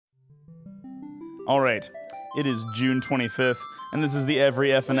All right, it is June 25th, and this is the Every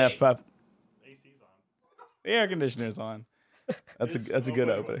FNF. AC's on. The air conditioner's on. That's a good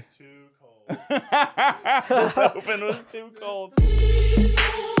opening. Was too cold. This open was too cold.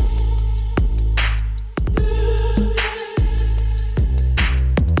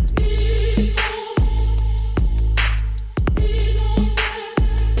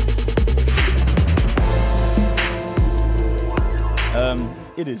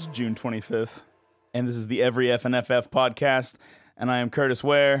 It is June 25th, and this is the Every FNFF podcast, and I am Curtis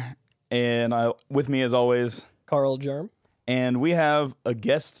Ware, and with me as always, Carl Germ. and we have a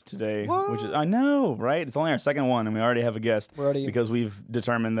guest today, which is, I know, right? It's only our second one, and we already have a guest because we've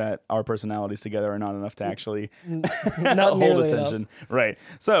determined that our personalities together are not enough to actually Not hold nearly attention. enough. Right.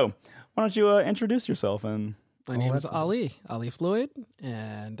 So, why don't you introduce yourself and... My name is Ali Floyd,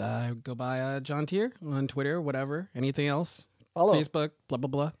 and I go by John Tier on Twitter, whatever. Anything else? Follow. Facebook, blah, blah,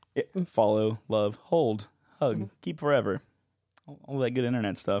 blah. follow, love, hold, hug, keep forever, all that good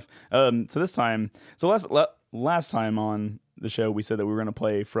internet stuff. Last time on the show, we said that we were going to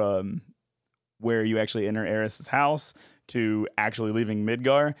play from where you actually enter Eris's house to actually leaving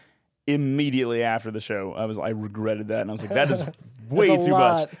Midgar. Immediately after the show, I regretted that, and I was like, that is way That's a too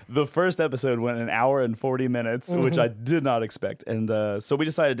lot. much. The first episode went an hour and 40 minutes, which I did not expect, and so we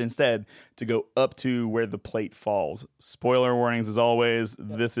decided instead to go up to where the plate falls. Spoiler warnings as always.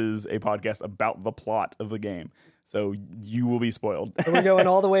 This is a podcast about the plot of the game, so you will be spoiled. So we're going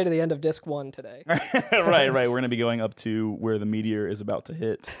all the way to the end of Disc 1 today. right. We're going to be going up to where the meteor is about to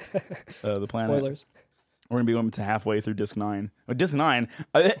hit the planet. Spoilers. We're going to be going to halfway through Disc 9. Oh, Disc 9?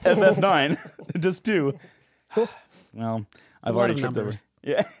 FF9. Disc 2. Well, I've already tripped over.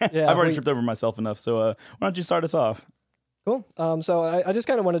 Yeah, I've already tripped over myself enough, so why don't you start us off? Cool. So I just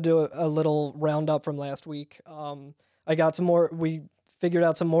kind of want to do a little roundup from last week. I got some more... We figured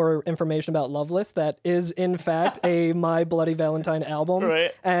out some more information about Loveless that is, in fact, a My Bloody Valentine album. Right.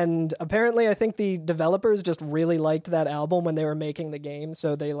 And apparently, I think the developers just really liked that album when they were making the game,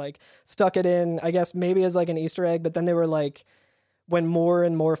 so they, stuck it in, I guess, maybe as, an Easter egg, but then they were when more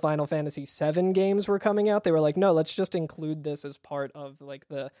and more Final Fantasy VII games were coming out, they were like, no, let's just include this as part of,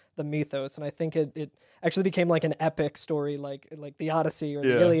 the mythos. And I think it actually became, an epic story, like the Odyssey or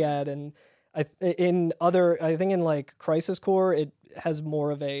the Iliad, and I think in Crisis Core, it has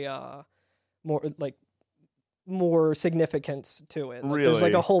more of a more significance to it. Really?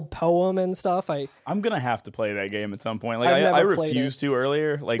 There's a whole poem and stuff. I'm going to have to play that game at some point. I've I never played refused to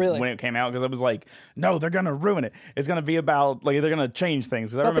earlier, Really? when it came out, because I was like, no, they're going to ruin it. It's going to be about, they're going to change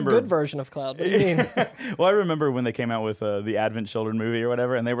things. 'Cause I Not remember, the good version of Cloud. What do you mean? Well, I remember when they came out with the Advent Children movie or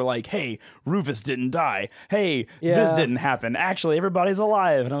whatever, and they were like, hey, Rufus didn't die. Hey, this didn't happen. Actually, everybody's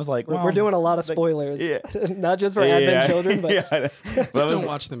alive. And I was like, well, We're doing a lot of spoilers. Not just for Advent Children, but Just don't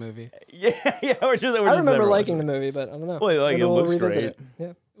watch the movie. we're just I remember liking the movie, but I don't know. Well, Maybe it we'll looks revisit great. it. Yeah,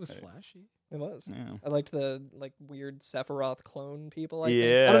 It was flashy. it was. Yeah. I liked the weird Sephiroth clone people. I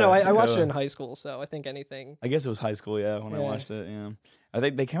Yeah, don't know. I watched yeah. it in high school, so I think anything. I guess it was high school, when I Yeah. watched it, I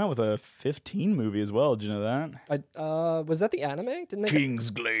think they came out with a 15 movie as well. Did you know that? Was that the anime? Didn't they?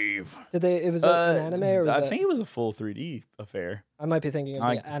 Kingsglaive. Did they? It was an anime, or was I that? think it was a full 3D affair. I might be thinking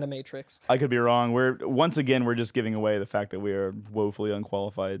of the Animatrix. I could be wrong. We're just giving away the fact that we are woefully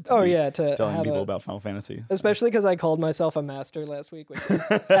unqualified. To be to telling have people about Final Fantasy. especially because I called myself a master last week, which is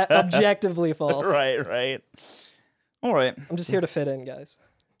objectively false. Right. All right. I'm just here to fit in, guys.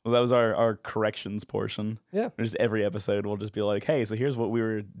 Well, that was our corrections portion. Yeah. Just every episode, we'll just be like, hey, so here's what we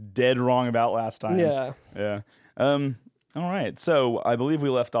were dead wrong about last time. Yeah. Yeah. All right. So I believe we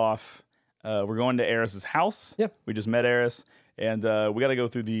left off. We're going to Eris's house. Yeah. We just met Eris, and we got to go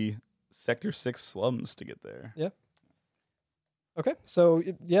through the Sector 6 slums to get there. Yeah. Okay. So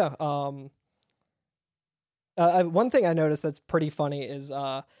yeah. One thing I noticed that's pretty funny is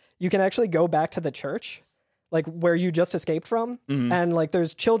you can actually go back to the church, where you just escaped from, and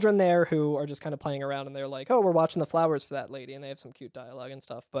there's children there who are just kind of playing around, and they're like, "Oh, we're watching the flowers for that lady," and they have some cute dialogue and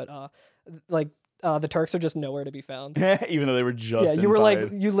stuff. But the Turks are just nowhere to be found. Even though they were just You were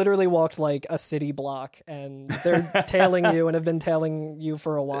inside. you literally walked a city block, and they're tailing you and have been tailing you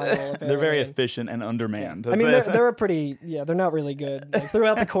for a while. They're very apparently. efficient and undermanned. I mean, they're a pretty, they're not really good.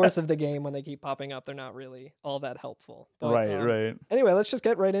 Throughout the course of the game, when they keep popping up, they're not really all that helpful. But, right. Anyway, let's just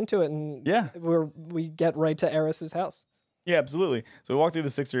get right into it, and we get right to Eris's house. Yeah, absolutely. So we walk through the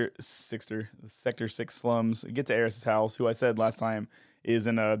Sector 6 slums, get to Eris's house, who I said last time is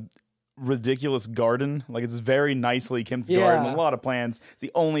in a ridiculous garden. It's very nicely kept garden, a lot of plants. It's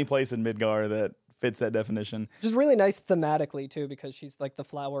the only place in Midgar that fits that definition. Which is really nice thematically too, because she's like the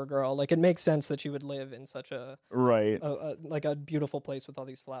flower girl. Like it makes sense that she would live in such Right. like a beautiful place with all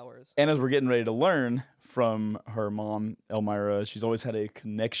these flowers. And as we're getting ready to learn from her mom, Elmira, she's always had a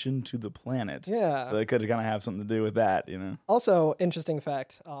connection to the planet. Yeah. So they could kind of have something to do with that, you know? Also, interesting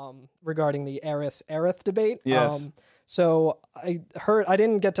fact regarding the Aerith debate. Yes. So I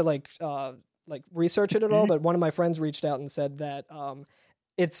didn't get to like research it at all, but one of my friends reached out and said that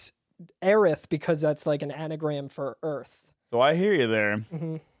it's Aerith because that's like an anagram for Earth. So I hear you there.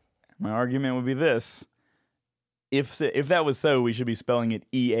 Mm-hmm. My argument would be this. If that was so, we should be spelling it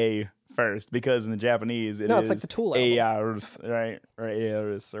EA first, because in the Japanese it's like the Tool album. Aerith, right? Or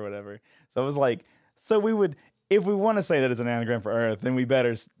Aerith or whatever. So I was like, so we would, if we want to say that it's an anagram for Earth, then we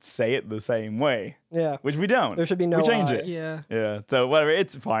better say it the same way. Yeah. Which we don't. There should be no We change I. it. Yeah. Yeah. So whatever,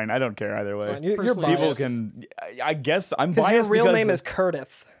 it's fine. I don't care either way. Fine. You're Personally, biased. People can, I guess I'm because biased your real because name is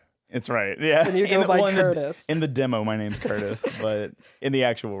Curtis. it's right. Yeah. And you go by Curtis. In the demo, my name's Curtis, but in the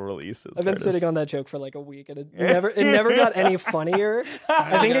actual release, it's I've been Curtis. sitting on that joke for like a week, and it never got any funnier.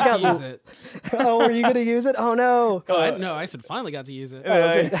 I think it got. use it. Oh, were you gonna use it? Oh no! No, I said finally got to use it.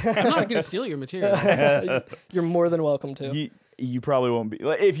 Uh, I'm not going to steal your material. You're more than welcome to. you probably won't be.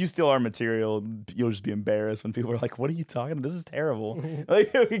 Like, if you steal our material, you'll just be embarrassed when people are like, "What are you talking about? This is terrible."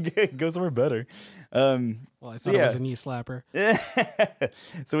 Like, go somewhere better. Well, I thought it was a knee slapper.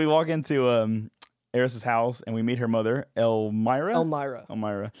 So we walk into Eris's house and we meet her mother,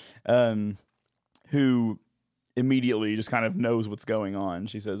 Elmira, who immediately just kind of knows what's going on.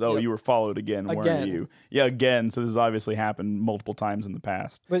 She says, "Oh, Yep. you were followed again, weren't you?" Yeah, again. So this has obviously happened multiple times in the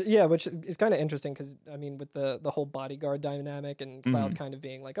past. But yeah, which is kind of interesting because I mean, with the whole bodyguard dynamic and Cloud kind of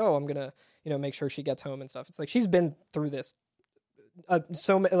being like, "Oh, I'm gonna make sure she gets home and stuff." It's like she's been through this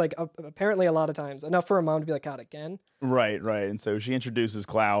apparently a lot of times, enough for her mom to be like, "God, again." Right. And so she introduces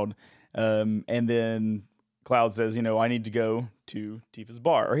Cloud, and then Cloud says, "I need to go to Tifa's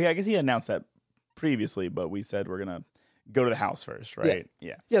bar." Or I guess he announced that previously, but we said we're gonna go to the house first, right?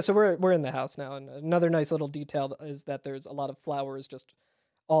 Yeah. So we're in the house now, and another nice little detail is that there's a lot of flowers just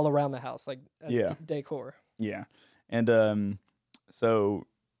all around the house, like as decor. Yeah. And so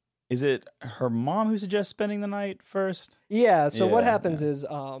is it her mom who suggests spending the night first? Yeah, so what happens is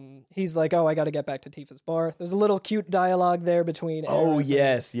he's like, "Oh, I got to get back to Tifa's bar." There's a little cute dialogue there between Aerith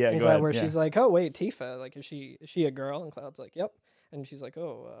yes, and go Cloud, ahead. where she's like, "Oh, wait, Tifa, like is she a girl?" And Cloud's like, "Yep." And she's like,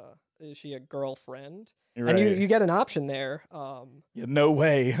 "Oh, is she a girlfriend?" Right. And you get an option there. No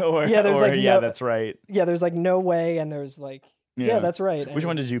way. Or, there's or, like that's right. Yeah, there's like no way, and there's like that's right. Which and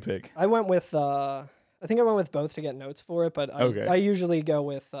one did you pick? I went with I think I went with both to get notes for it, but I usually go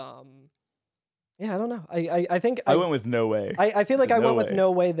with I don't know. I think I went with No Way. I feel like So I went No with Way.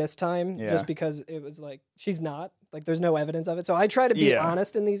 No Way this time, Yeah. just because it was like she's not like there's no evidence of it. So I try to be Yeah.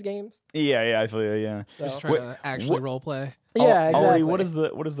 honest in these games. Yeah, I feel you. Yeah. So. Just trying to actually role play. Yeah, exactly. Ollie, what is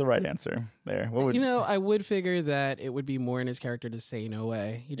the right answer there? What would I would figure that it would be more in his character to say no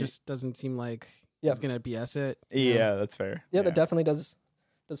way. He just doesn't seem like he's going to BS it. Yeah, that's fair. Yeah, that definitely does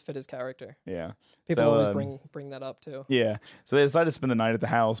fit his character. Yeah. People So, always bring that up too. Yeah. So they decide to spend the night at the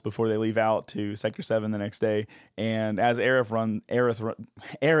house before they leave out to Sector 7 the next day. And as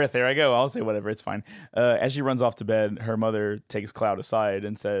Aerith, there I go. I'll say whatever. It's fine. As she runs off to bed, her mother takes Cloud aside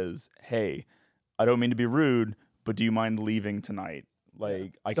and says, "Hey, I don't mean to be rude, but do you mind leaving tonight?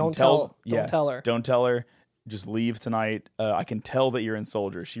 Like, I can Don't tell her. Don't tell her. Just leave tonight. I can tell that you're in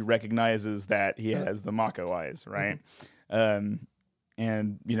Soldier." She recognizes that he has the Mako eyes, right?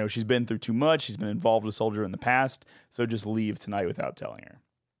 And, she's been through too much. She's been involved with Soldier in the past. So just leave tonight without telling her.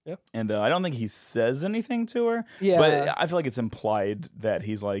 Yeah. And I don't think he says anything to her. Yeah. But I feel like it's implied that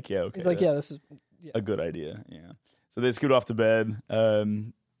he's like, yeah, okay. He's like, this is a good idea. Yeah. So they scoot off to bed.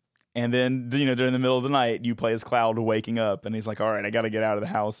 And then, during the middle of the night, you play as Cloud waking up. And he's like, all right, I got to get out of the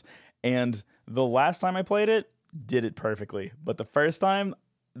house. And the last time I played it, did it perfectly. But the first time,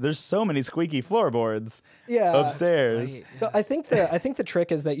 there's so many squeaky floorboards upstairs. Right. So I think the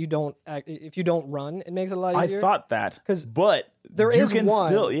trick is that if you don't run, it makes it a lot easier. I thought that, but there you is can one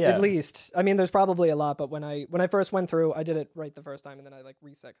still, at least. I mean, there's probably a lot, but when I first went through, I did it right the first time, and then I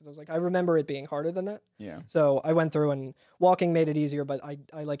reset because I was like, I remember it being harder than that. Yeah. So I went through, and walking made it easier, but I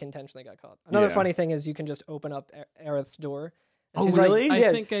intentionally got caught. Another funny thing is you can just open up Aerith's door. And she's really? Like,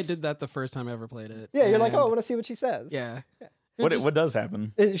 I think I did that the first time I ever played it. Yeah, you're like, and- oh, I want to see what she says. Yeah. What does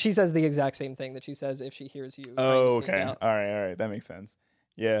happen? She says the exact same thing that she says if she hears you. Oh, trying to sneak okay. out. All right. That makes sense.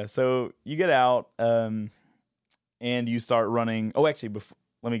 Yeah. So you get out, and you start running. Oh, actually,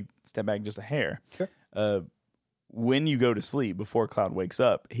 let me step back just a hair. Sure. when you go to sleep, before Cloud wakes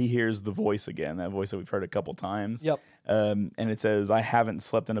up, he hears the voice again, that voice that we've heard a couple times. Yep. And it says, "I haven't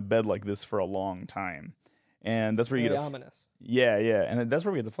slept in a bed like this for a long time." And that's where you Very get ominous. yeah, and that's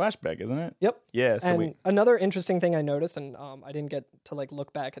where we get the flashback, isn't it? Yep. Yeah. So And another interesting thing I noticed, and I didn't get to like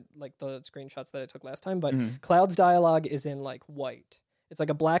look back at like the screenshots that I took last time, but Cloud's dialogue is in like white. It's like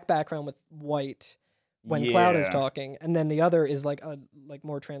a black background with white when Cloud is talking, and then the other is like a like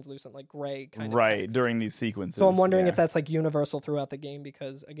more translucent, like gray kind of text. during these sequences. So I'm wondering if that's like universal throughout the game,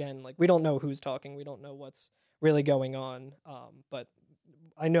 because again, like we don't know who's talking, we don't know what's really going on, but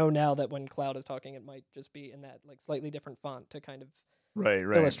I know now that when Cloud is talking, it might just be in that like slightly different font to kind of right.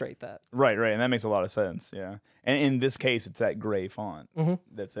 illustrate that. Right, and that makes a lot of sense. Yeah, and in this case, it's that gray font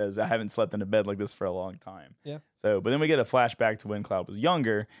that says, "I haven't slept in a bed like this for a long time." Yeah. So, but then we get a flashback to when Cloud was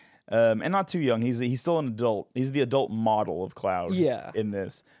younger, and not too young. He's still an adult. He's the adult model of Cloud. Yeah. In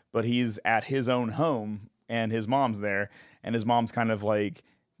this, but he's at his own home, and his mom's there, and his mom's kind of like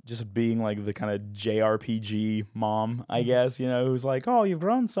just being like the kind of JRPG mom, I guess. You know, who's like, "Oh, you've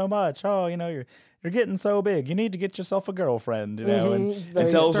grown so much. Oh, you know, you're getting so big. You need to get yourself a girlfriend." You know, and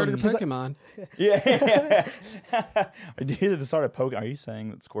tells Started him, Pokemon. yeah. At the start of Pokemon, are you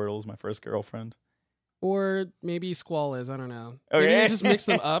saying that Squirtle is my first girlfriend? Or maybe Squall is, I don't know. Okay. Maybe you just mix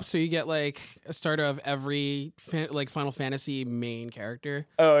them up so you get like a starter of every like Final Fantasy main character.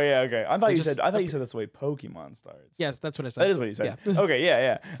 Oh yeah, okay. I thought you just- said that's the way Pokemon starts. Yes, that's what I said. That is what you said. Yeah. Okay,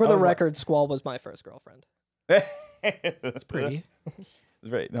 yeah. For I the was like- record, Squall was my first girlfriend. It's Pretty. He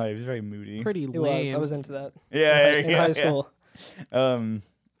was very moody. Pretty It lame. was. I was into that. Yeah, in high school.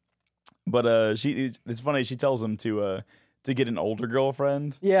 But it's funny. She tells him to get an older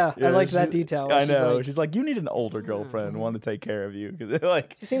girlfriend. Yeah, I liked that she- detail. I She's know. like- She's like, you need an older girlfriend, one to take care of you, because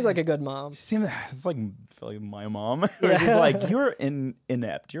like she seems like a good mom. she seems it's like my mom. Where she's like, you're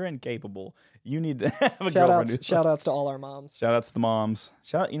inept, you're incapable. You need to have a girlfriend. Shout outs to all our moms. Shout outs to the moms.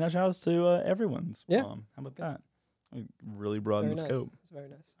 Shout outs to everyone's Yeah. mom. How about that? We really broaden Very the nice. scope. It's very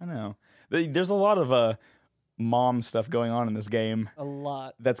nice. I know. There's a lot of mom stuff going on in this game A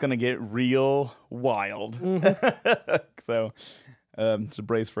lot. that's gonna get real wild. So just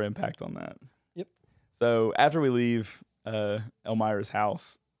brace for impact on that. Yep. So after we leave Elmira's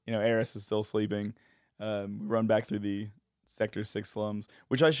house, Eris is still sleeping. We run back through the Sector 6 slums,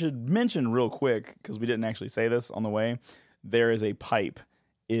 which I should mention real quick because we didn't actually say this on the way. There is a pipe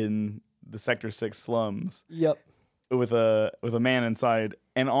in the Sector 6 slums Yep. with a man inside,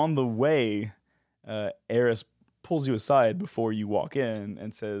 and on the way, Eris pulls you aside before you walk in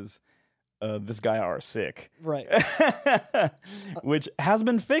and says, "This guy are sick," Right. which has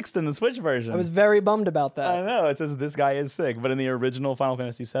been fixed in the Switch version. I was very bummed about I that. know it says "this guy is sick," but in the original Final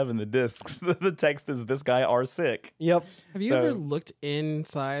Fantasy VII, the discs, the text is "this guy are sick." Yep. Have you So- ever looked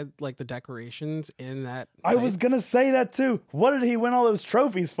inside like the decorations in that? I was gonna say that too. What did he win all those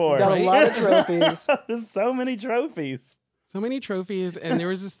trophies for? Got Right? a lot of trophies. There's so many trophies. So many trophies, and there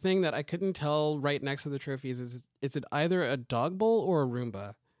was this thing that I couldn't tell right next to the trophies. Is it either a dog bowl or a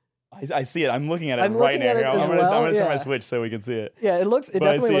Roomba? I see it. I'm looking at it I'm right looking now. at it Here, as I'm well, gonna turn my yeah. Switch so we can see it. Yeah, it But I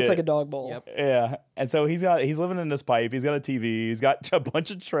definitely see looks it. like a dog bowl. Yep. Yeah, and so he's living in this pipe. He's got a TV. He's got a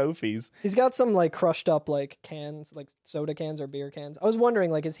bunch of trophies. He's got some like crushed up like cans, like soda cans or beer cans. I was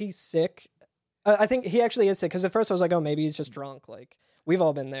wondering, like, is he sick? I think he actually is sick, because at first I was like, oh, maybe he's just drunk. Like, we've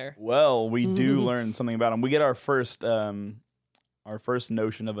all been there. Well, we do Mm-hmm. learn something about him. We get our first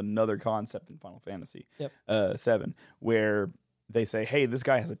notion of another concept in Final Fantasy VII, where they say, "Hey, this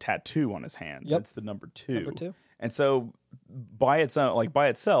guy has a tattoo on his hand. Yep. That's the number 2. Number 2. And so by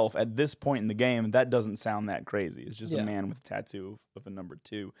itself, at this point in the game, that doesn't sound that crazy. It's just a Yeah. man with a tattoo of a number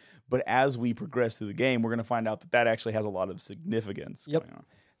 2. But as we progress through the game, we're going to find out that actually has a lot of significance Yep. going on.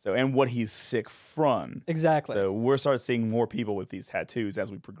 So, and what he's sick from. Exactly. So we'll start seeing more people with these tattoos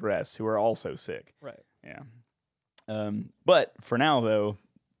as we progress who are also sick. Right. Yeah. But for now, though,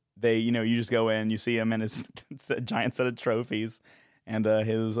 you just go in, you see him and his giant set of trophies, and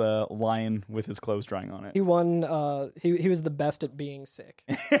his lion with his clothes drying on it. He won. He was the best at being sick.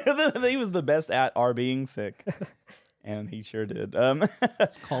 He was the best at our being sick, and he sure did.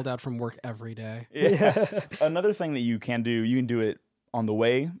 It's called out from work every day. Yeah. Another thing that you can do it on the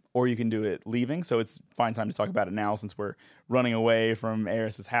way, or you can do it leaving. So it's fine time to talk about it now, since we're running away from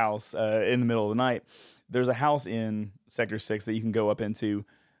Eris's house in the middle of the night. There's a house in Sector 6 that you can go up into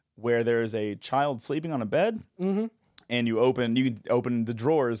where there's a child sleeping on a bed, and you can open the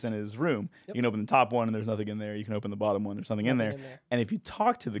drawers in his room. You can open the top one and there's nothing in there. You can open the bottom one, there's nothing in there. And if you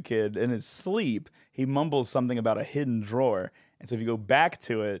talk to the kid in his sleep, he mumbles something about a hidden drawer. And so if you go back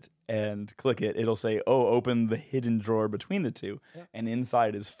to it and click it, it'll say, "Oh, open the hidden drawer between the two." And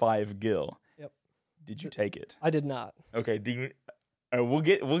inside is 5 gil. Yep. Did you take it? I did not. Okay. Do you? We'll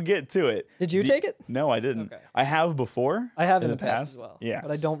get to it. Did you take it? No, I didn't. Okay. I have before. I have in the past as well. Yeah.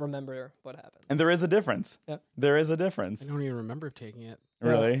 But I don't remember what happened. And there is a difference. Yeah. There is a difference. I don't even remember taking it.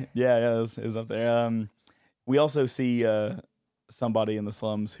 Really? Yeah, it was up there. We also see somebody in the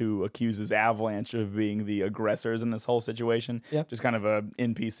slums who accuses Avalanche of being the aggressors in this whole situation. Yeah. Just kind of a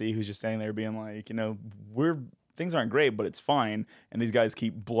NPC who's just standing there being like, things aren't great, but it's fine. And these guys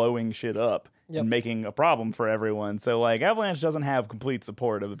keep blowing shit up and making a problem for everyone. So like Avalanche doesn't have complete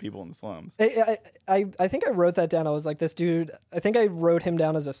support of the people in the slums. I think I wrote that down. I was like, this dude, I think I wrote him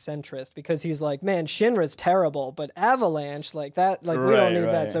down as a centrist because he's like, man, Shinra's terrible, but Avalanche, like that, like we don't need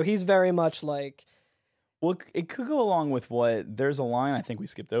that. So he's very much like... Well, it could go along with there's a line I think we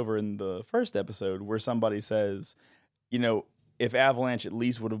skipped over in the first episode where somebody says, if Avalanche at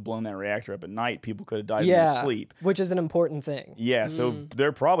least would have blown that reactor up at night, people could have died in their sleep. Which is an important thing. Yeah, so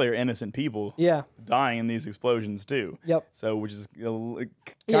there probably are innocent people dying in these explosions too. Yep. So, which is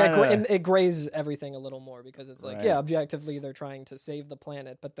it grazes everything a little more because it's like, objectively they're trying to save the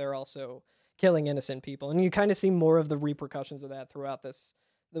planet, but they're also killing innocent people. And you kind of see more of the repercussions of that throughout this,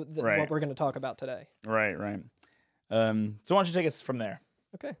 what we're going to talk about today. Right. So why don't you take us from there?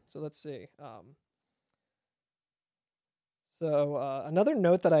 Okay, so let's see. So another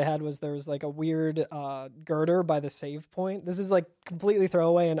note that I had was there was like a weird girder by the save point. This is like completely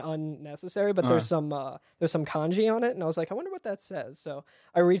throwaway and unnecessary, but there's some kanji on it, and I was like, I wonder what that says. So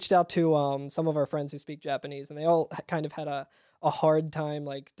I reached out to some of our friends who speak Japanese, and they all kind of had a hard time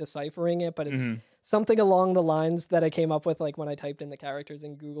like deciphering it, but it's something along the lines that I came up with like when I typed in the characters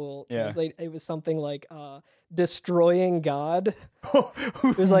in Google Translate. It was something like destroying God.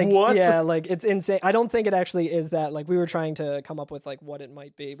 It was like, what? Yeah, like it's insane. I don't think it actually is that. Like we were trying to come up with like what it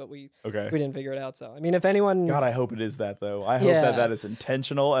might be, but we didn't figure it out. So I mean, if anyone, God, I hope it is that though. I hope that is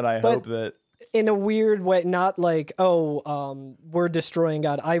intentional, and I hope that in a weird way, not like we're destroying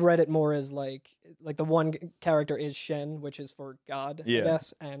God. I read it more as like the one character is Shen, which is for God, I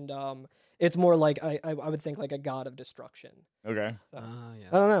guess, and it's more like I would think like a god of destruction. Okay. So,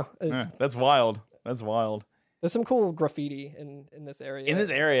 I don't know. That's wild. That's wild. There's some cool graffiti in this area. In this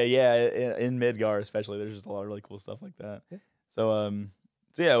area, yeah, in Midgar especially, there's just a lot of really cool stuff like that. Yeah.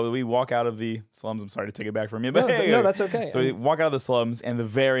 So we walk out of the slums. I'm sorry to take it back from you, but no, that's okay. So we walk out of the slums, and the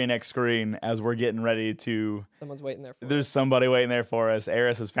very next screen, as we're getting ready to, someone's waiting there. There's somebody waiting there for us.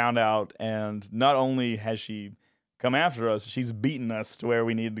 Eris has found out, and not only has she come after us, she's beaten us to where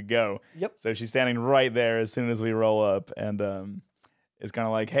we need to go. Yep. So she's standing right there as soon as we roll up, and it's kind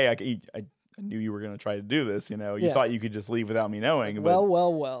of like, hey, I knew you were going to try to do this. You thought you could just leave without me knowing. Like, but,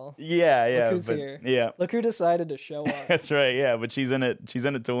 well. Yeah. Look who's here. Yeah. Look who decided to show up. That's right. Yeah, but she's in it. She's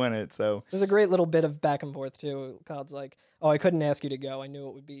in it to win it. So there's a great little bit of back and forth too. Cloud's like, "Oh, I couldn't ask you to go. I knew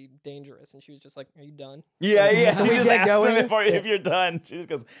it would be dangerous." And she was just like, "Are you done?" Yeah. Can we just get asked going? him if you're done. She just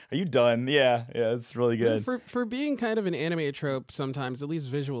goes, "Are you done?" Yeah. It's really good. For being kind of an anime trope, sometimes at least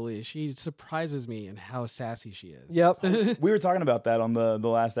visually, she surprises me in how sassy she is. Yep. We were talking about that on the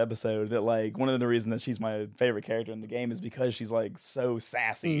last episode. That like one of the reasons that she's my favorite character in the game is because she's like so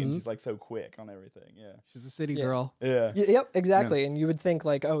sassy and she's like so quick on everything. Yeah. She's a city girl. Yeah. Yep. Exactly. Yeah. And you would think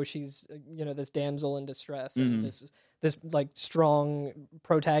like, oh, she's this damsel in distress, and this like strong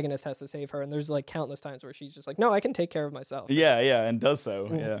protagonist has to save her, and there's like countless times where she's just like, no, I can take care of myself. Yeah, and does so.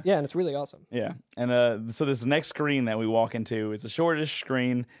 Yeah, and it's really awesome. Yeah, and so this next screen that we walk into, it's a shortish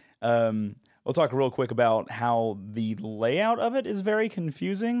screen. We'll talk real quick about how the layout of it is very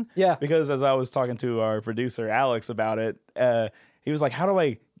confusing. Yeah, because as I was talking to our producer Alex about it, he was like, how do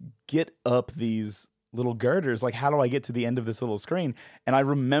I get up these little girders? Like, how do I get to the end of this little screen? And I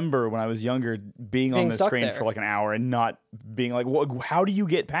remember when I was younger being on the screen for like an hour and not being like, well, how do you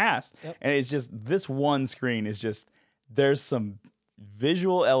get past? Yep. And it's just, this one screen is just, there's some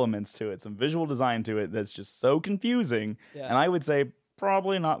visual elements to it, some visual design to it that's just so confusing. Yeah. And I would say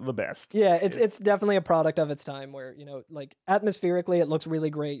probably not the best. Yeah, it's definitely a product of its time where, like atmospherically it looks really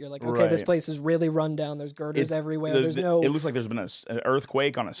great. You're like, okay, this place is really run down. There's girders everywhere. It looks like there's been an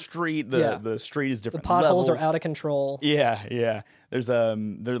earthquake on a street. The street is different. The potholes levels are out of control. Yeah. There's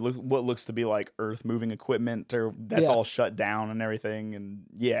what looks to be like earth moving equipment that's all shut down and everything, and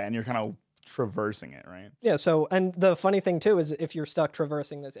you're kind of traversing it, right? Yeah, so, and the funny thing too is if you're stuck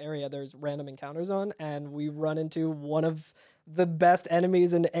traversing this area, there's random encounters on, and we run into one of the best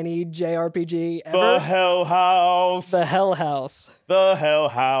enemies in any JRPG ever. The Hell House. The Hell House. The Hell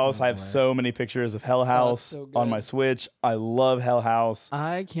House. I have so many pictures of Hell House on my Switch. I love Hell House.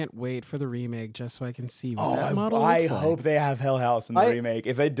 I can't wait for the remake just so I can see what that model looks like. I hope they have Hell House in the remake.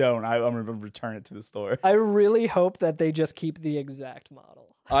 If they don't, I'm going to return it to the store. I really hope that they just keep the exact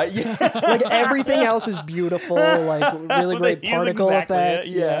model. Yeah. Like everything else is beautiful, like really great He's particle exactly it.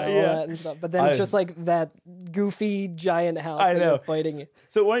 effects, Yeah, all yeah. that and stuff. But then it's just like that goofy giant house I that know. you're fighting.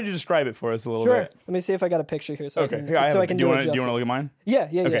 So why don't you describe it for us a little Sure. bit? Let me see if I got a picture here, so Okay. I can, Here, I have so it. I can do you do want it to justice. look at mine? Yeah.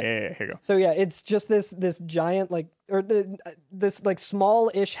 Okay. Yeah. Here you go. So yeah, it's just this giant this like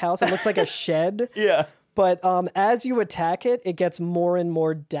small-ish house. It looks like a shed. Yeah. But as you attack it, it gets more and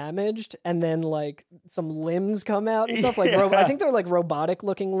more damaged, and then like some limbs come out and stuff. Like Yeah. I think they're like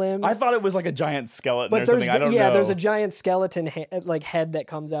robotic-looking limbs. I thought it was like a giant skeleton but or there's something. I don't know. there's a giant skeleton like head that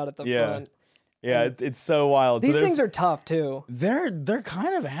comes out at the Yeah. front. Yeah, it's so wild. These things are tough too. they're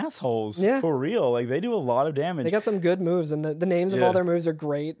kind of assholes. Yeah. For real. Like they do a lot of damage. They got some good moves, and the names of Yeah. all their moves are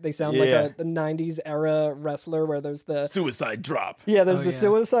great. They sound like Yeah. a 90s era wrestler where there's the Suicide drop. there's Oh, the yeah.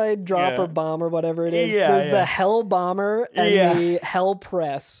 suicide drop Yeah. or bomb or whatever it is. Yeah, There's yeah. the hell bomber and Yeah. the hell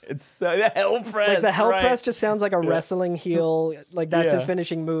press. It's the hell press. Like the hell right. press just sounds like a wrestling heel. Like that's his Yeah.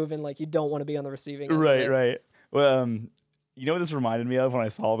 finishing move, and like you don't want to be on the receiving end. of Right, it. right. Well, you know what this reminded me of when I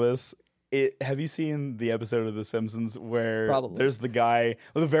saw this? Have you seen the episode of The Simpsons where Probably. there's the guy,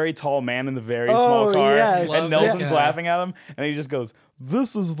 the very tall man in the very Oh, small car, yes. Love and that Nelson's guy. laughing at him, and he just goes,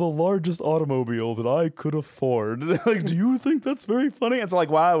 "This is the largest automobile that I could afford." Like, do you think that's very funny? It's like,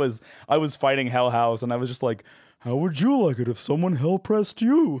 wow, I was fighting Hell House, and I was just like, how would you like it if someone hell pressed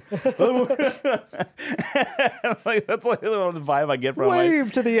you? Like that's like the vibe I get from like,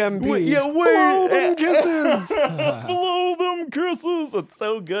 Wave to the MPs. yeah, wave. Blow them kisses. blow them kisses. It's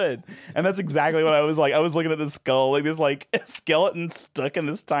so good, and that's exactly what I was like. I was looking at this skull, like this like skeleton stuck in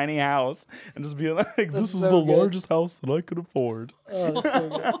this tiny house, and just being like, "This is so the good. largest house that I could afford." Oh, that's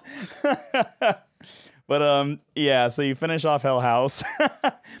so good. But yeah. So you finish off Hell House.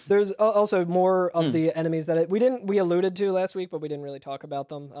 There's also more Hmm. of the enemies that we alluded to last week, but we didn't really talk about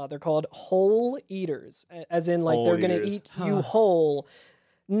them. They're called Whole Eaters, as in like Whole they're going to eaters. eat you whole.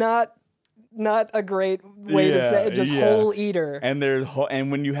 Not a great way to say it, just Yeah. Whole Eater. And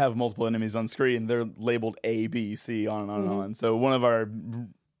and when you have multiple enemies on screen, they're labeled A, B, C, on and on and on. So one of our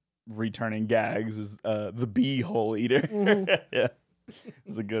returning gags is the bee hole eater. Yeah,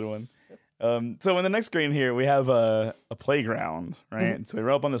 it's a good one. So in the next screen here, we have a playground, right? So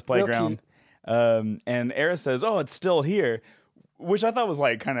we're up on this playground, and Eris says, "Oh, it's still here," which I thought was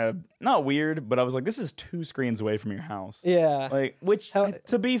like kind of not weird, but I was like, "This is 2 screens away from your house." Yeah. Like, which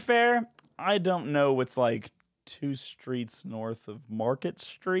to be fair, I don't know what's like 2 streets north of Market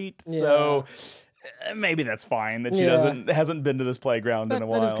Street, so maybe that's fine that she hasn't been to this playground in a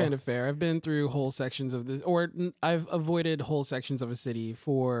while. That is kind of fair. I've been through whole sections of this, or I've avoided whole sections of a city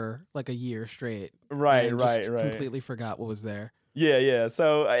for like a year straight. Right, and right, just right. Completely forgot what was there. Yeah.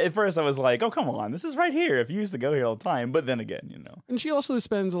 So at first I was like, "Oh, come on, this is right here. If you used to go here all the time," but then again, you know. And she also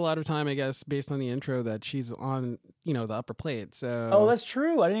spends a lot of time, I guess, based on the intro, that she's on, the upper plate. So Oh, that's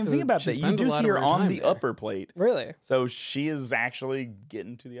true. I didn't even So think about she that. You spends a do lot see of her her on time the there. upper plate, Really? so she is actually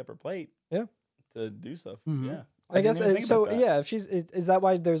getting to the upper plate. Yeah. To do stuff. Mhm. Yeah. I guess didn't even think so. about that. Yeah, if she's is that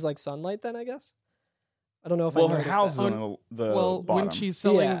why there's like sunlight then? I guess. I don't know if Well, I her noticed house is that. on the well, bottom. when she's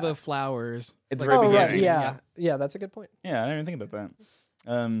selling Yeah. the flowers, At the like, very Oh right, beginning. yeah, that's a good point. Yeah, I didn't even think about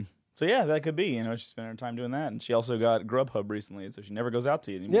that. So yeah, that could be. You know, she spent her time doing that, and she also got Grubhub recently, so she never goes out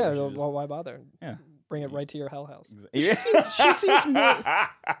to eat anymore. Yeah, She well, just- why bother? yeah. Bring it right to your hell house. Yeah. she seems more.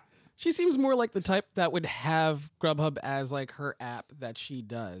 She seems more like the type that would have Grubhub as like her app that she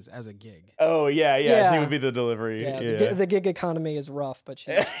does as a gig. Oh yeah. She Yeah. would be the delivery. Yeah, Yeah. the gig economy is rough, but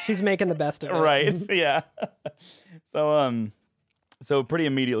she's making the best of it. Right. Yeah. So pretty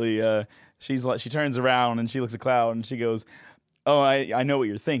immediately, she turns around and she looks at Cloud and she goes, "Oh, I know what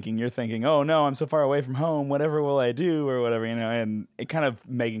you're thinking. You're thinking, oh no, I'm so far away from home. Whatever will I do or whatever, you know?" And it kind of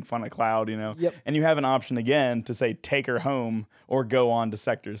making fun of Cloud, you know. Yep. And you have an option again to say take her home or go on to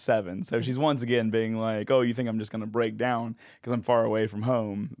Sector 7. So she's once again being like, "Oh, you think I'm just going to break down because I'm far away from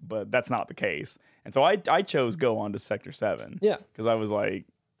home?" But that's not the case. And so I chose go on to Sector 7. Yeah. Because I was like,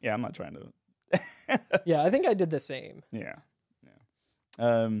 yeah, I'm not trying to. Yeah, I think I did the same. Yeah.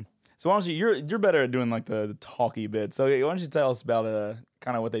 So why don't you're better at doing like the talky bit. So why don't you tell us about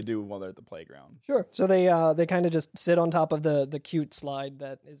kind of what they do while they're at the playground? Sure. So they kind of just sit on top of the cute slide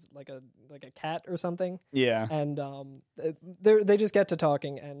that is like a cat or something, Yeah. and they just get to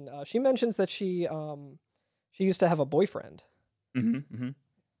talking, and she mentions that she used to have a boyfriend. Mm-hmm.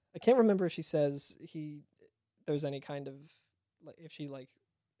 I can't remember if she says there's any kind of if she like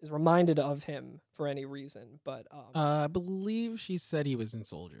is reminded of him for any reason, but I believe she said he was in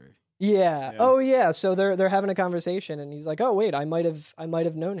Soldier. yeah. Yeah. Oh yeah. So they're having a conversation, and he's like, "Oh wait, I might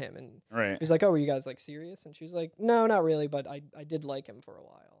have known him," and Right. he's like, "Oh, were you guys like serious?" And she's like, "No, not really, but I did like him for a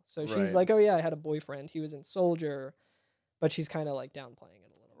while." So she's Right. like, "Oh yeah, I had a boyfriend. He was in Soldier," but she's kind of like downplaying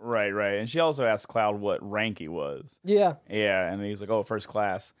it a Right, right. And she also asked Cloud what rank he was. Yeah, Yeah, and he's like, "Oh, first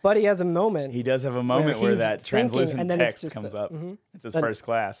class." but he has a moment. He does have a moment where he's that thinking, translucent and then it's text just comes the- up. mhm. It says And- first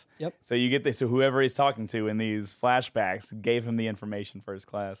class. Yep. So you get this. So whoever he's talking to in these flashbacks gave him the information first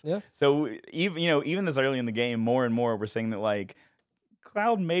class. Yeah. So even this early in the game, more and more we're seeing that like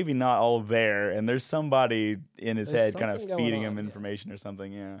Cloud maybe not all there, and there's somebody in his There's head kind of something going feeding on, him yeah. information or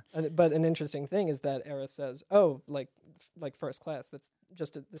something. Yeah. But an interesting thing is that Aerith says, "Oh, like first class. That's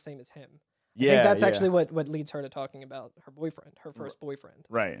just the same as him." I think that's actually what leads her to talking about her boyfriend, her first boyfriend.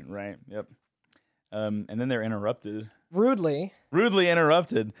 Right. Right. Yep. And then they're Rudely, rudely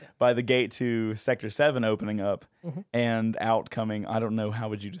interrupted by the gate to Sector 7 opening up Mm-hmm. and out coming, I don't know, how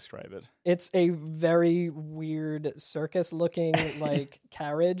would you describe it? it's a very weird circus-looking like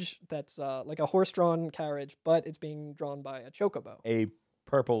carriage that's like a horse-drawn carriage, but it's being drawn by a chocobo. A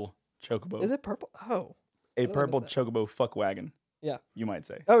purple chocobo. Is it purple? Oh, A what purple is chocobo fuck wagon, yeah. you might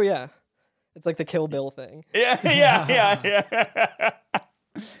say. Oh yeah, it's like the Kill Bill thing. Yeah, yeah.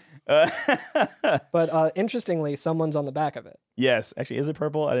 But interestingly, someone's on the back of it. Yes, actually, is it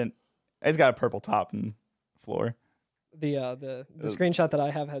purple? It's got a purple top and floor. The screenshot that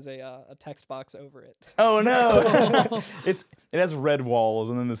I have has a text box over it. Oh no! it has red walls,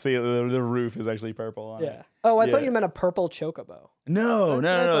 and then the roof is actually purple on Yeah. it. Oh, I thought Yeah. you meant a purple chocobo. No, That's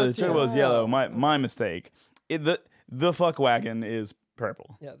what I no. The thought too. chocobo's yellow. Oh. My mistake. The fuck wagon is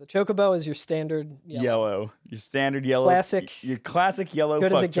purple. Yeah, the chocobo is your standard yellow. Yellow. Your standard yellow. Classic. Your classic yellow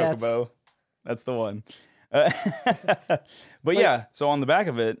Good as fuck it gets. chocobo. That's the one. But yeah, so on the back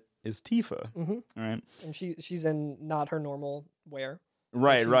of it is Tifa. Mm-hmm. All right. And she's in not her normal wear.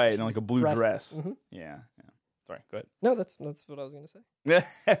 Right, she's- right. she's And like a blue dressed- dress. Mhm. Yeah. Sorry, go No, that's what I was gonna say.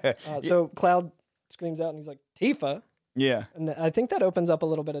 ahead. So Cloud screams out and he's like, "Tifa!" yeah. And I think that opens up a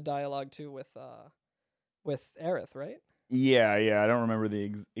little bit of dialogue too with Aerith, right? Yeah. I don't remember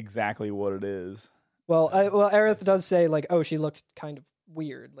exactly what it is. Well, Aerith does say like, "Oh, she looked kind of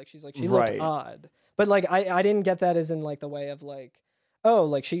weird." Like she looked Right. odd. But like I didn't get that as in like the way of like, oh,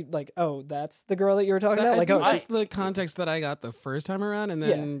 like that's the girl that you were talking about. I Like, think oh, that's the context that I got the first time around, and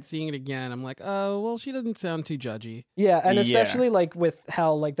then seeing it again, I'm like, oh, well, she doesn't sound too judgy. yeah, and Yeah. especially like with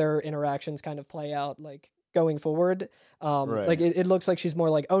how like their interactions kind of play out like going forward. Right. Like it looks like she's more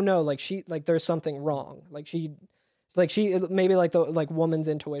like, oh no, like she like there's something wrong. Like she maybe like the like woman's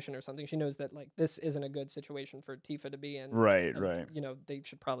intuition or something. She knows that like this isn't a good situation for Tifa to be in. Right, and, right. You know, they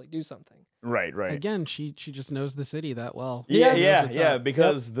should probably do something. Right. Again, she just knows the city that well. Yeah, She knows what's up.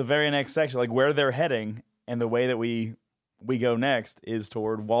 because the very next section, like where they're heading and the way that we go next is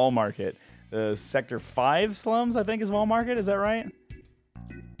toward Wall Market. The Sector 5 slums, I think, is Wall Market. Is that right?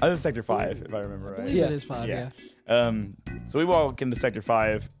 I think it's Sector 5, if I remember I right. believe Yeah. it is 5, yeah. So we walk into Sector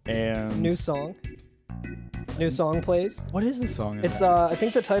 5 and New song plays. what is the song? in It's that? I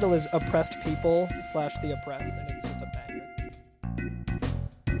think the title is "Oppressed People / the Oppressed," and it's just a banger.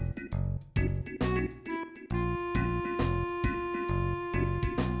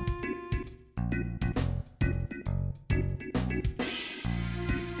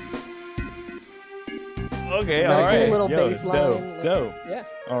 Okay, Got a all cool right. little Yo, bass line. Dope. Yeah.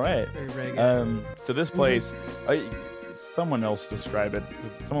 All right. Very reggae. So this place, someone else describe it.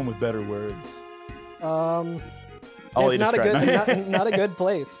 Someone with better words. I'll Ollie it's not a describe- good not a good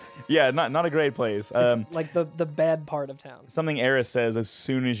place. Yeah, not a great place. It's like the bad part of town. Something Eris says as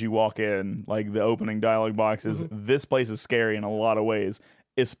soon as you walk in, like the opening dialogue box is, this place is scary in a lot of ways,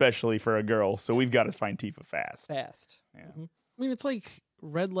 especially for a girl. So we've got to find Tifa fast. Fast. I mean, it's like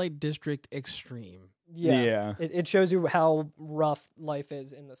Red Light District Extreme. Yeah. It shows you how rough life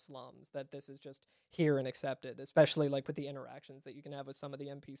is in the slums, that this is just here and accepted, especially like with the interactions that you can have with some of the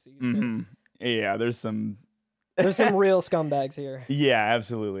NPCs. Mhm. Yeah, there's some. There's some real scumbags here. Yeah,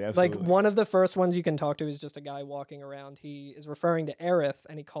 absolutely. Like one of the first ones you can talk to is just a guy walking around. He is referring to Aerith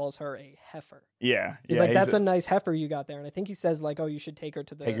and he calls her a heifer. Yeah. He's yeah, like, that's a nice heifer you got there. And I think he says like, oh, you should take her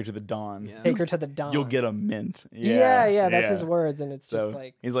to the dawn. Yeah. take her to the dawn. You'll get a mint. Yeah, that's his words. And it's just So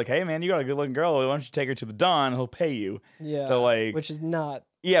like, he's like, hey man, you got a good looking girl. Why don't you take her to the dawn? He'll pay you. yeah. So like, which is not,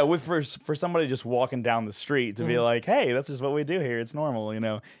 yeah, for somebody just walking down the street to be like, hey, that's just what we do here. It's normal. You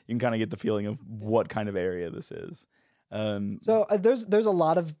know, you can kind of get the feeling of what kind of area this is. so there's a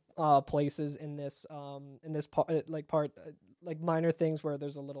lot of places in this part like minor things where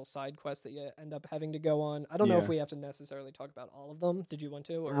there's a little side quest that you end up having to go on. I don't know if Yeah. we have to necessarily talk about all of them. Did you want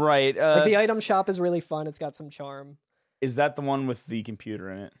to? Or, Right. like the item shop is really fun. It's got some charm. Is that the one with the computer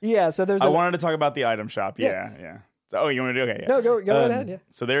in it? Yeah. So there's I wanted to talk about the item shop. Yeah. Yeah. So, you want to do? Okay. Yeah. no go right ahead. Yeah.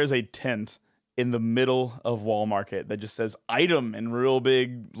 So there is a tent in the middle of Wall Market that just says item in real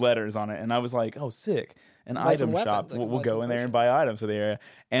big letters on it. And I was like, oh, sick. An Buy some item weapons. shop. I can We'll buy go some in there and potions. buy items for the area.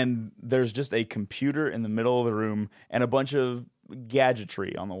 And there's just a computer in the middle of the room and a bunch of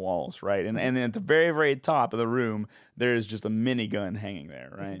gadgetry on the walls, right? And then at the very, very top of the room, there's just a minigun hanging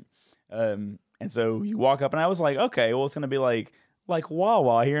there, right? And so you walk up, and I was like, okay, well, it's going to be like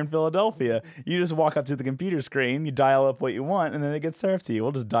Wawa here in Philadelphia. You just walk up to the computer screen, you dial up what you want, and then it gets served to you.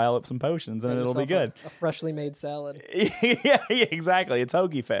 We'll just dial up some potions, and Get it'll be yourself good. A freshly made salad. Yeah, exactly. It's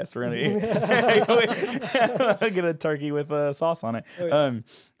Hoagie Fest. We're gonna get a turkey with sauce on it. Oh, yeah.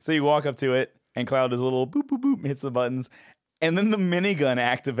 So you walk up to it, and Cloud does a little boop boop boop, hits the buttons, and then the minigun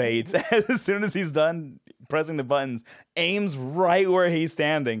activates as soon as he's done pressing the buttons, aims right where he's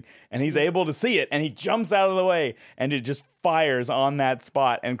standing, and he's able to see it, and he jumps out of the way, and it just fires on that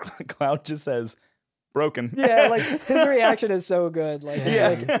spot, and Cloud just says, broken. Yeah, like his reaction is so good. Like, it's Yeah.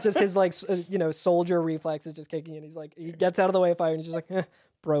 like just his like soldier reflexes just kicking in. He's like, he gets out of the way of fire and he's just like,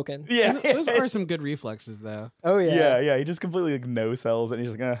 broken. Yeah. Those are some good reflexes, though. Oh yeah. Yeah. He just completely like no sells, and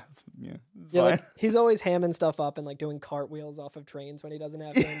he's like, it's Yeah, fine. like he's always hamming stuff up and like doing cartwheels off of trains when he doesn't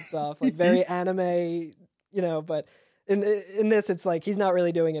have to and stuff. Like very anime, but in this it's like he's not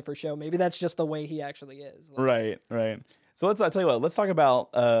really doing it for show. Maybe that's just the way he actually is. Like, Right. So I'll tell you what, let's talk about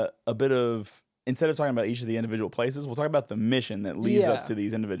a bit of, instead of talking about each of the individual places, we'll talk about the mission that leads us Yeah. to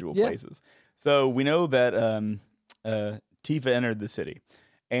these individual Yeah. places. So we know that Tifa entered the city.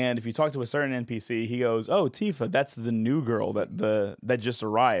 And if you talk to a certain NPC, he goes, "Oh, Tifa, that's the new girl that just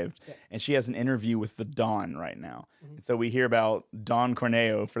arrived, Yeah. and she has an interview with the Dawn right now." Mm-hmm. And so we hear about Dawn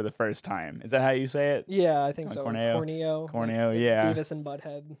Corneo for the first time. Is that how you say it? Yeah, I think so. Corneo. Corneo, yeah. Beavis and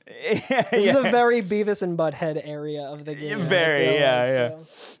Butthead. Yeah, This is a very Beavis and Butthead area of the game. Very, I feel yeah, like,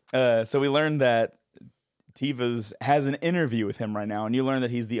 so. So we learned that Tifa's has an interview with him right now, and you learn that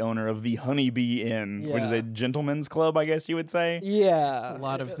he's the owner of the Honeybee Inn, which is Yeah. a gentleman's club, I guess you would say. Yeah. A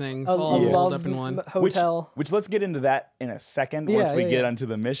lot of things A all rolled love up in one. hotel. Which let's get into that in a second Yeah, once we yeah, get yeah. onto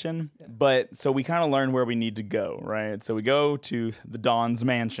the mission. But so we kind of learn where we need to go, right? So we go to the Dawn's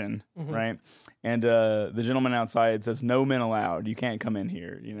mansion, Mm-hmm. right? And the gentleman outside says, "No men allowed. You can't come in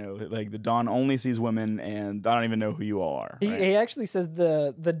here." Like the Dawn only sees women, and I don't even know who you all are. Right? He actually says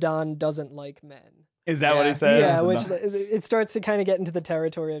the Don doesn't like men. Is that what he Yeah. says? Yeah, The which Dawn- it starts to kind of get into the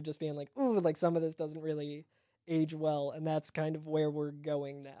territory of just being like, ooh, like some of this doesn't really age well, and that's kind of where we're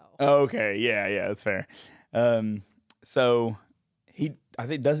going now. Okay, yeah, that's fair. So I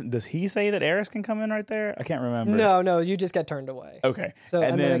think does he say that Eris can come in right there? I can't remember. No, you just get turned away. Okay. So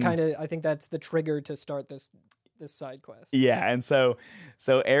and then it kind of, I think that's the trigger to start this side quest. Yeah, and so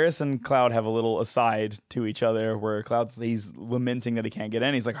Eris and Cloud have a little aside to each other where he's lamenting that he can't get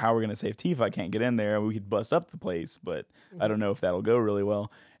in. He's like, "How are we going to save Tifa? I can't get in there. We could bust up the place, but I don't know if that'll go really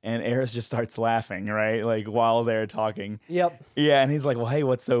well." And Eris just starts laughing, right? Like while they're talking. Yep. Yeah, and he's like, "Well, hey,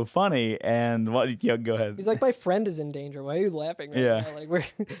 what's so funny?" And what? Yeah, go ahead. He's like, my friend is in danger. Why are you laughing right Yeah. now?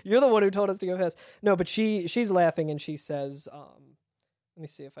 Like, you're the one who told us to go fast. No, but she's laughing and she says, let me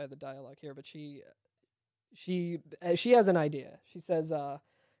see if I have the dialogue here, but she has an idea. She says,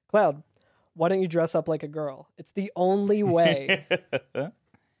 Cloud, why don't you dress up like a girl? It's the only way.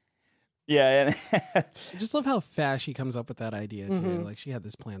 Yeah, and I just love how fast she comes up with that idea too. Mhm. Like she had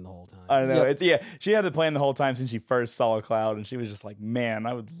this plan the whole time. I know. Yep. She had the plan the whole time since she first saw Cloud, and she was just like, "Man,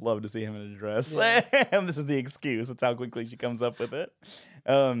 I would love to see him in a dress." Yeah. And this is the excuse. That's how quickly she comes up with it.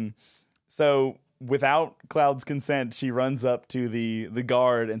 So without Cloud's consent, she runs up to the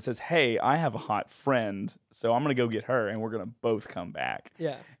guard and says, "Hey, I have a hot friend, so I'm gonna go get her, and we're gonna both come back."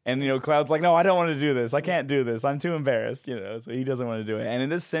 Yeah. And Cloud's like, "No, I don't want to do this. I can't do this. I'm too embarrassed." So he doesn't want to do it.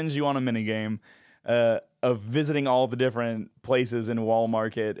 And this sends you on a mini game of visiting all the different places in Wall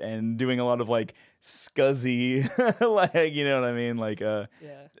Market and doing a lot of like scuzzy, like you know what I mean, like Yeah.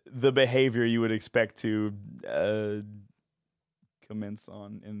 the behavior you would expect to commence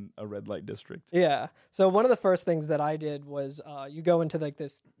on in a red light district. Yeah. So one of the first things that I did was you go into like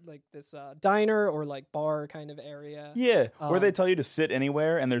this diner or like bar kind of area. Yeah, where they Um, tell you to sit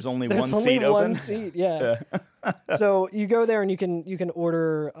anywhere and there's only There's one only seat one open. seat, yeah. Yeah. So you go there and you can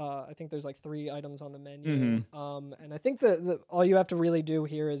order. I think there's like 3 items on the menu. Mm-hmm. And I think the all you have to really do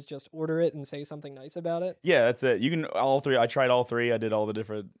here is just order it and say something nice about it. Yeah, that's it. You can all 3. I tried all 3. I did all the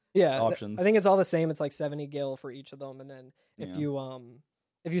different Yeah, options. I think it's all the same. It's like 70 gil for each of them, and then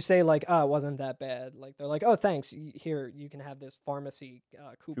if you say like, "Oh, it wasn't that bad," like they're like, "Oh, thanks. Here, you can have this pharmacy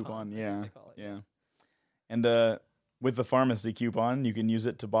coupon." yeah, they call it. yeah. And with the pharmacy coupon, you can use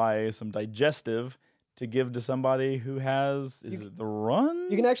it to buy some digestive to give to somebody who has it the run?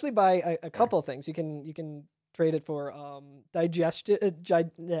 You can actually buy a couple of things. You can trade it for digestive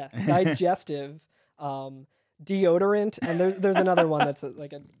deodorant, and there's another one that's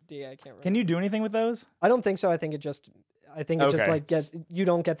like a D. I can't remember. Can you do anything with those? I don't think so. I think it just Okay. like gets you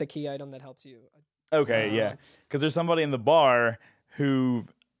don't get the key item that helps you. Okay, yeah. Because there's somebody in the bar who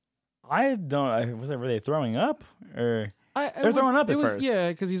were they throwing up or they're throwing up at first? Yeah,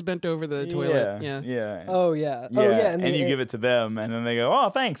 because he's bent over the toilet. Yeah. yeah. Oh yeah. Yeah, Oh yeah. and you give it to them, and then they go, "Oh,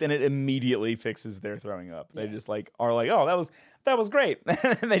 thanks," and it immediately fixes their throwing up. They just like are like, "Oh, that was great,"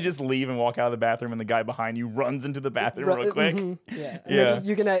 and they just leave and walk out of the bathroom, and the guy behind you runs into the bathroom real quick. Yeah. And Yeah. then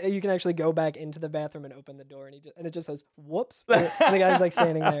you can actually go back into the bathroom and open the door, and it just says "whoops," and the guy's like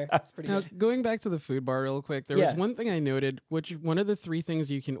standing there. It's pretty Now, good. going back to the food bar real quick, there was Yeah. one thing I noted, which one of the 3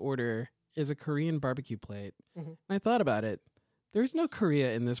 things you can order is a Korean barbecue plate. And I thought about it. There's no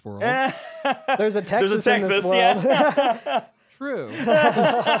Korea in this world. There's a Texas in this world. yeah. True.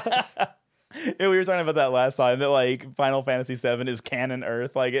 Yeah, we were talking about that last time. That like Final Fantasy VII is canon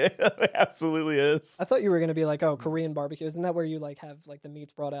Earth, like it absolutely is. I thought you were gonna be like, oh, Korean barbecue. Isn't that where you like have like the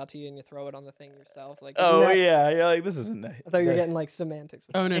meats brought out to you and you throw it on the thing yourself? Like, Oh isn't that- yeah, you're like this isn't. I thought you were getting like semantics.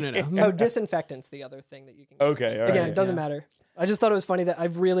 Oh, no. Oh, disinfectant's the other thing that you can. Okay, all right. Again, it doesn't matter. I just thought it was funny that I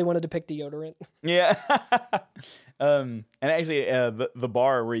really wanted to pick deodorant. Yeah. And actually, the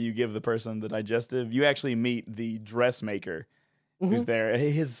bar where you give the person the digestive, you actually meet the dressmaker who's there.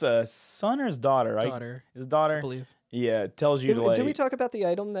 His son or his daughter, right? Daughter. His daughter. I believe. Yeah, tells you to like. Did we talk about the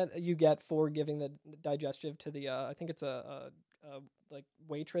item that you get for giving the digestive to the? I think it's a like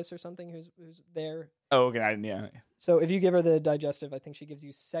waitress or something who's there. Oh, okay. Yeah. So if you give her the digestive, I think she gives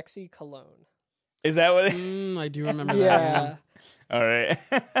you sexy cologne. Is that what? I do remember that. Yeah. All right.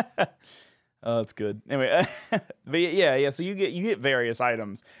 Oh, that's good. Anyway, but yeah. So you get various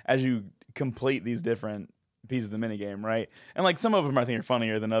items as you complete these different pieces of the minigame, right? And like some of them I think are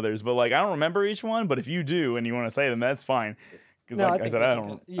funnier than others, but like I don't remember each one. But if you do and you want to say them, that's fine. Because No, like I think said, we I can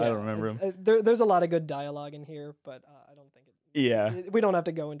don't yeah. remember them. There's a lot of good dialogue in here, but I don't think Yeah. we don't have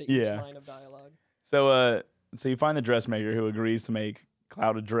to go into each Yeah. line of dialogue. So you find the dressmaker who agrees to make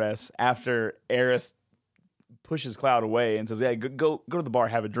Cloud a dress after Eris pushes Cloud away and says, "Yeah, go to the bar,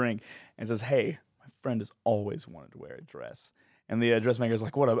 have a drink," and says, "Hey, my friend has always wanted to wear a dress." And the dressmaker's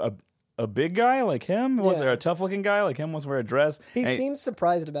like, "What, a big guy like him? Was there a tough looking guy like him wants to wear a dress?" He And seems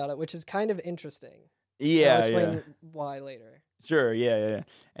surprised about it, which is kind of interesting. yeah, I'll explain yeah. why later. Sure, yeah.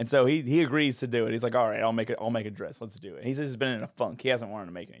 And so he agrees to do it. He's like, "All right, I'll make a dress. Let's do it." He says he's been in a funk. He hasn't wanted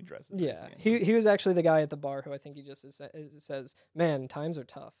to make any dresses. Yeah, recently. he was actually the guy at the bar who I think he just says, "Man, times are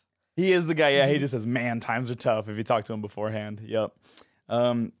tough." He is the guy. Yeah, he just says, "Man, times are tough." If you talk to him beforehand, yep.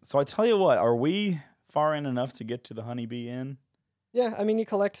 So I tell you what, are we far in enough to get to the Honeybee Inn? Yeah, I mean, you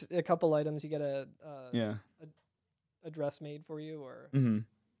collect a couple items, you get a dress made for you, or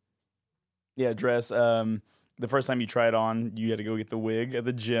Yeah, dress. The first time you try it on, you had to go get the wig at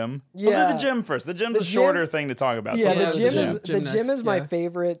the gym. Let's do Yeah. the gym first. The gym's The a gym- shorter thing to talk about. yeah, So the let's gym do is Gym the gym next, is my yeah.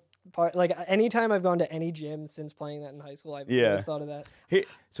 favorite part. Like anytime I've gone to any gym since playing that in high school, I've always thought of that.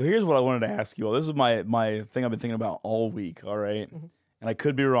 So here's what I wanted to ask you all. This is my thing I've been thinking about all week, all right? And I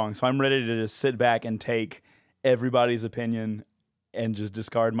could be wrong. So I'm ready to just sit back and take everybody's opinion and just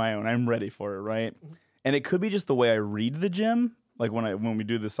discard my own. I'm ready for it, right? And it could be just the way I read the gym, like when we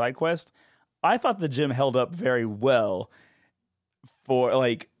do the side quest. I thought the gym held up very well for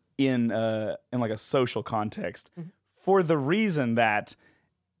like in like a social context, for the reason that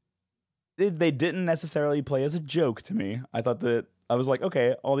they didn't necessarily play as a joke to me. I thought that I was like,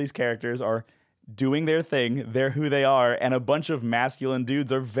 okay, all these characters are doing their thing, they're who they are, and a bunch of masculine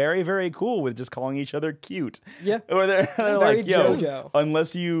dudes are very, very cool with just calling each other cute. Yeah. Or they're Very like, yo, JoJo.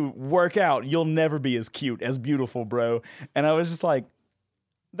 unless you work out, you'll never be as cute, as beautiful, bro. And I was just like,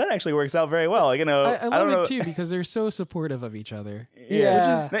 that actually works out very well. Like, you know, I don't love know. it too because they're so supportive of each other.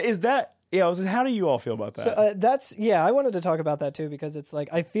 Yeah. Which is that? Yeah. How do you all feel about that? So that's I wanted to talk about that too because it's like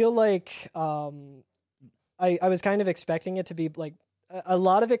I feel like I was kind of expecting it to be like a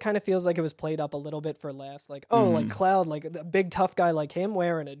lot of it kind of feels like it was played up a little bit for laughs, like like Cloud, like a big tough guy like him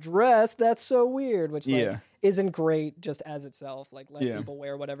wearing a dress, that's so weird, which like isn't great just as itself. Like let people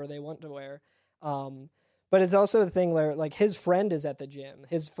wear whatever they want to wear. But it's also the thing where like his friend is at the gym.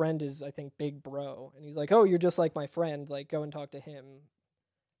 His friend is, I think, Big Bro, and he's like, "Oh, you're just like my friend. Like, go and talk to him."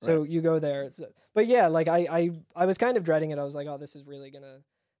 So you go there. But yeah, like I was kind of dreading it. I was like, "Oh, this is really gonna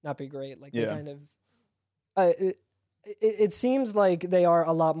not be great." Like they kind of, it seems like they are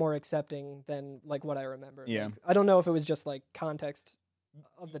a lot more accepting than like what I remember. Yeah. Like, I don't know if it was just like context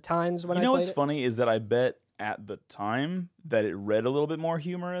of the times when I played what's it. funny is that I bet at the time that it read a little bit more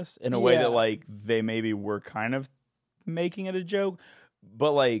humorous in a way that like they maybe were kind of making it a joke,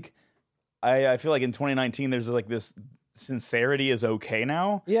 but like I feel like in 2019 there's like this sincerity is okay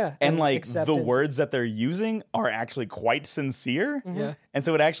now. Yeah, and like acceptance. the words that they're using are actually quite sincere. Yeah. And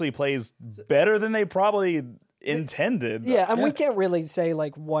so it actually plays better than they probably intended. Yeah, and we can't really say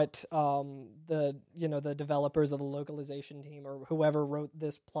like what the developers of the localization team or whoever wrote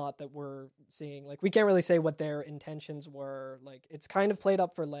this plot that we're seeing, like we can't really say what their intentions were. Like it's kind of played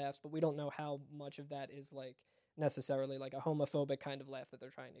up for laughs, but we don't know how much of that is like necessarily like a homophobic kind of laugh that they're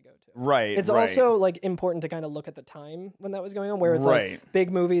trying to go to. Right. It's also like important to kind of look at the time when that was going on, where it's Right. like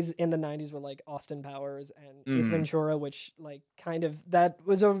big movies in the 90s were like Austin Powers and Ace Ventura, which like kind of that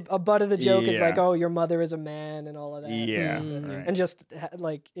was a butt of the joke is like, oh, your mother is a man and all of that. Yeah. Right. And just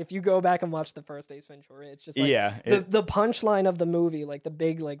like if you go back and watch the first Ace Ventura, it's just like Yeah, the punchline of the movie, like the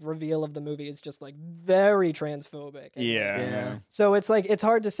big like reveal of the movie is just like very transphobic. And, Yeah. so it's like it's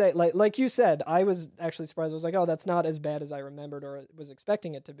hard to say. Like you said, I was actually surprised. I was like, oh, that's not as bad as I remembered or was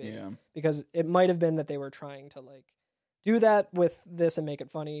expecting it to be. Yeah. Because it might have been that they were trying to like do that with this and make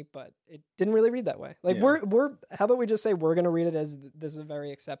it funny, but it didn't really read that way. Like Yeah. we're how about we just say we're gonna read it as this is a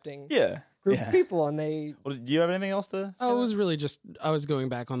very accepting group of people, and they. Well, do you have anything else to say? I was really just I was going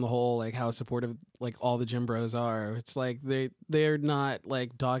back on the whole like how supportive like all the gym bros are. It's like they're not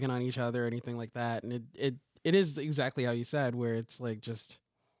like dogging on each other or anything like that, and it is exactly how you said, where it's like just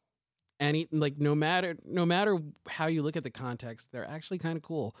any like no matter how you look at the context, they're actually kind of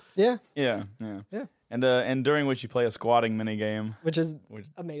cool. Yeah, Yeah. And during which you play a squatting mini game. which is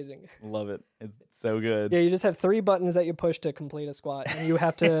amazing. Love it. It's so good. Yeah, you just have 3 buttons that you push to complete a squat, and you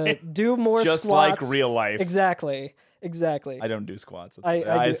have to do more Just squats. like real life. Exactly. I don't do squats. I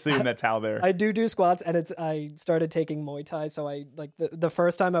do- assume that's how they're. I do squats, and I started taking Muay Thai. So I like the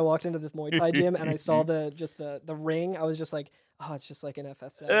first time I walked into this Muay Thai gym and I saw the ring, I was just like, oh, it's just like an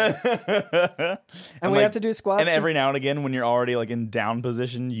FF7. And we have to do squats. And every now and again, when you're already like in down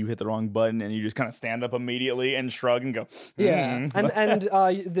position, you hit the wrong button and you just kind of stand up immediately and shrug and go. Yeah, and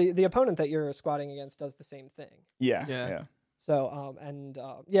the opponent that you're squatting against does the same thing. Yeah. So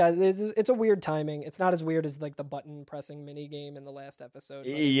it's a weird timing. It's not as weird as like the button pressing mini game in the last episode.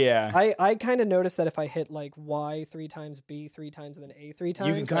 but Yeah. I kind of noticed that if I hit like Y 3 times, B 3 times, and then A 3 times,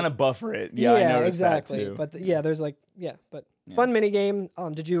 You can kind like, of buffer it. Yeah, I noticed exactly. that too. But there's like fun mini game.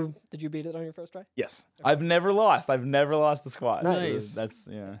 Did you beat it on your first try? Yes. I've never lost. I've never lost the squat. Nice. That's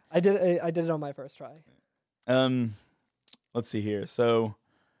yeah. I did it on my first try. Let's see here. So,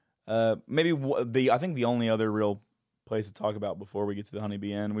 maybe I think the only other real place to talk about before we get to the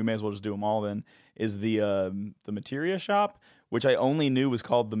Honeybee Inn, we may as well just do them all then, is the Materia Shop, which I only knew was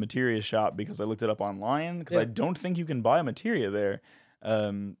called the Materia Shop because I looked it up online, because I don't think you can buy materia there.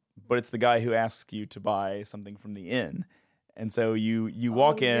 But it's the guy who asks you to buy something from the inn. And so you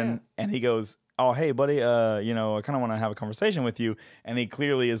walk in and he goes, oh, hey, buddy, I kind of want to have a conversation with you. And he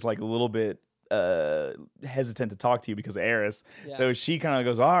clearly is like a little bit hesitant to talk to you because of Eris. Yeah. So she kind of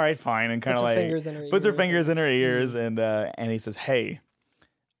goes, all right, fine, and kind of like puts her fingers in her ears, and he says, hey,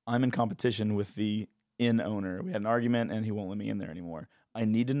 I'm in competition with the inn owner. We had an argument and he won't let me in there anymore. I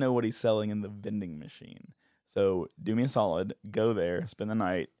need to know what he's selling in the vending machine. So do me a solid, go there, spend the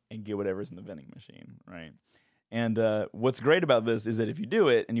night, and get whatever's in the vending machine, right? And what's great about this is that if you do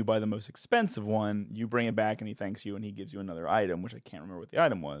it and you buy the most expensive one, you bring it back and he thanks you and he gives you another item, which I can't remember what the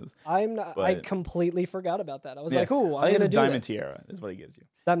item was. I completely forgot about that. I was like, I "Ooh, I'm think gonna it's a do diamond this." tiara is what he gives you.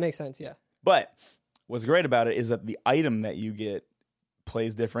 That makes sense. Yeah. But what's great about it is that the item that you get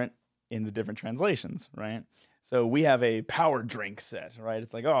plays different in the different translations, right? So we have a power drink set, right?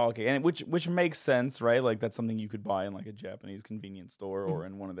 It's like, oh, okay, and which makes sense, right? Like that's something you could buy in like a Japanese convenience store or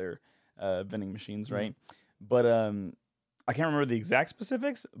in one of their vending machines, right? But I can't remember the exact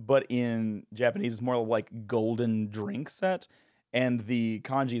specifics, but in Japanese it's more like golden drink set, and the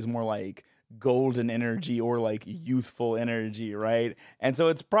kanji is more like golden energy or like youthful energy, right? And so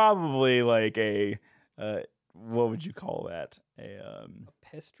it's probably like a what would you call that? A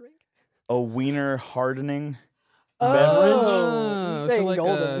piss drink? A wiener hardening Oh, beverage. you're saying so like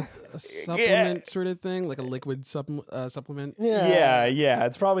golden. a supplement sort of thing, like a liquid supplement. Yeah. Yeah,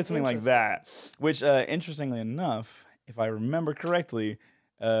 it's probably something like that. Which, interestingly enough, if I remember correctly,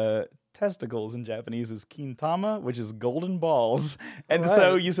 testicles in Japanese is kintama, which is golden balls. And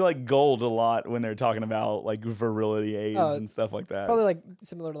so you see like gold a lot when they're talking about like virility aids and stuff like that. Probably like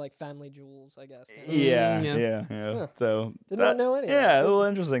similar to like family jewels, I guess. Yeah. Huh. So Did not know any of Yeah, that. a little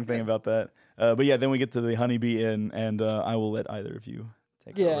interesting thing about that. But yeah, then we get to the Honeybee Inn, and I will let either of you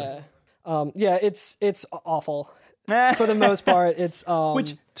take over. It's awful for the most part. It's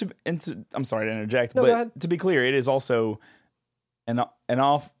I'm sorry to interject, No, go ahead. but to be clear, it is also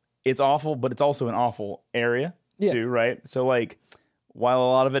it's awful, but it's also an awful area too, right? So like while a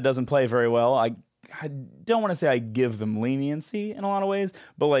lot of it doesn't play very well, I don't want to say I give them leniency in a lot of ways,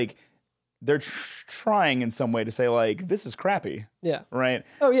 but like they're trying in some way to say like this is crappy. Yeah. Right.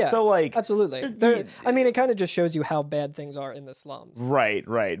 Oh yeah. So like absolutely. I mean, it kind of just shows you how bad things are in the slums. Right.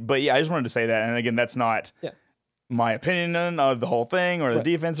 But yeah, I just wanted to say that, and again, that's not my opinion of the whole thing or the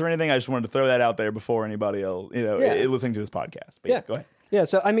defense or anything. I just wanted to throw that out there before anybody else, listening to this podcast. But yeah, go ahead. Yeah,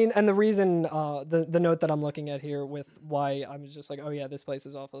 so I mean, and the reason, the note that I'm looking at here with why I'm just like, oh yeah, this place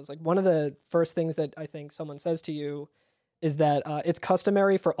is awful, is like one of the first things that I think someone says to you is that it's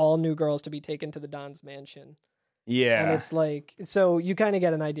customary for all new girls to be taken to the Don's mansion. Yeah. And it's like, so you kind of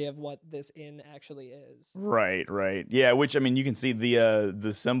get an idea of what this inn actually is. Right. Yeah, which, I mean, you can see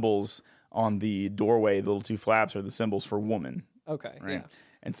the symbols on the doorway, the little two flaps are the symbols for woman. Okay, right? yeah.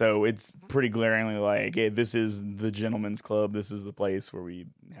 And so it's pretty glaringly like, hey, this is the gentleman's club. This is the place where we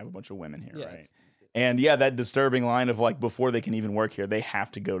have a bunch of women here, right? And yeah, that disturbing line of like, before they can even work here, they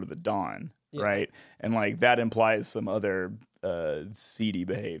have to go to the Don, right? And like that implies some other seedy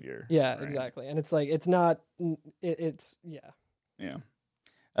behavior. Yeah, right? exactly. And it's like, it's not, Yeah.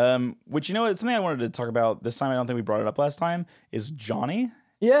 Which, you know, it's something I wanted to talk about this time. I don't think we brought it up last time, is Johnny.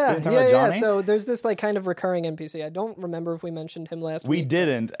 Yeah. So there's this like kind of recurring NPC. I don't remember if we mentioned him last week. We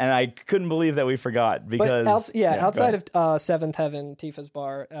didn't, and I couldn't believe that we forgot because outside of Seventh Heaven, Tifa's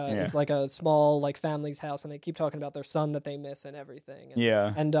bar is like a small like family's house, and they keep talking about their son that they miss and everything.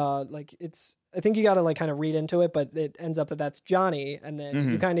 And, like it's, I think you got to like kind of read into it, but it ends up that that's Johnny, and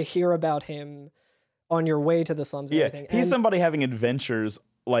then you kind of hear about him on your way to the slums and everything. He's somebody having adventures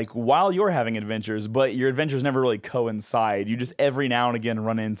like while you're having adventures, but your adventures never really coincide. You just every now and again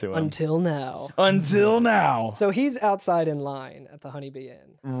run into him. Until now. So he's outside in line at the Honeybee Inn.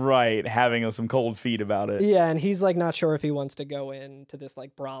 Right, having some cold feet about it. Yeah, and he's like not sure if he wants to go into this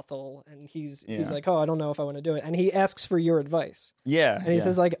like brothel, and he's like, oh, I don't know if I want to do it. And he asks for your advice. Yeah. And he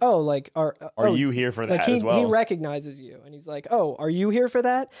says like, oh, like are you here for that like as well? He recognizes you, and he's like, oh, are you here for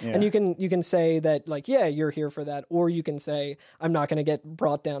that? Yeah. And you can say that like, yeah, you're here for that, or you can say, I'm not going to get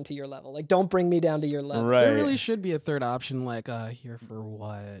brought down to your level. Like, don't bring me down to your level. Right. There really should be a third option, like, here for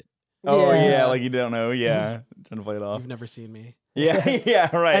what? Oh yeah, like you don't know. Yeah, trying to play it off. You've never seen me.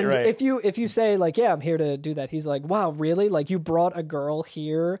 Yeah, right. If you say like, yeah, I'm here to do that, he's like, wow, really? Like you brought a girl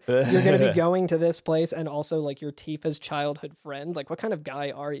here? You're going to be going to this place, and also like you're Tifa's childhood friend. Like, what kind of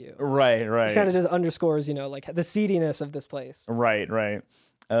guy are you? Right. It kind of just underscores, like the seediness of this place. Right.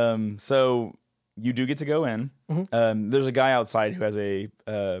 So you do get to go in. There's a guy outside who has a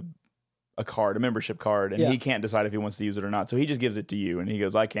card, a membership card, and he can't decide if he wants to use it or not. So he just gives it to you, and he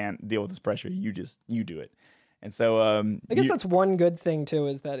goes, I can't deal with this pressure. You do it. And so I guess that's one good thing too,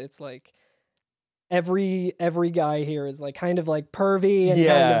 is that it's like every guy here is like kind of like pervy and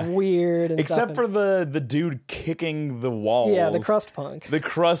kind of weird, and except for the dude kicking the walls. Yeah, the crust punk.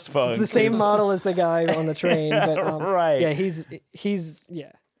 It's the same model as the guy on the train, but right. Yeah, he's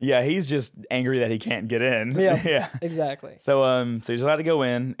Yeah, he's just angry that he can't get in. Yeah, exactly. So he's allowed to go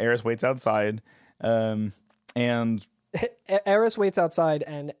in. Eris waits outside, and Eris waits outside,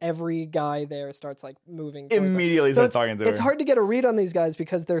 and every guy there starts like moving immediately. Starts talking to her. It's hard to get a read on these guys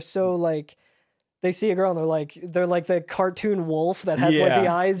because they're so like, they see a girl and they're like the cartoon wolf that has like the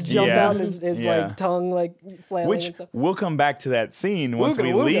eyes jump out and his like tongue like flailing and stuff. We'll come back to that scene once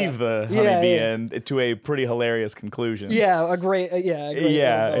we leave the Honeybee Inn to a pretty hilarious conclusion. Yeah, a great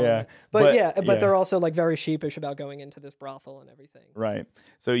yeah. But they're also like very sheepish about going into this brothel and everything. Right.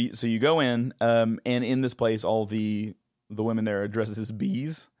 So you go in, and in this place, all the women there are dressed as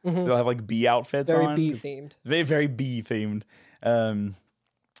bees. They'll have like bee outfits very on. Bee themed. Very bee themed.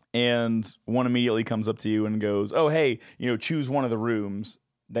 And one immediately comes up to you and goes, oh, hey, choose one of the rooms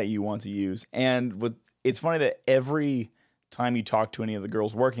that you want to use. And it's funny that every time you talk to any of the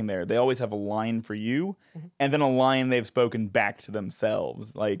girls working there, they always have a line for you and then a line they've spoken back to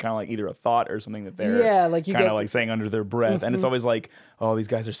themselves, like kind of like either a thought or something that they're kind of like saying under their breath. And it's always like, oh, these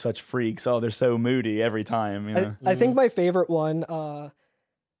guys are such freaks. Oh, they're so moody every time. I think my favorite one,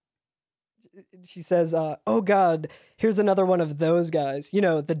 she says, oh God, here's another one of those guys,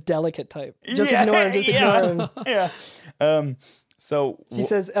 the delicate type. Just ignore him. Yeah. So she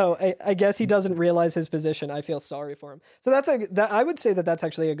says, oh, I guess he doesn't realize his position. I feel sorry for him. So I would say that's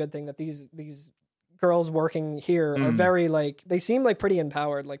actually a good thing, that these girls working here are very like, they seem like pretty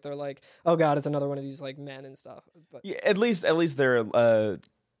empowered. Like they're like, oh God, it's another one of these like men and stuff. But at least they're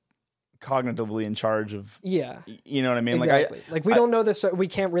cognitively in charge of, you know what I mean? Exactly. Like we don't know this. We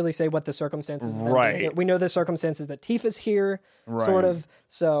can't really say what the circumstances. Right. We know the circumstances that Tifa's here, sort of.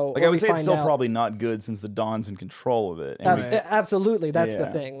 So I would say it's still probably not good since the Don's in control of it. Absolutely, that's the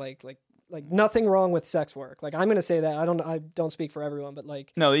thing. Like nothing wrong with sex work. Like I'm gonna say that. I don't speak for everyone, but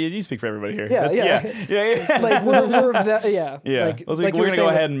like No, you speak for everybody here. Yeah, yeah. like we're yeah. Yeah. Like, we're like you going were to go saying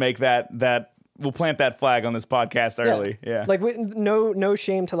ahead and make that we'll plant that flag on this podcast early. Yeah. Like no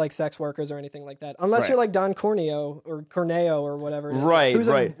shame to like sex workers or anything like that, unless Right. you're like Don Corneo or whatever. It is. Right, Who's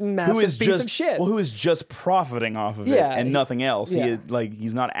right. a massive piece of shit. Well, who is just profiting off of Yeah. it and nothing else. Yeah.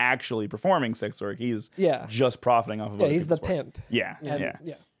 He's not actually performing sex work. He's Yeah. just profiting off of Yeah, other he's the people's work. pimp. Yeah, And-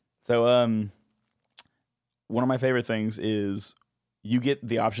 yeah. So, one of my favorite things is you get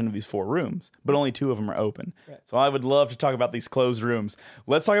the option of these 4 rooms, but only 2 of them are open. Right. So I would love to talk about these closed rooms.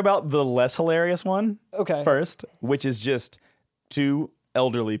 Let's talk about the less hilarious one Okay. first, which is just 2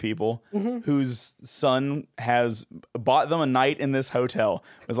 elderly people whose son has bought them a night in this hotel.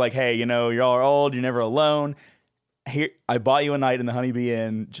 It was like, hey, y'all are old, you're never alone. Here, I bought you a night in the Honeybee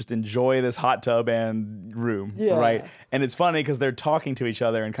Inn. Just enjoy this hot tub and room, Yeah. right? And it's funny because they're talking to each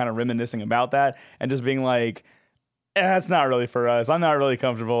other and kind of reminiscing about that, and just being like, "That's not really for us. I'm not really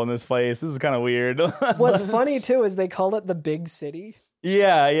comfortable in this place. This is kind of weird." What's funny too is they call it the big city.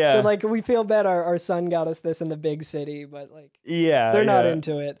 yeah. They're like, we feel bad our son got us this in the big city, but like Yeah, they're not yeah.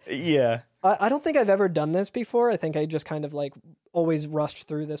 into it. Yeah. I don't think I've ever done this before. I think I just kind of like always rushed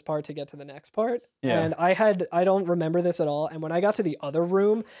through this part to get to the next part. Yeah. And I don't remember this at all. And when I got to the other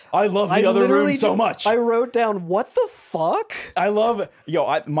room, I love the I other room literally so much. I wrote down, what the fuck? I love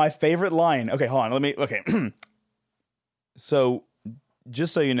my favorite line. Okay, hold on. Okay. So,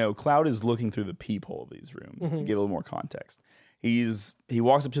 just so you know, Cloud is looking through the peephole of these rooms to give a little more context. He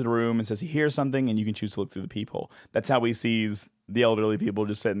walks up to the room and says he hears something, and you can choose to look through the peephole. That's how he sees the elderly people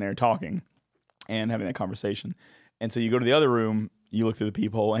just sitting there talking and having that conversation. And so you go to the other room, you look through the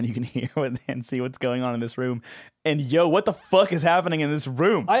peephole, and you can hear and see what's going on in this room. And what the fuck is happening in this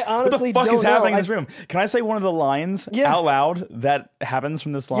room? I honestly what the fuck don't is happening know. in this room? Can I say one of the lines out loud that happens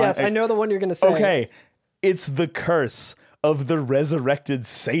from this line? Yes, I know the one you're going to say. Okay, it's the curse of the resurrected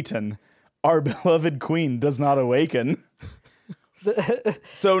Satan. Our beloved queen does not awaken.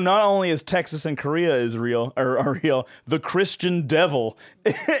 So not only is Texas and Korea are real, the Christian devil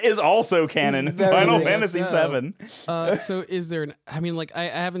is also canon in very Final real. Fantasy VII. So is there I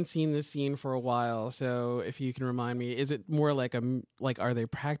haven't seen this scene for a while, so if you can remind me, is it more like are they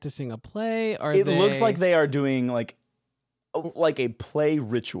practicing a play? It looks like they are doing like a play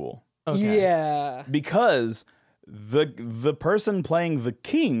ritual. Okay. Yeah. Because the person playing the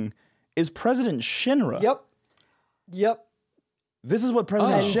king is President Shinra. Yep. This is what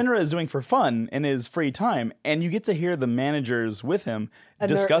President Shinra is doing for fun in his free time, and you get to hear the managers with him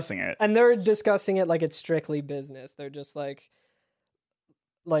discussing it. And they're discussing it like it's strictly business. They're just like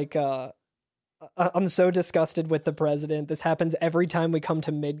I'm so disgusted with the president. This happens every time we come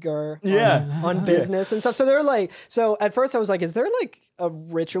to Midgar on business and stuff. So they're like, so at first I was like, is there like a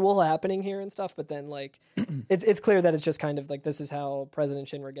ritual happening here and stuff? But then like, it's clear that it's just kind of like, this is how President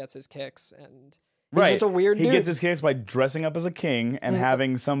Shinra gets his kicks. And he's just a weird dude. He gets his kicks by dressing up as a king and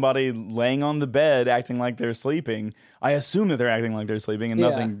having somebody laying on the bed acting like they're sleeping. I assume that they're acting like they're sleeping and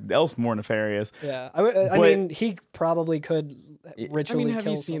nothing else more nefarious. Yeah. I mean, he probably could ritually have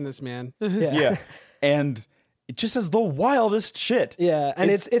kill you seen this man? Yeah. And it just says the wildest shit. Yeah,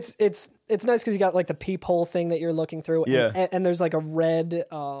 and it's nice because you got like the peephole thing that you're looking through, and there's like a red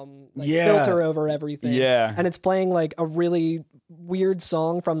filter over everything. Yeah, and it's playing like a really weird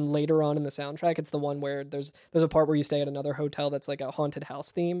song from later on in the soundtrack. It's the one where there's a part where you stay at another hotel that's like a haunted house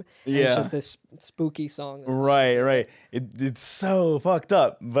theme. And it's just this spooky song. Right. It's so fucked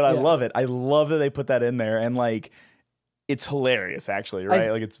up, but I love it. I love that they put that in there, and like, it's hilarious, actually,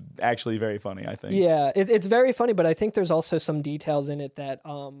 right? Like, it's actually very funny, I think. Yeah, it's very funny, but I think there's also some details in it that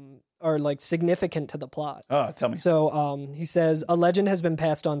are like significant to the plot. Oh, tell me. So he says, a legend has been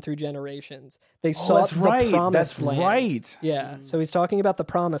passed on through generations. They sought the promised land. Right. Yeah, so he's talking about the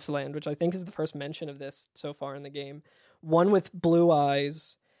promised land, which I think is the first mention of this so far in the game. One with blue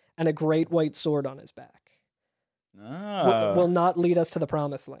eyes and a great white sword on his back. Will not lead us to the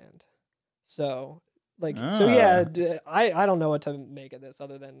promised land. So... I don't know what to make of this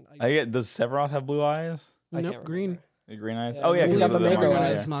other than does Sephiroth have blue eyes? Nope, green. Green eyes? Yeah, he's got the Mako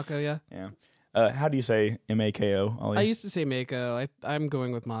eyes. Mako, yeah. How do you say Mako, Ollie? I used to say Mako. I'm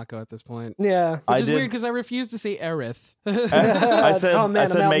going with Mako at this point. Yeah. Which is weird because I refuse to say Aerith. I said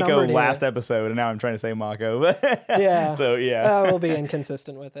Mako outnumbered last here. episode, and now I'm trying to say Mako. Yeah. So, yeah. We'll be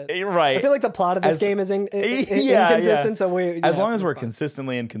inconsistent with it. Right. I feel like the plot of this game is inconsistent, so as long as we're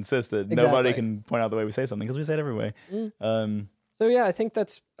consistently inconsistent, nobody can point out the way we say something, because we say it every way. So yeah, I think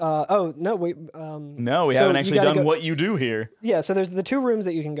that's. No, we haven't actually done what you do here. Yeah, so there's the 2 rooms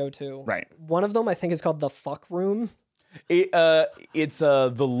that you can go to. Right. One of them I think is called the fuck room. It's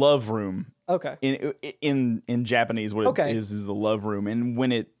the love room. Okay. In Japanese, what Okay. it is the love room, and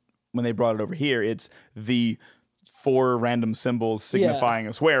when they brought it over here, it's the 4 random symbols signifying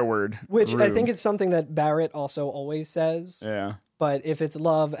a swear word. Which I room. think is something that Barrett also always says. Yeah. But if it's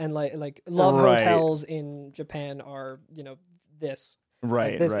love and like love Right. hotels in Japan are, this.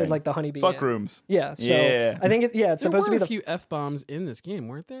 Right. This right. like the Honeybee Fuck Inn. rooms. Yeah. So Yeah. I think it's There supposed to were be a few F-bombs in this game,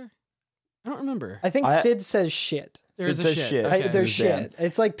 weren't there? I don't remember. I think Sid says shit. There's Sid a says shit. shit. Okay. There's Damn. shit.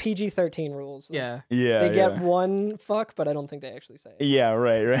 It's like PG-13 rules. Like, Yeah. Yeah. They get yeah. one fuck, but I don't think they actually say it. Yeah.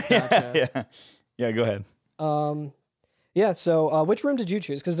 Right. Gotcha. yeah. Yeah. Go ahead. Yeah. So which room did you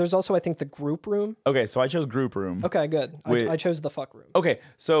choose? Because there's also I think the group room. Okay. So I chose group room. Okay, good. Wait. I chose the fuck room. Okay.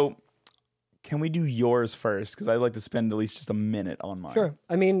 So can we do yours first? Because I'd like to spend at least just a minute on mine. Sure.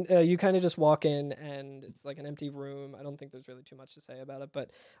 I mean, you kind of just walk in and it's like an empty room. I don't think there's really too much to say about it,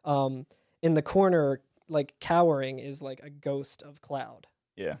 but in the corner, like cowering, is like a ghost of Cloud.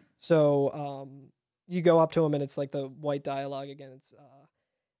 Yeah. So you go up to him and it's like the white dialogue again. It's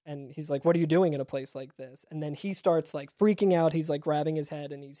and he's like, "What are you doing in a place like this?" And then he starts like freaking out. He's like grabbing his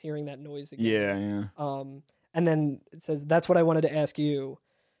head and he's hearing that noise again. Yeah. Yeah. And then it says, "That's what I wanted to ask you.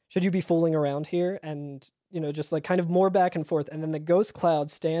 Should you be fooling around here?" And just like kind of more back and forth. And then the ghost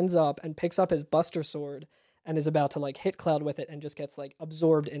Cloud stands up and picks up his Buster Sword and is about to like hit Cloud with it and just gets like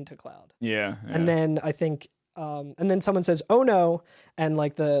absorbed into Cloud. Yeah. And then I think, and then someone says, "Oh no!" And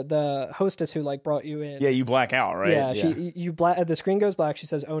like the hostess who like brought you in, Yeah, you black out, right? yeah, the screen goes black. She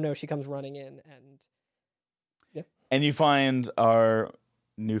says, "Oh no!" She comes running in, and And you find our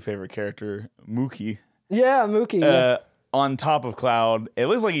new favorite character, Mookie, yeah, Mookie. on top of Cloud. It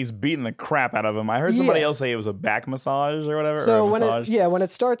looks like he's beating the crap out of him. I heard somebody Yeah. else say it was a back massage or whatever. So or a when massage. when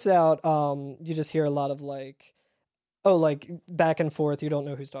it starts out, you just hear a lot of like, like back and forth. You don't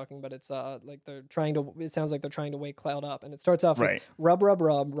know who's talking, but it's like they're trying to. It sounds like they're trying to wake Cloud up, and it starts off Right. with rub, rub,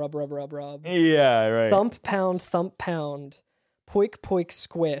 rub, rub, rub, rub, rub, Yeah, right. thump, pound, poik, poik,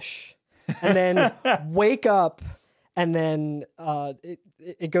 squish, and then wake up, and then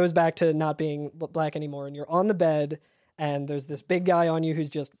it goes back to not being black anymore, and you're on the bed. And there's this big guy on you who's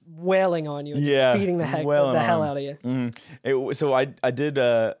just wailing on you and Yeah, just beating the wailing hell on out of you. So I did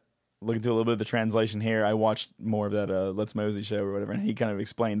look into a little bit of the translation here. I watched more of that Let's Mosey show or whatever, and he kind of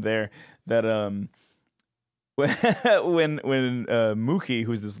explained there that when Mookie,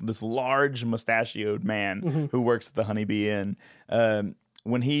 who's this large mustachioed man who works at the Honeybee Inn,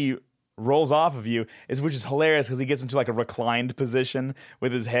 when he rolls off of you, which is hilarious because he gets into like a reclined position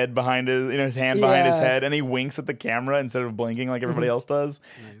with his head behind his hand behind his head, and he winks at the camera instead of blinking like everybody else does.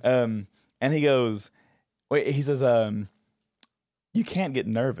 Nice. And he goes, he says, "You can't get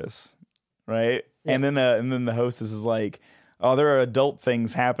nervous, right?" Yeah. And then the hostess is like, "Oh, there are adult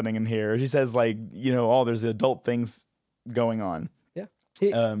things happening in here." She says like, there's adult things going on.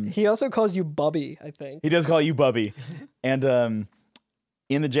 Yeah. He also calls you Bubby, I think. He does call you Bubby, and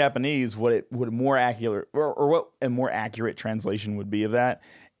in the Japanese, what a more accurate translation would be of that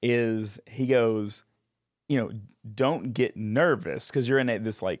is he goes, don't get nervous because you're in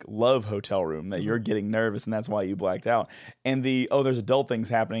this like love hotel room that you're getting nervous and that's why you blacked out. And there's adult things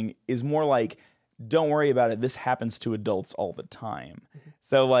happening is more like, don't worry about it. This happens to adults all the time.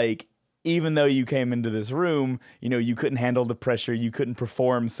 So like, even though you came into this room, you couldn't handle the pressure, you couldn't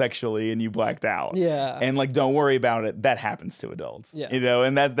perform sexually, and you blacked out. Yeah. And like, don't worry about it. That happens to adults. Yeah.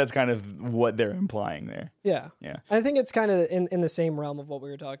 And that's kind of what they're implying there. Yeah. Yeah. I think it's kind of in the same realm of what we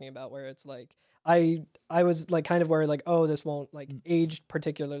were talking about, where it's like, I was like kind of worried like, oh, this won't like age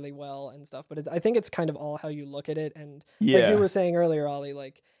particularly well and stuff. But I think it's kind of all how you look at it. And like you were saying earlier, Ollie,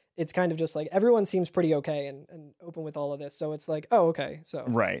 like, it's kind of just like everyone seems pretty okay and open with all of this. So it's like, oh, okay. So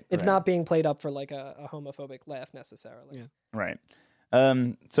Right. it's not being played up for like a homophobic laugh necessarily. Yeah. Right.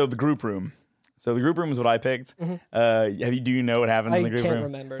 So the group room. So the group room is what I picked. Do you know what happens in the group room? I can't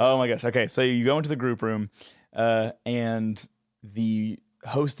remember. Oh my gosh. Okay. So you go into the group room, and the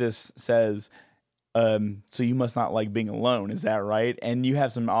hostess says, so you must not like being alone. Is that right? And you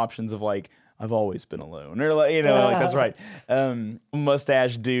have some options of like, I've always been alone, or like, like that's right.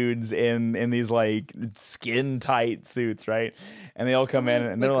 Mustache dudes in these like skin tight suits, right? And they all come in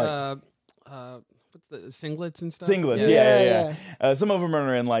and they're like, what's the singlets and stuff? singlets, yeah. Some of them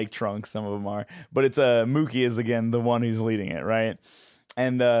are in like trunks, some of them are, but it's Mookie is again the one who's leading it, right?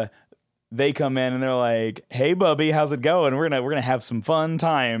 And they come in and they're like, "Hey, Bubby, how's it going? We're gonna have some fun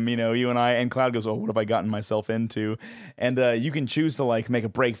time, you and I." And Cloud goes, "Oh, what have I gotten myself into?" And you can choose to like make a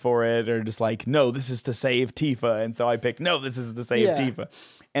break for it or just like, "No, this is to save Tifa." And so I picked, "No, this is to save Tifa."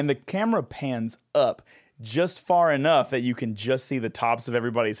 And the camera pans up just far enough that you can just see the tops of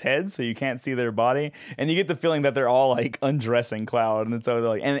everybody's heads, so you can't see their body, and you get the feeling that they're all like undressing Cloud, and so they're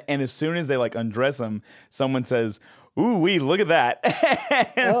like, and as soon as they like undress him, someone says, "Ooh, wee, look at that!"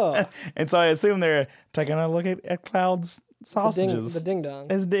 And so I assume they're taking a look at Cloud's sausages, the ding dong,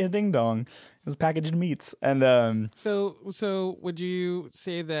 his ding dong, his packaged meats, and So would you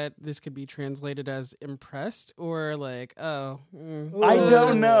say that this could be translated as impressed or like, I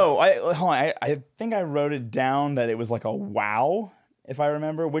don't know. I think I wrote it down that it was like a wow, if I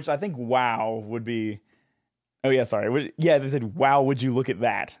remember, which I think wow would be. Oh yeah, sorry. Yeah, they said wow. Would you look at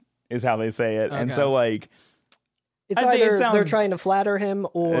that? Is how they say it, and so like. It's either they're trying to flatter him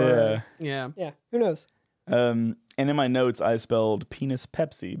or yeah, who knows? And in my notes, I spelled penis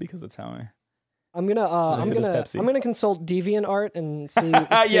Pepsi because that's how I'm gonna consult DeviantArt and see. We'll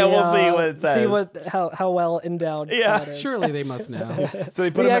see what it says. See how well endowed. that is. Surely they must know. So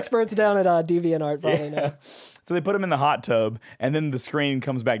they put the experts down at DeviantArt probably know. So they put him in the hot tub, and then the screen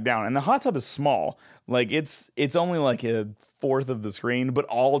comes back down, and the hot tub is small. Like it's only like a fourth of the screen, but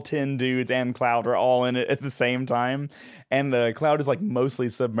all 10 dudes and Cloud are all in it at the same time, and the Cloud is like mostly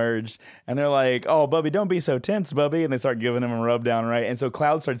submerged, and they're like, "Oh, Bubby, don't be so tense, Bubby," and they start giving him a rub down, right? And so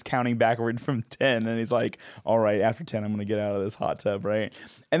Cloud starts counting backward from 10, and he's like, "All right, after 10, I'm gonna get out of this hot tub, right?"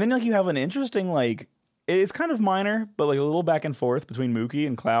 And then like you have an interesting like. It's kind of minor, but like a little back and forth between Mookie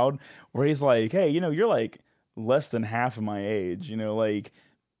and Cloud, where he's like, "Hey, you're like less than half of my age, like."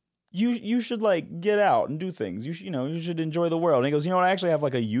 You should like get out and do things. You should enjoy the world. And he goes, I actually have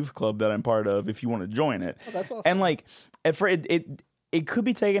like a youth club that I'm part of. If you want to join it, that's awesome. And like it could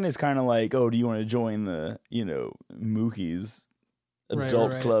be taken as kind of like, oh, do you want to join the Mookie's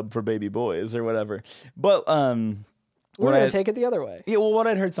adult club for baby boys or whatever? But we're going to take it the other way. Yeah, well, what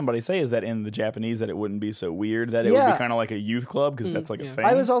I'd heard somebody say is that in the Japanese that it wouldn't be so weird, that it would be kind of like a youth club because that's like a thing.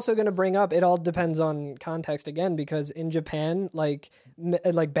 I was also going to bring up, it all depends on context again, because in Japan, like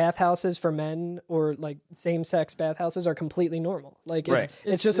bathhouses for men or like same-sex bathhouses are completely normal. Like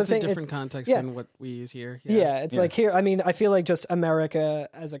it's just a thing. Different context than what we use here. It's like here, I mean, I feel like just America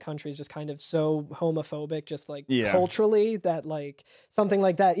as a country is just kind of so homophobic, just like culturally, that like something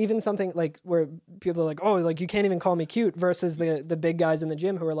like that, even something like where people are like, oh, like you can't even call me cute, versus the big guys in the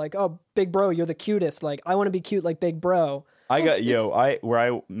gym who are like, oh, big bro, you're the cutest. Like I want to be cute like big bro. Not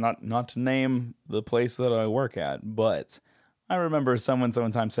to name the place that I work at, but I remember someone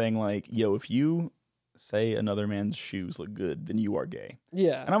time saying like, yo, if you say another man's shoes look good, then you are gay.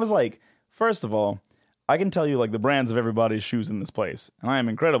 Yeah. And I was like, first of all, I can tell you like the brands of everybody's shoes in this place, and I am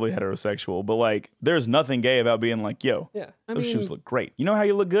incredibly heterosexual, but like there's nothing gay about being like, yo, those shoes look great. You know how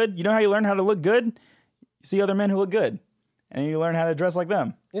you look good? You know how you learn how to look good? You see other men who look good, and you learn how to dress like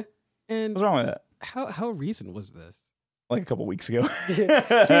them. Yeah. And what's wrong with that? How recent was this? Like a couple weeks ago. See,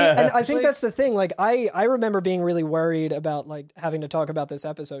 and I think that's the thing. Like I remember being really worried about like having to talk about this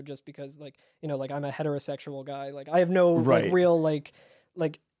episode just because like, like I'm a heterosexual guy. Like I have no like real like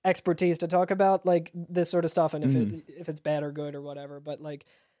expertise to talk about like this sort of stuff, and if it's bad or good or whatever. But like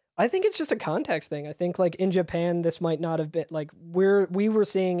I think it's just a context thing. I think like in Japan, this might not have been like we were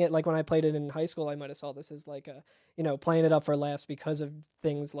seeing it like when I played it in high school. I might have saw this as like a playing it up for laughs because of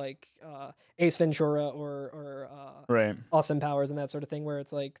things like Ace Ventura or Austin Powers and that sort of thing, where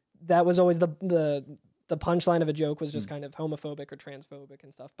it's like that was always the punchline of a joke was just kind of homophobic or transphobic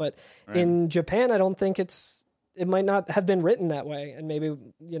and stuff. But in Japan, I don't think it might not have been written that way, and maybe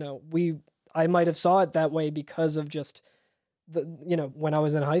I might have saw it that way because of just. When I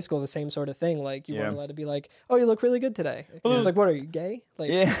was in high school, the same sort of thing. Like you weren't allowed to be like, "Oh, you look really good today." It's like, what are you, gay? Like,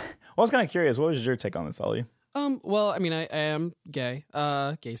 Well, I was kind of curious. What was your take on this, Ollie? Well, I mean, I am gay,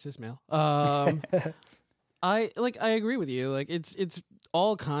 gay cis male. I agree with you. Like, it's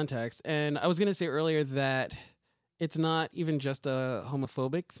all context, and I was gonna say earlier that it's not even just a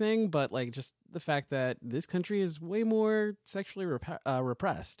homophobic thing, but like just the fact that this country is way more sexually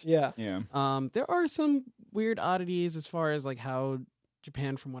repressed. Yeah. There are some weird oddities as far as like how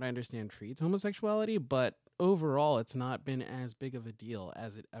Japan, from what I understand, treats homosexuality, but overall, it's not been as big of a deal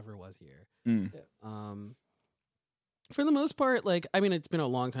as it ever was here. For the most part, like, I mean, it's been a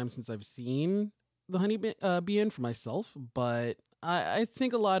long time since I've seen the Honey Bee Inn for myself, but I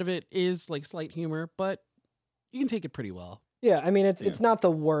think a lot of it is like slight humor, but you can take it pretty well. Yeah, I mean, it's not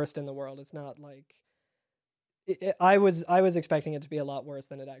the worst in the world. It's not like I was expecting it to be a lot worse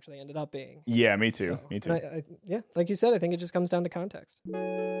than it actually ended up being. Yeah, me too. So, me too. Like you said, I think it just comes down to context.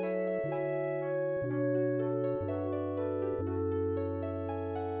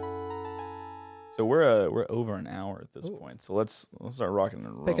 So we're over an hour at this point. So let's start rocking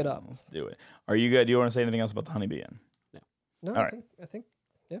and rolling. Pick it up. Let's do it. Are you good? Do you want to say anything else about the Honey Bee Inn? No, All I think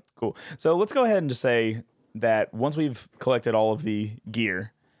Yeah. Cool. So let's go ahead and just say that once we've collected all of the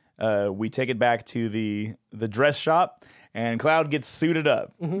gear, we take it back to the dress shop, and Cloud gets suited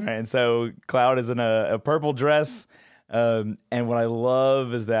up. Right? And so Cloud is in a purple dress. And what I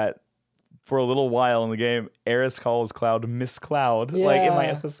love is that for a little while in the game, Aeris calls Cloud Miss Cloud, like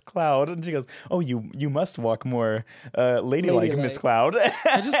MISS Cloud, and she goes, "Oh, you must walk more ladylike, Miss Cloud."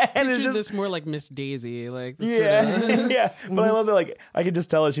 I just And it's pictured this more like Miss Daisy, like that's yeah, sorta- yeah. But I love that. Like, I could just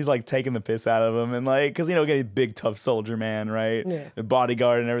tell that she's like taking the piss out of him, and like, because getting big tough soldier man, right? Yeah. The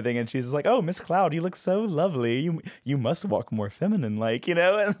bodyguard and everything, and she's just like, "Oh, Miss Cloud, you look so lovely. You must walk more feminine, like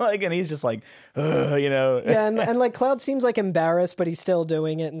and he's just like, Yeah, and like Cloud seems like embarrassed, but he's still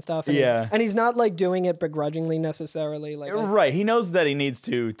doing it and stuff. And Yeah. and he's not like doing it begrudgingly necessarily. Like, Right, he knows that he needs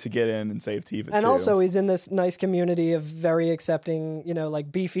to get in and save Tifa. and too. also he's in this nice community of very accepting,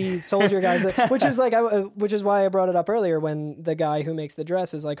 like beefy soldier guys, which is like, which is why I brought it up earlier when the guy who makes the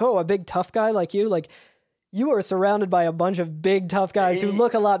dress is like, "Oh, a big tough guy like you, like." You are surrounded by a bunch of big tough guys who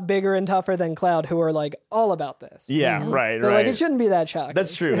look a lot bigger and tougher than Cloud, who are like all about this. yeah, right, So right. like it shouldn't be that shocking.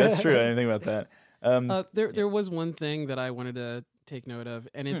 That's true. That's true. I didn't think about that. there was one thing that I wanted to take note of,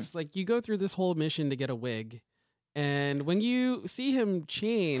 and it's like you go through this whole mission to get a wig, and when you see him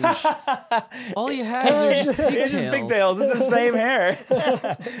change, all he has are just pigtails. It's just pigtails. It's the same hair.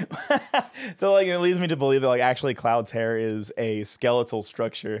 So like it leads me to believe that like actually Cloud's hair is a skeletal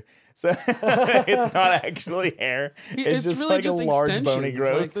structure. So it's not actually hair. It's just really like just a large bony extensions,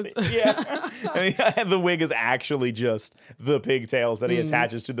 growth. like, that's- Yeah. I mean, the wig is actually just the pigtails that he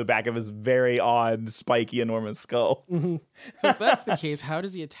attaches to the back of his very odd, spiky, enormous skull. So if that's the case, how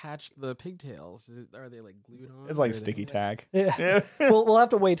does he attach the pigtails? Are they like glued on? It's like Or are they- sticky tack. Yeah. we'll have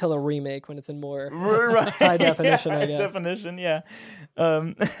to wait till the remake when it's in more Right. high definition, Yeah, I guess. Definition, yeah.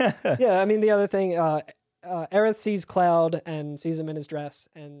 Yeah, I mean, the other thing, Aerith sees Cloud and sees him in his dress,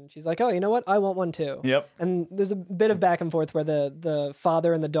 and she's like, "Oh, you know what? I want one too." Yep. And there's a bit of back and forth where the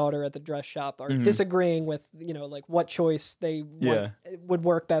father and the daughter at the dress shop are disagreeing with, like what choice they would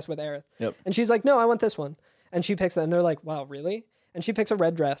work best with Aerith. Yep. And she's like, "No, I want this one." And she picks that, and they're like, "Wow, really?" And she picks a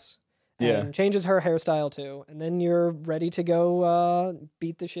red dress. And changes her hairstyle too. And then you're ready to go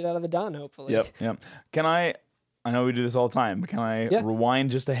beat the shit out of the Don, hopefully. Yep. Can I know we do this all the time, but can I rewind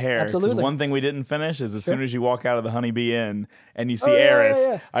just a hair? 'Cause Absolutely. one thing we didn't finish is as soon as you walk out of the Honeybee Inn and you see Oh, yeah, Aeris,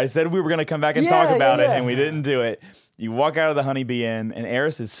 yeah, yeah. I said we were going to come back and Yeah, talk about yeah, it, yeah. and we didn't do it. You walk out of the Honeybee Inn, and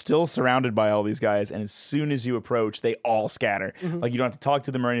Aeris is still surrounded by all these guys, and as soon as you approach, they all scatter. Like, you don't have to talk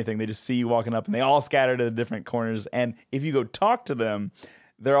to them or anything. They just see you walking up, and they all scatter to the different corners, and if you go talk to them,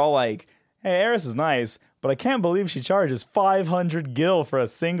 they're all like, "Hey, Aeris is nice, but I can't believe she charges 500 gil for a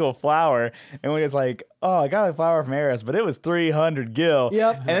single flower." And when it's like, "Oh, I got a flower from Aeris, but it was 300 gil."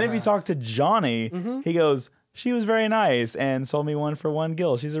 Yep. And then if you talk to Johnny, he goes, "She was very nice and sold me one for 1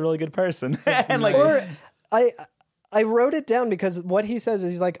 gil. She's a really good person." And like, Or I wrote it down because what he says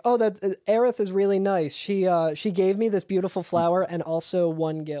is he's like, "Oh, that Aerith is really nice. She gave me this beautiful flower and also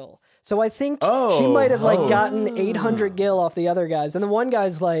 1 gil." So I think she might have like gotten 800 gil off the other guys, and the one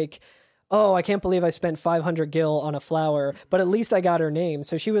guy's like, "Oh, I can't believe I spent 500 gil on a flower, but at least I got her name."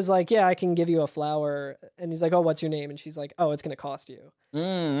 So she was like, "Yeah, I can give you a flower." And he's like, "Oh, what's your name?" And she's like, "Oh, it's going to cost you."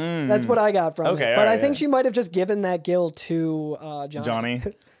 That's what I got from Okay, it. But all I right, think yeah. she might have just given that gil to Johnny.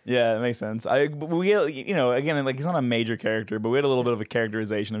 Yeah, that makes sense. But we get, again, like he's not a major character, but we had a little bit of a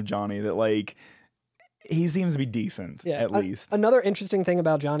characterization of Johnny that like he seems to be decent at least. Another interesting thing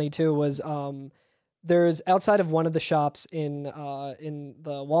about Johnny too was there's outside of one of the shops in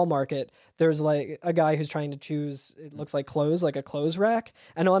the Wall Market, there's like a guy who's trying to choose, it looks like clothes, like a clothes rack,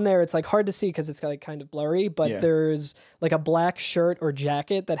 and on there it's like hard to see because it's like kind of blurry, but there's like a black shirt or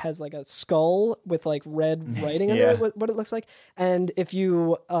jacket that has like a skull with like red writing under it, what it looks like. And if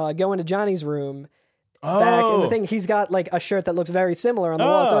you go into Johnny's room back in the thing, he's got like a shirt that looks very similar on the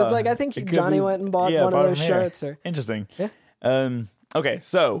wall. So it's like I think Johnny went and bought one of those shirts. Or Interesting. Yeah. Okay,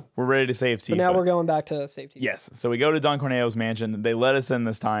 so we're ready to save Tifa. But now we're going back to safety. Yes. So we go to Don Corneo's mansion. They let us in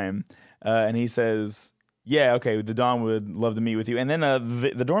this time, and he says, "Yeah, okay, the Don would love to meet with you." And then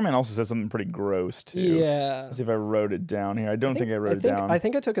the doorman also says something pretty gross too. Yeah. Let's see if I wrote it down here. I don't think I wrote it down. I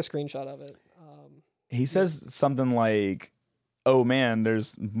think I took a screenshot of it. He says something like, "Oh man,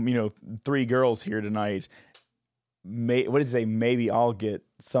 there's 3 girls here tonight. What does he say? Maybe I'll get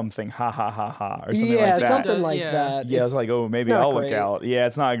something. Ha ha ha ha," or something like that. Something like Yeah. that. Yeah, it's like, "Oh, maybe not I'll look great. out." Yeah,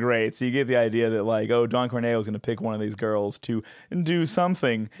 it's not great. So you get the idea that like, oh, Don Corneo's going to pick one of these girls to do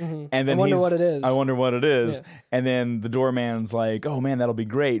something, and then I wonder what it is. I wonder what it is. Yeah. And then the doorman's like, "Oh man, that'll be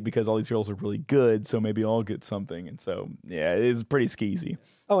great because all these girls are really good. So maybe I'll get something." And so yeah, it is pretty skeezy.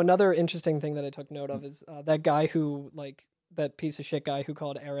 Oh, another interesting thing that I took note of is that guy who like that piece of shit guy who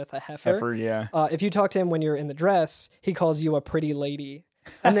called Aerith a heifer. Heifer, yeah. If you talk to him when you're in the dress, he calls you a pretty lady.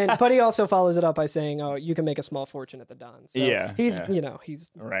 And then, but he also follows it up by saying, "Oh, you can make a small fortune at the Don." So Yeah, he's, yeah.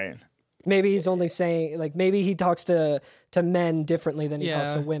 He's Right. maybe he's only saying like maybe he talks to men differently than he Yeah.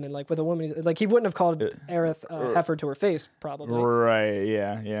 talks to women. Like with a woman, like he wouldn't have called Aerith heifer to her face, probably. Right.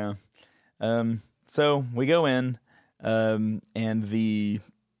 Yeah. Yeah. So we go in, and the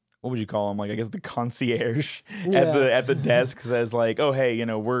what would you call him? Like I guess the concierge at the desk says like, "Oh hey,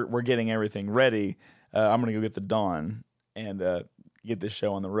 we're getting everything ready. I'm gonna go get the Dawn and get this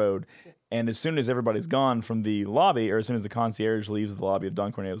show on the road." And as soon as everybody's gone from the lobby, or as soon as the concierge leaves the lobby of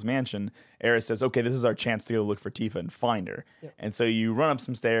Don Corneo's mansion, Aerith says, "Okay, this is our chance to go look for Tifa and find her." Yep. And so you run up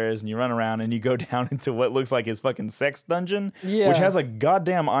some stairs and you run around and you go down into what looks like his fucking sex dungeon, Yeah. which has a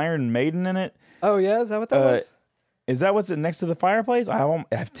goddamn Iron Maiden in it. Oh yeah, is that what that was? Is that what's next to the fireplace? I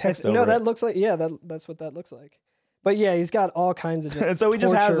have text over No, that it. looks like that's what that looks like. But yeah, he's got all kinds of just And so he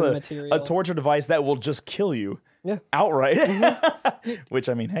just has torture a material. torture device that will just kill you. Yeah. Outright. Which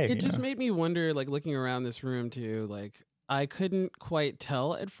I mean, hey, It just made me wonder, like looking around this room too, like I couldn't quite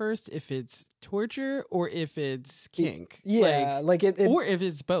tell at first if it's torture or if it's kink. Yeah, like it or if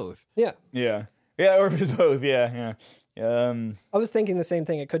it's both. yeah. yeah, or if it's both. Yeah. I was thinking the same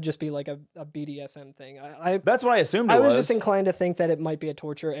thing. It could just be like a BDSM thing. I That's what I assumed it I was was. just inclined to think that it might be a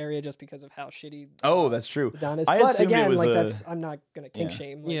torture area just because of how shitty Oh, that's true. Don is. I But assumed it again, was like a- that's I'm not gonna kink Yeah.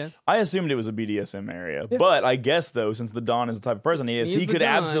 shame. Like, Yeah. I assumed it was a BDSM area, but I guess though, since the Don is the type of person he is, He's he the could Don.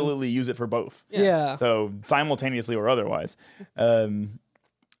 absolutely use it for both. yeah. So simultaneously or otherwise.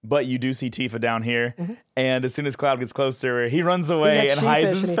 But you do see Tifa down here, and as soon as Cloud gets close to her, he runs away gets and hides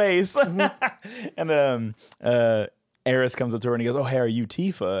sheepish his and face. And Eris comes up to her and he goes, "Oh, hey, are you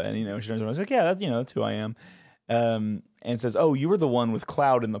Tifa?" And she turns around and is like, "Yeah, that's who I am." And says, "Oh, you were the one with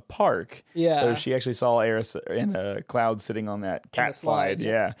Cloud in the park." Yeah. So she actually saw Eris and Cloud sitting on that cat slide, slide.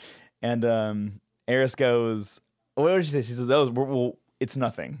 Yeah. And Eris goes, what did she say? She says, well, it's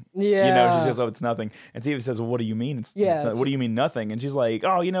nothing. Yeah. She says, "Oh, it's nothing." And Tifa says, "Well, what do you mean? Yeah, What do you mean nothing?" And she's like,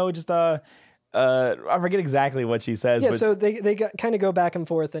 "Oh, just I forget exactly what she says." Yeah, but so they kind of go back and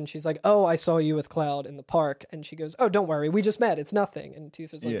forth, and she's like, "Oh, I saw you with Cloud in the park," and she goes, "Oh, don't worry, we just met. It's nothing." And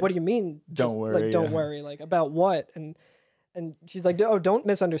Tifa's like, Yeah. "What do you mean? Don't worry, Like, don't yeah. worry. Like about what?" And she's like, "Oh, don't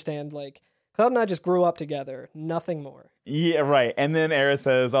misunderstand. Like Cloud and I just grew up together. Nothing more." Yeah, right. And then Eris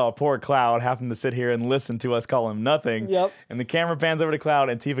says, "Oh, poor Cloud happened to sit here and listen to us call him nothing." Yep. And the camera pans over to Cloud,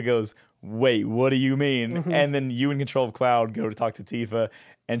 and Tifa goes, "Wait, what do you mean?" Mm-hmm. And then you in control of Cloud go to talk to Tifa,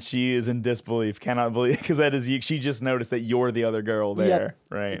 and she is in disbelief, cannot believe, because that is she just noticed that you're the other girl there, Yep,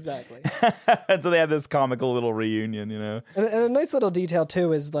 right? Exactly. And so they have this comical little reunion, And a nice little detail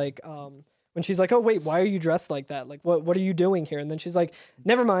too is like when she's like, "Oh wait, why are you dressed like that? Like what are you doing here?" And then she's like,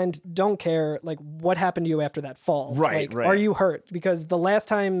 "Never mind, don't care. Like what happened to you after that fall? Right, Like, right. Are you hurt? Because the last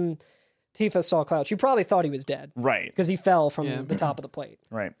time Tifa saw Cloud, she probably thought he was dead Right. because he fell from Yeah. the top of the plate."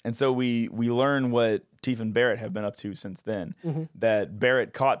 Right. And so we learn what Tifa and Barrett have been up to since then. Mm-hmm. That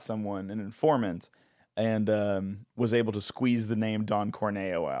Barrett caught someone, an informant, and was able to squeeze the name Don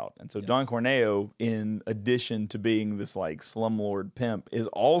Corneo out. And so Don Corneo, in addition to being this like slumlord pimp, is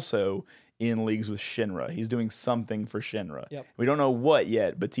also in leagues with Shinra. He's doing something for Shinra. Yep. We don't know what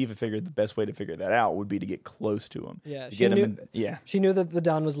yet, but Tifa figured the best way to figure that out would be to get close to him. Yeah, To she get him knew- in, yeah. She knew that the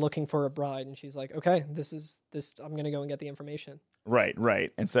Don was looking for a bride, and she's like, "Okay, this. I'm gonna go and get the information." Right,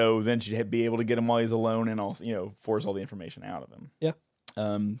 right. And so then she'd be able to get him while he's alone and also, force all the information out of him. Yeah.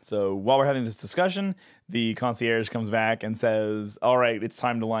 So while we're having this discussion, the concierge comes back and says, "All right, it's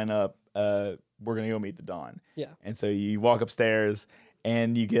time to line up. We're going to go meet the Don." Yeah. And so you walk upstairs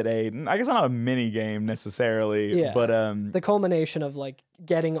and you get I guess not a mini game necessarily, Yeah. but The culmination of like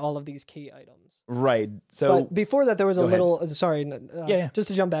getting all of these key items. right. So But before that, there was a Go ahead. little. Sorry, Yeah. just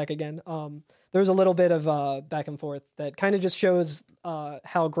to jump back again. There was a little bit of back and forth that kind of just shows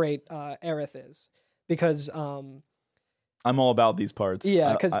how great Aerith is, because I'm all about these parts.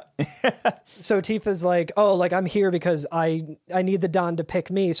 Yeah, 'cause- so Tifa's like, "Oh, like I'm here because I need the Don to pick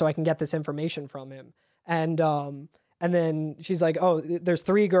me so I can get this information from him," and then she's like, "Oh, there's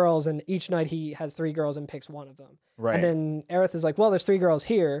 3 girls, and each night he has 3 girls and picks one of them." Right. And then Aerith is like, "Well, there's 3 girls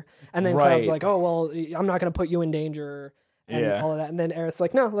here," and then Right. Cloud's like, "Oh, well, I'm not going to put you in danger," and Yeah. all of that. And then Aerith's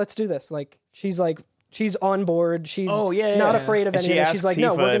like, "No, let's do this." Like she's on board. She's Oh yeah, not yeah. afraid of And anything. she asks She's like, Tifa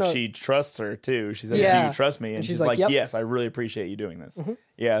 "No, we're gonna." if she trusts her too. She says, Yeah. "Do you trust me?" And And she's she's like, like, "Yep." "Yes, I really appreciate you doing this."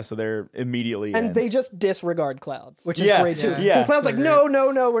 Yeah, so they're immediately And in. they just disregard Cloud, which is Yeah, great too. yeah. And Cloud's like, no,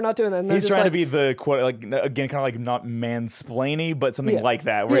 we're not doing that. And they're He's just trying like, to be the quote, like again, kind of like not mansplaining, but something Yeah. like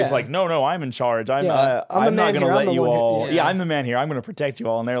that, where Yeah. he's like, no, I'm in charge. I'm Yeah. I'm the I'm not man going to here. I'm let the you one who- all. Yeah. Yeah, I'm the man here. I'm going to protect you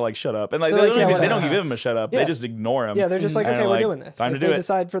all, and they're like, shut up, and like, They're they like, don't yeah, even, they whatever. don't give him a shut up. Yeah. They just ignore him. yeah, they're just like, And okay, they're we're like, doing this. Time Like, to do they it.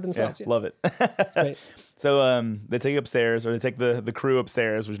 decide for Yeah, themselves. Yeah. love it. Great. So they take upstairs, or they take the crew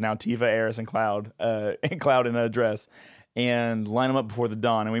upstairs, which is now Tifa, Eris, and Cloud, and Cloud in a dress, and line them up before the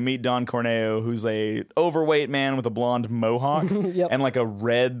Don. And we meet Don Corneo, who's a overweight man with a blonde mohawk Yep. and like a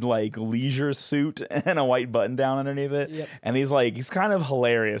red like leisure suit and a white button down underneath it. Yep. And he's kind of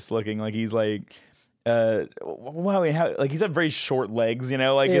hilarious looking. Like he's like wow, like he's got very short legs, you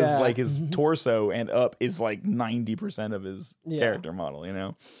know, like Yeah. his torso and up is like 90% of his Yeah. character model, you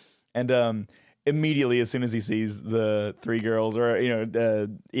know. And immediately as soon as he sees the three girls, or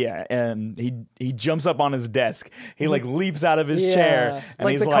and he jumps up on his desk. He like leaps out of his chair, and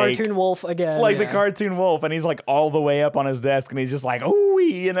like he's the like cartoon wolf again. like the Yeah. cartoon wolf, and he's like all the way up on his desk, and he's just like, oh,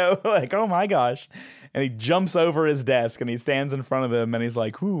 you know, like, oh my gosh. And he jumps over his desk and he stands in front of him and he's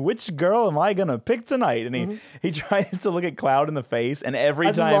like, ooh, which girl am I gonna pick tonight? And he tries to look at Cloud in the face, and every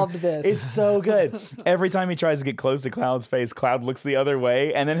I time loved this. it's so good. Every time he tries to get close to Cloud's face, Cloud looks the other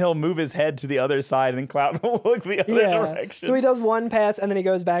way, and then he'll move his head to the other side, and Cloud will look the other direction. So he does one pass and then he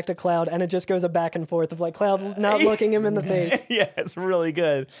goes back to Cloud, and it just goes a back and forth of like Cloud not looking him in the face. Yeah, it's really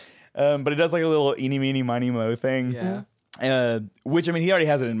good. But he does like a little eeny, meeny, miny, mo thing. Yeah. Which, I mean, he already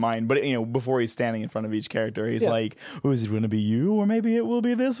has it in mind, but, you know, before he's standing in front of each character, he's Yeah. like, oh, is it going to be you? Or maybe it will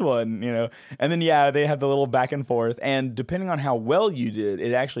be this one, you know? And then, yeah, they have the little back and forth. And depending on how well you did,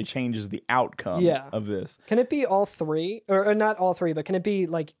 it actually changes the outcome Yeah. of this. Can it be all three? Or not all three, but can it be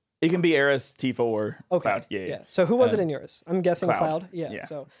like It can be Eris, Tifa, or okay? Cloud. Yeah. So who was it in yours? I'm guessing Cloud. Cloud. Yeah. Yeah.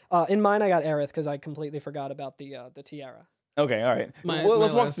 So in mine I got Aerith because I completely forgot about the tiara. Okay, all right. My, Well, my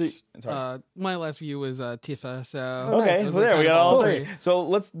let's walk last, through. Sorry. my last view was Tifa, so Okay, nice. so Those there are we kind got of all all three. three. So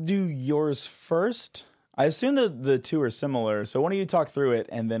let's do yours first. I assume that the two are similar. So why don't you talk through it,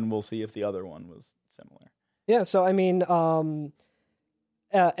 and then we'll see if the other one was similar. Yeah. So I mean,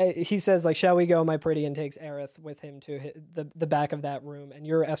 he says like, "Shall we go, my pretty?" and takes Aerith with him to the back of that room, and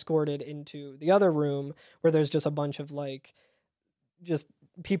you're escorted into the other room where there's just a bunch of like, just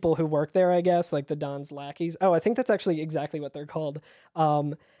people who work there, I guess, like the Don's lackeys. Oh, I think that's actually exactly what they're called.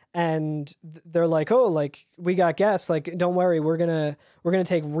 And they're like, "Oh, like we got guests. Like, don't worry, we're gonna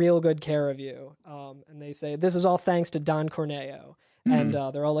take real good care of you." And they say, "This is all thanks to Don Corneo." And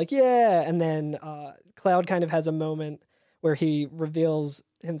they're all like, "Yeah." And then Cloud kind of has a moment where he reveals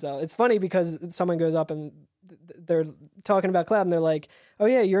himself. It's funny because someone goes up and they're talking about Cloud, and they're like, "Oh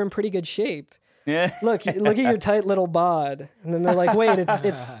yeah, you're in pretty good shape. Yeah. Look at your tight little bod." And then they're like, "Wait,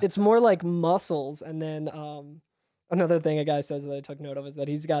 it's more like muscles." And then another thing a guy says that I took note of is that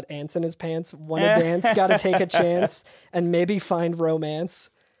he's got ants in his pants. Want to dance? Got to take a chance and maybe find romance.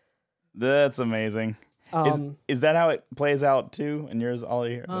 That's amazing. Is that how it plays out too? And yours,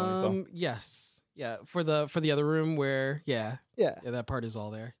 Ollie? Yes, yeah. For the other room where Yeah. that part is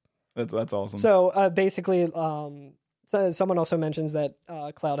all there. That's awesome. So basically, so someone also mentions that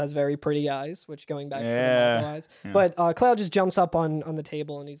Cloud has very pretty eyes, which going back to the Marvel eyes. Yeah. But Cloud just jumps up on the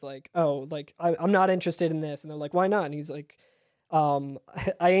table and he's like, "Oh, like I'm not interested in this." And they're like, "Why not?" And he's like,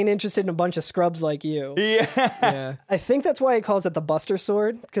 "I ain't interested in a bunch of scrubs like you." yeah. Yeah, I think that's why he calls it the Buster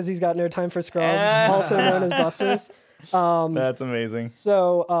Sword, because he's got no time for scrubs, also known as Busters. That's amazing.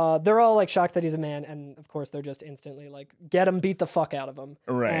 So they're all like shocked that he's a man, and of course they're just instantly like, get him, beat the fuck out of him.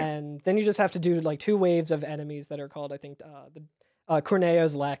 Right. And then you just have to do like 2 waves of enemies that are called, I think, the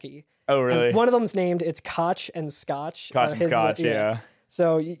Corneo's lackey. Oh, really? And one of them's named, it's Koch and Scotch. Koch and Scotch, yeah.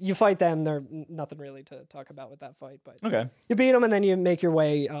 So you fight them. There's nothing really to talk about with that fight, but Okay. you beat them, and then you make your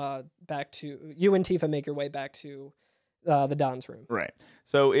way back to, you and Tifa make your way back to the Don's room. Right.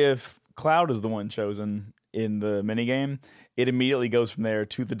 So if Cloud is the one chosen in the minigame, it immediately goes from there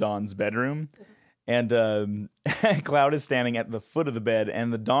to the Don's bedroom. And Cloud is standing at the foot of the bed,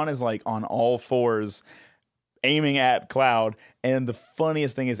 and the Don is like on all fours aiming at Cloud. And the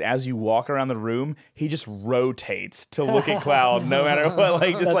funniest thing is, as you walk around the room, he just rotates to look at Cloud no matter what.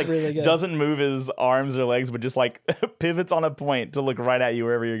 Like, just That's like really good. doesn't move his arms or legs, but just like pivots on a point to look right at you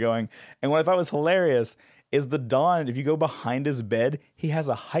wherever you're going. And what I thought was hilarious is the Don, if you go behind his bed, he has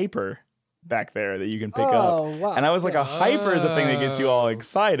a hyper back there that you can pick Oh, up. wow. And I was like, a hyper is a thing that gets you all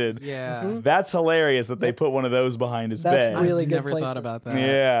excited. yeah. That's hilarious that they put one of those behind his That's bed. really I've good never thought placement. about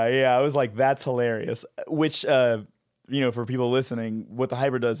that. Yeah. I was like, that's hilarious. Which for people listening, what the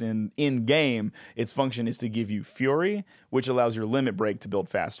hybrid does in game, its function is to give you fury, which allows your limit break to build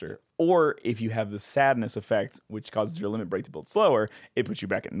faster. Or if you have the sadness effect, which causes your limit break to build slower, it puts you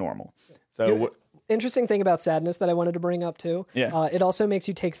back at normal. So interesting thing about sadness that I wanted to bring up too. Yeah. It also makes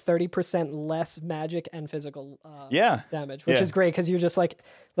you take 30% less magic and physical damage, which Yeah. is great because you're just like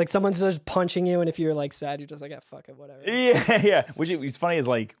someone's just punching you, and if you're like sad, you're just like, fuck it, whatever. Yeah. Which is funny is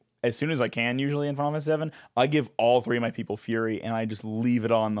like, as soon as I can, usually in Final Fantasy VII, I give all 3 of my people fury and I just leave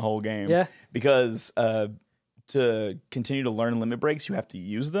it on the whole game. Yeah. Because to continue to learn limit breaks, you have to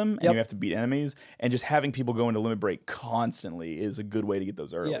use them and you have to beat enemies. And just having people go into limit break constantly is a good way to get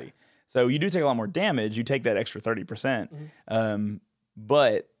those early. Yeah. So you do take a lot more damage. You take that extra 30%,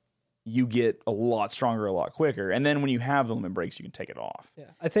 but you get a lot stronger a lot quicker. And then when you have the limit breaks, you can take it off. Yeah,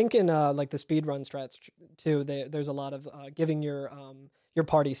 I think in like the speedrun strats too, there's a lot of giving your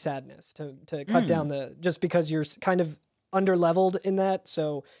party sadness to cut down just because you're kind of under-leveled in that,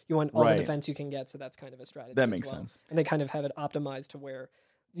 so you want all the defense you can get, so that's kind of a strategy. That makes sense. And they kind of have it optimized to where,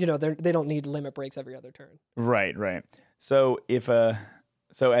 they don't need limit breaks every other turn. Right. So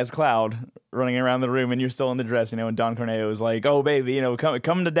So as Cloud running around the room and you're still in the dress, and Don Corneo is like, "Oh baby,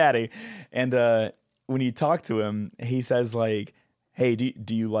 come to daddy," and when you talk to him, he says like, "Hey,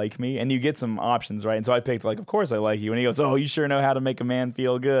 do you like me?" And you get some options, right? And so I picked like, "Of course I like you," and he goes, "Oh, you sure know how to make a man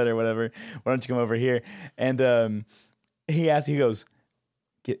feel good or whatever. Why don't you come over here?" And he goes,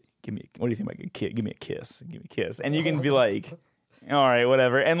 "Give me, what do you think about a kiss? Give me a kiss, and you can be like, all right,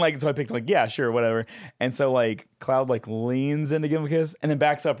 whatever. And so I picked yeah, sure, whatever. And so Cloud leans in to give him a kiss and then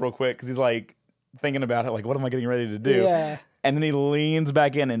backs up real quick because he's thinking about it, what am I getting ready to do? Yeah. And then he leans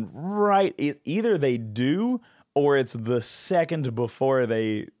back in, and either they do or it's the second before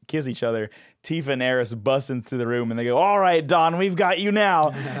they kiss each other, Tifa and Aeris bust into the room and they go, "All right, Don, we've got you now."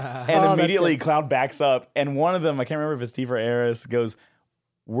 And immediately Cloud backs up, and one of them, I can't remember if it's Tifa or Aeris, goes,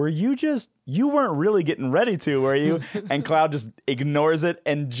 you weren't really getting ready to, were you? And Cloud just ignores it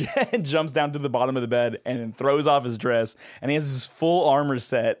and jumps down to the bottom of the bed and throws off his dress. And he has his full armor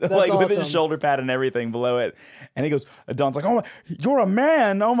set, with his shoulder pad and everything below it. And he goes, Don's like, "Oh, you're a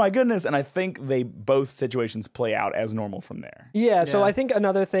man. Oh my goodness." And I think both situations play out as normal from there. Yeah. So I think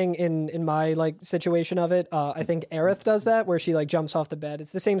another thing in my situation of it, I think Aerith does that where she jumps off the bed.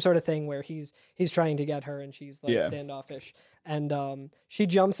 It's the same sort of thing where he's trying to get her and she's standoffish. And she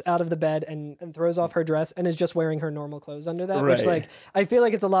jumps out of the bed and throws off her dress and is just wearing her normal clothes under that, which I feel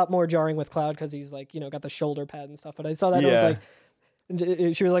like it's a lot more jarring with Cloud because he's got the shoulder pad and stuff. But I saw that and I was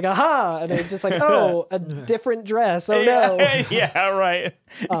like, she was like, "Aha!" And it was just like, "Oh, a different dress. Oh no!" Yeah, right.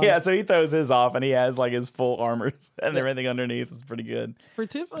 So he throws his off and he has his full armor and everything underneath. It's pretty good. For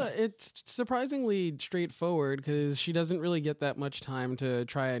Tifa, it's surprisingly straightforward because she doesn't really get that much time to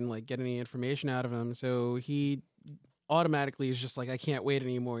try and get any information out of him. So he automatically is just "I can't wait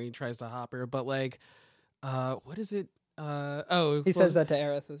anymore." He tries to hop her, but what is it? He says that to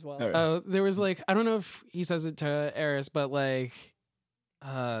Aerith as well. Oh, there was I don't know if he says it to Aerith, but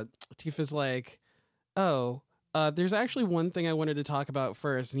Tifa's there's actually one thing I wanted to talk about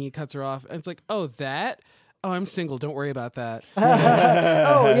first, and he cuts her off, and it's "Oh, that? Oh, I'm single. Don't worry about that."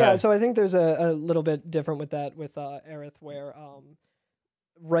 Oh yeah. So I think there's a little bit different with that with Aerith, where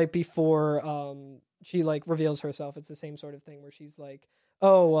right before she reveals herself, it's the same sort of thing where she's like,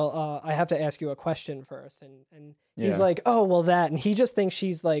 "Oh, well, I have to ask you a question first." And he's like, "Oh, well, that." And he just thinks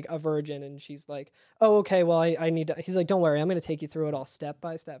she's a virgin, and she's like, "Oh, okay, well, I need to." He's like, "Don't worry, I'm going to take you through it all step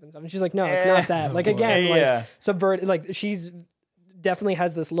by step and stuff." And she's like, "No, it's not that." Again, subvert, she's definitely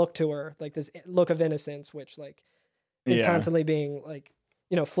has this look to her, this look of innocence, which is constantly being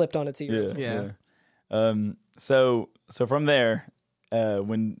flipped on its ear. Yeah. So from there,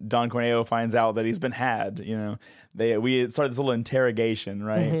 when Don Corneo finds out that he's been had, we start this little interrogation,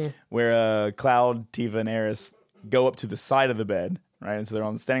 right? Where Cloud, Tifa, and Aeris go up to the side of the bed, right? And so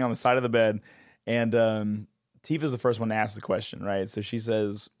they're standing on the side of the bed, and Tifa's the first one to ask the question, right? So she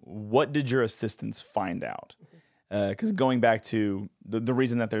says, "What did your assistants find out?" Because going back to the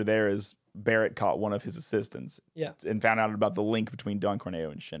reason that they're there is Barrett caught one of his assistants, and found out about the link between Don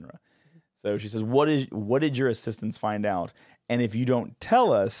Corneo and Shinra. So she says, "What did your assistants find out? And if you don't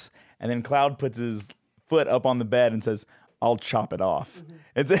tell us," and then Cloud puts his foot up on the bed and says, "I'll chop it off."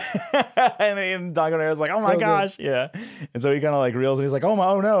 And Don Corneo's like, "Oh my gosh." Good. Yeah. And so he kind of reels and he's like, "Oh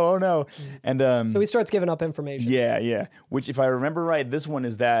no. And so he starts giving up information. Yeah. Which, if I remember right, this one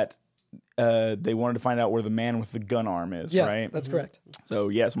is that they wanted to find out where the man with the gun arm is, right? Yeah, that's correct. So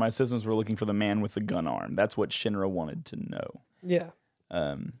yes, my assistants were looking for the man with the gun arm. That's what Shinra wanted to know. Yeah.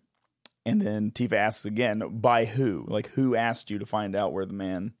 And then Tifa asks again, "By who? Who asked you to find out where the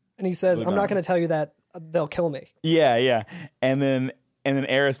man?" And he says, "I'm not going to tell you that they'll kill me. Yeah, yeah. And then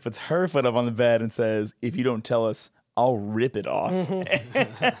Eris puts her foot up on the bed and says, "If you don't tell us, I'll rip it off."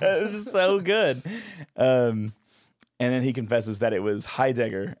 It was so good. And then he confesses that it was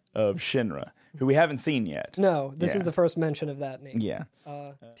Heidegger of Shinra, who we haven't seen yet. No, this Yeah. is the first mention of that name. Yeah.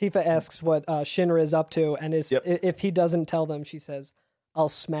 Tifa asks what Shinra is up to, and Yep. if he doesn't tell them, she says, "I'll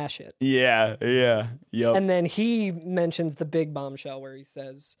smash it." Yeah, yeah. Yep. And then he mentions the big bombshell where he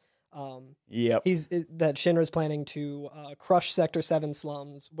says Yep. that Shinra's planning to crush Sector 7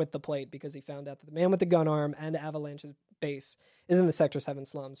 slums with the plate because he found out that the man with the gun arm and Avalanche's base is in the Sector 7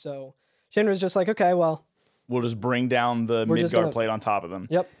 slums. So Shinra's just like, okay, well, We'll just bring down the We're just Midgard gonna- plate on top of them.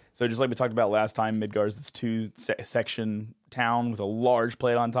 yep. So just like we talked about last time, Midgard's this two-section town with a large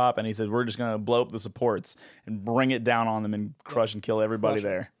plate on top, and he said we're just going to blow up the supports and bring it down on them and crush and kill everybody Crush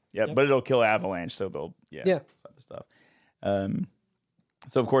 'em. there. Yep. Yep. But it'll kill Avalanche, so they'll Yeah. type of stuff.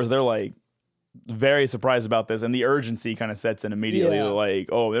 So of course they're like very surprised about this, and the urgency kind of sets in immediately. Yeah. They're like,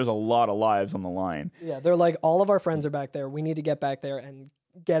 oh, there's a lot of lives on the line. Yeah, they're like, all of our friends are back there. We need to get back there and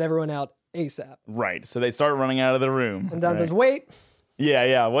get everyone out ASAP. Right. So they start running out of the room. And Don right? says, wait.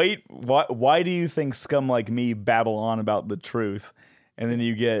 Yeah. Wait, why do you think scum like me babble on about the truth? And then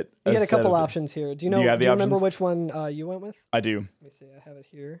you get You get a set couple of- options here. Do you Do know? you have Do the you remember options? which one you went with? I do. Let me see. I have it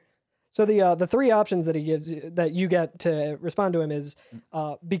here. So the three options that he gives that you get to respond to him is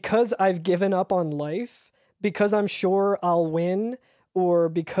because I've given up on life, because I'm sure I'll win, or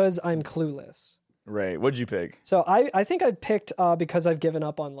because I'm clueless. Right. What'd you pick? So I think I picked because I've given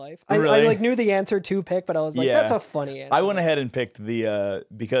up on life. I Really? like knew the answer to pick, but I was like, Yeah. that's a funny answer. I went ahead and picked the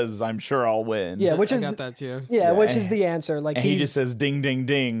because I'm sure I'll win. Yeah, which I is got that too. yeah, which is the answer. Like And he just says ding ding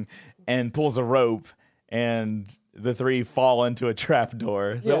ding and pulls a rope and the three fall into a trap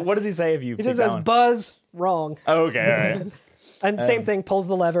door. So Yeah. what does he say if you he pick just that says one? buzz wrong, Oh, okay, all right. and same thing, pulls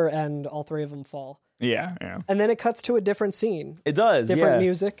the lever, and all three of them fall. Yeah. And then it cuts to a different scene, It does. different yeah.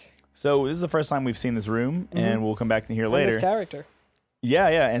 music, So this is the first time we've seen this room, and we'll come back to here and this later. character. Yeah.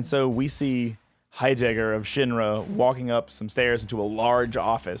 And so we see Heidegger of Shinra walking up some stairs into a large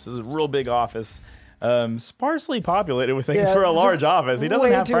office. This is a real big office, sparsely populated with things Yeah, for a large just office. He doesn't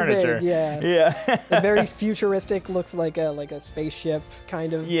way have too big, furniture. yeah. Yeah. Very futuristic, looks like a spaceship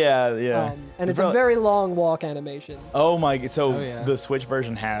kind of. yeah. And it's a very long walk animation. Oh my! So Oh, yeah. the Switch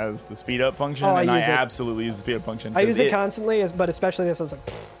version has the speed up function, Oh, I and I use it. absolutely use the speed up function. I 'cause use it constantly, but especially this. I was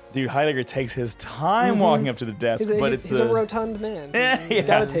like, Dude, Heidegger takes his time walking up to the desk, but he's it's a the rotund man. Yeah, He's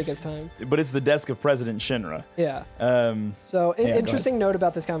got to yeah. take his time. but it's the desk of President Shinra. Yeah. So, go ahead. interesting note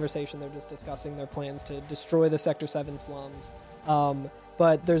about this conversation. They're just discussing their plans to destroy the Sector 7 slums.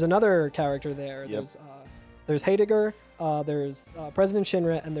 But there's another character there. Yep. There's Heidegger, there's President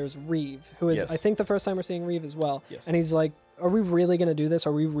Shinra, and there's Reeve, who is, Yes. I think, the first time we're seeing Reeve as well. Yes. And he's like, are we really going to do this?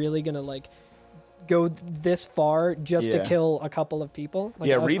 Are we really going to, like, go this far just to Yeah. kill a couple of people? Like,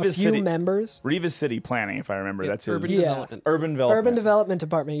 Yeah, a Reeve is few city- members? Reeve is city planning, if I remember. That's his Urban Yeah. development. urban development. Urban Development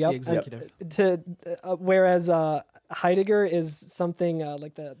Department, yep. The executive. Whereas Heidegger is something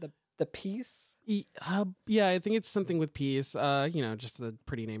like the peace. Yeah, I think it's something with peace. Just a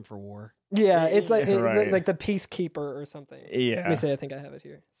pretty name for war. Yeah, it's like Right. like the peacekeeper or something. Yeah. Let me see. I think I have it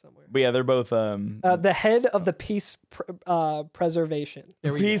here somewhere. But yeah, they're both The head of the peace preservation.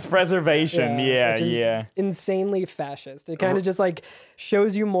 There we peace go. preservation. Yeah, which is yeah. insanely fascist. It kind of just like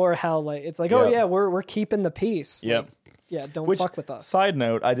shows you more how like it's like, oh Yep. yeah, we're keeping the peace. Yep. Like, yeah, don't Which, fuck with us. Side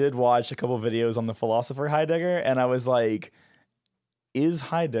note, I did watch a couple videos on the philosopher Heidegger, and I was like, is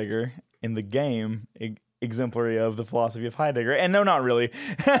Heidegger in the game exemplary of the philosophy of Heidegger? And no, not really.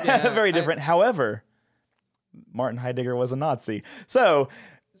 Very different. However, Martin Heidegger was a Nazi. So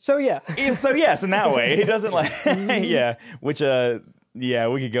yeah, yes, in that way. He doesn't like, yeah, which, yeah,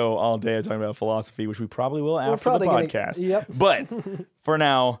 we could go all day talking about philosophy, which we probably will after the probably gonna- podcast. yep. But for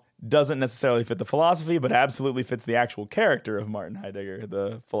now, doesn't necessarily fit the philosophy, but absolutely fits the actual character of Martin Heidegger,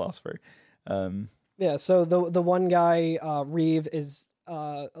 the philosopher. yeah. So the one guy, Reeve, is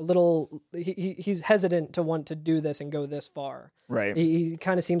a little he's hesitant to want to do this and go this far. Right. He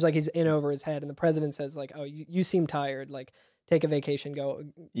kind of seems like he's in over his head, and the president says like, "Oh, you seem tired. Like, take a vacation. Go."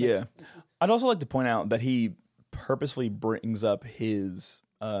 Yeah. I'd also like to point out that he purposely brings up his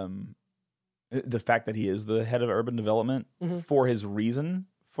the fact that he is the head of urban development for his reason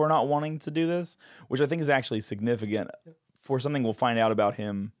for not wanting to do this, which I think is actually significant for something we'll find out about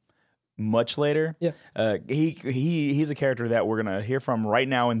him much later. Yeah. He's a character that we're going to hear from right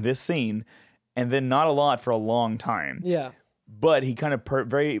now in this scene, and then not a lot for a long time. Yeah. But he kind of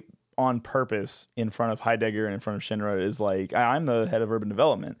very on purpose in front of Heidegger and in front of Shinra is like, I'm the head of urban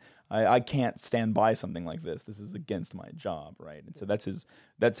development. I can't stand by something like this. This is against my job, right? And so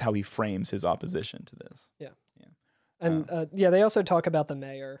that's how he frames his opposition to this. And they also talk about the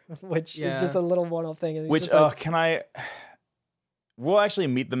mayor, which is just a little one-off thing. And Which we'll actually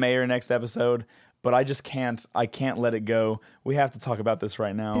meet the mayor next episode, but I just can't. I can't let it go. We have to talk about this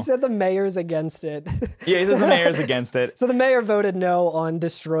right now. He said the mayor's against it. Yeah, he says the mayor's against it. So the mayor voted no on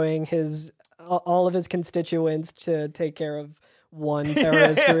destroying all of his constituents to take care of one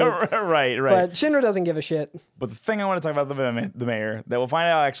terrorist group. Right. But Shinra doesn't give a shit. But the thing I want to talk about the mayor that we'll find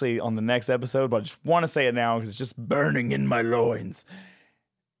out actually on the next episode, but I just want to say it now because it's just burning in my loins.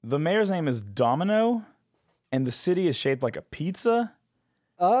 The mayor's name is Domino, and the city is shaped like a pizza.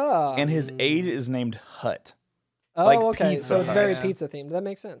 Oh. And his aide is named Hut. Oh, like okay. Pizza So it's Hut. very pizza themed. That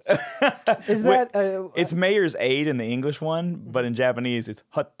makes sense. Is that It's mayor's aide in the English one, but in Japanese it's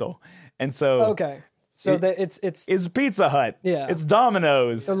Hutto. And so okay? So that it's Pizza Hut. Yeah. It's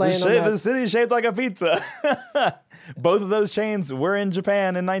Domino's. They're laying on that. The city is shaped like a pizza. Both of those chains were in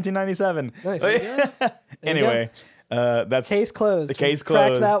Japan in 1997. Nice. Anyway, that's Case closed. the case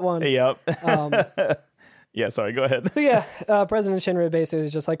Cracked closed. that one. Yep. Yeah, sorry, go ahead. So yeah, President Shinra basically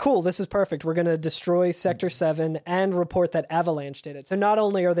is just like, cool, this is perfect. We're going to destroy Sector 7 and report that Avalanche did it. So not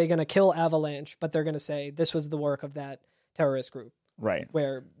only are they going to kill Avalanche, but they're going to say this was the work of that terrorist group. Right.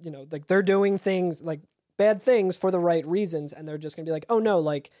 Where, like they're doing things, like bad things for the right reasons. And they're just going to be like, oh no,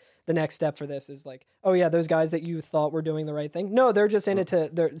 like the next step for this is like, oh yeah, those guys that you thought were doing the right thing. No, they're just in it to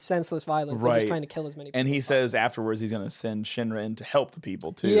their senseless violence. They're just trying to kill as many people And he as says afterwards he's going to send Shinra in to help the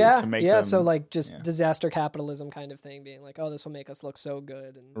people too. Yeah, to make yeah. them, So like just disaster capitalism kind of thing, being like, oh, this will make us look so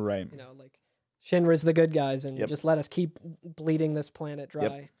good, and right. like Shinra's the good guys, and just let us keep bleeding this planet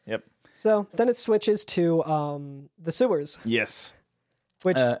dry. Yep. So then it switches to the sewers, Yes.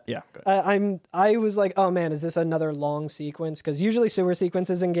 which yeah. I was like, oh man, is this another long sequence? Because usually sewer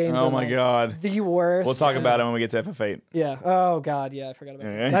sequences in games Oh are my like god. the worst. We'll talk about it when we get to FF8. Yeah. Oh god. Yeah, I forgot about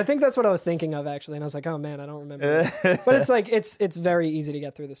that. I think that's what I was thinking of actually, and I was like, oh man, I don't remember. But it's like it's very easy to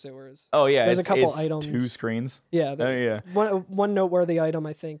get through the sewers. Oh yeah, There's a couple it's items. 2 screens. Yeah. Yeah. One noteworthy item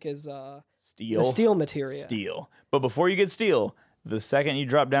I think is Steel. the steel materia. Steel. But before you get steel, the second you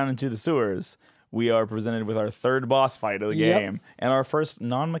drop down into the sewers, we are presented with our third boss fight of the game and our first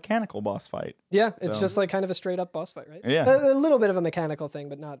non-mechanical boss fight. Yeah, it's just like kind of a straight up boss fight, right? Yeah. A little bit of a mechanical thing,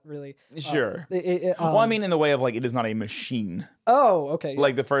 but not really. Sure. Well, I mean in the way of like it is not a machine. Oh, okay.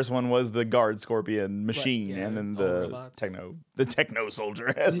 Like the first one was the guard scorpion machine, yeah, and then all the robots. techno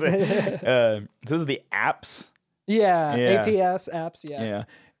soldier. So this is the apps. Yeah, Yeah. APS apps. Yeah, Yeah,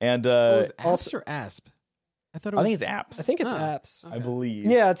 and Oh, is ASP also- or ASP? I thought it was. I think it's apps. I think it's Ah. apps. I believe.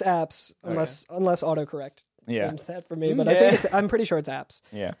 Yeah, it's apps unless autocorrect Yeah. changed that for me. But I think I'm pretty sure it's apps.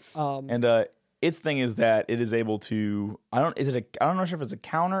 Yeah. Um, And its thing is that it is able to. I don't know if it's a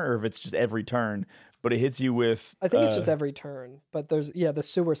counter or if it's just every turn, but it hits you with. I think it's just every turn. But there's the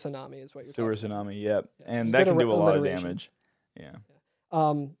sewer tsunami is what you're sewer talking tsunami. Yep, and Just that get can do a lot of alliteration. damage. Yeah.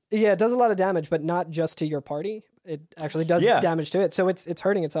 about. Yeah, it does a lot of damage, but not just to your party. It actually does damage to it, so it's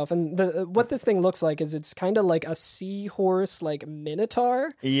hurting itself. And what this thing looks like is it's kind of like a seahorse, like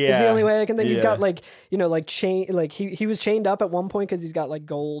minotaur. Yeah. Is the only way I can think. He's Yeah. got like like chain, like he was chained up at one point because he's got like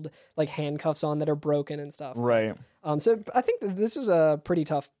gold like handcuffs on that are broken and stuff. Right. So I think that this was a pretty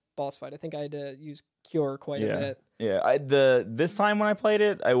tough boss fight. I think I had to use Cure quite a bit. Yeah, this time when I played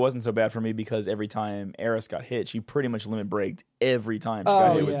it, it wasn't so bad for me because every time Eris got hit, she pretty much limit braked every time she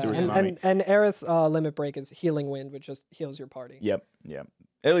got hit with sewer tsunami. And Aerith's limit break is Healing Wind, which just heals your party. Yep.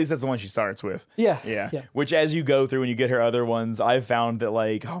 At least that's the one she starts with. Yeah. Which, as you go through and you get her other ones, I've found that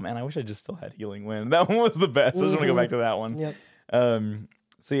like, oh man, I wish I just still had Healing Wind. That one was the best. I just want to go back to that one. Yep.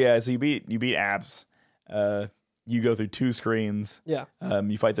 So you beat apps. You go through 2 screens. Yeah.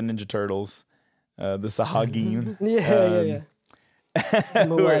 You fight the Ninja Turtles, the Sahagin. Yeah.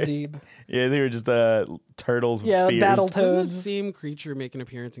 Muad'Dib. Yeah, they were just turtles with Yeah, spears. battle Doesn't the toads. same creature make an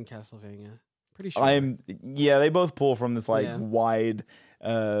appearance in Castlevania? Pretty sure. They both pull from this like Yeah. wide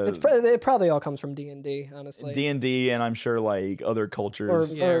It probably all comes from D&D, honestly. D&D, and I'm sure like other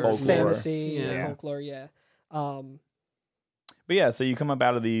cultures, or folklore. fantasy, Yeah. folklore, yeah. But yeah, so you come up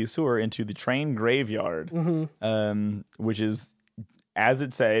out of the sewer into the train graveyard, Mm-hmm. which is, as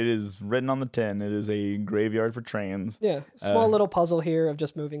it said, it is written on the tin. It is a graveyard for trains. Yeah, small little puzzle here of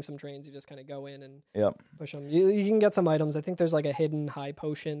just moving some trains. You just kind of go in and Yep. push them. You can get some items. I think there's like a hidden high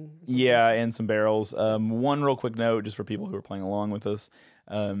potion. or something. Yeah, and some barrels. One real quick note, just for people who are playing along with us.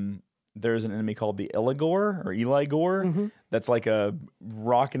 There's an enemy called the Eligor or Eli Gore. Mm-hmm. That's like a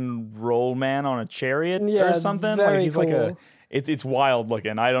rock and roll man on a chariot Yeah, or it's something. very Like he's like cool. It's wild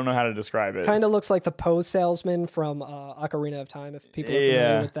looking. I don't know how to describe it. Kind of looks like the Poe salesman from Ocarina of Time, if people are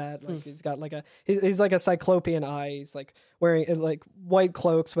familiar with that. Like he's got like he's like a cyclopean eye. He's like wearing like white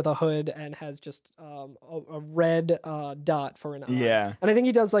cloaks with a hood and has just a red dot for an eye. Yeah. And I think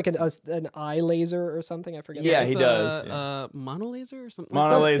he does like an eye laser or something. I forget. Yeah, that. he does. Monolaser or something.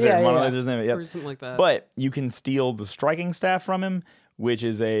 Monolaser. Yeah, yeah, Monolaser's name. Yep. Or something like that. But you can steal the striking staff from him, which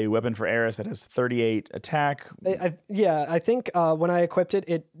is a weapon for Aeris that has 38 attack. I think when I equipped it,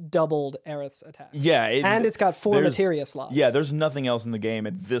 it doubled Aerith's attack. Yeah. And it's got 4 materia slots. Yeah, there's nothing else in the game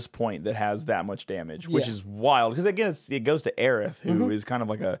at this point that has that much damage, which is wild. Because again, it goes to Aerith, who is kind of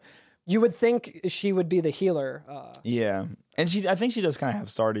like a... You would think she would be the healer. Yeah. And I think she does kind of have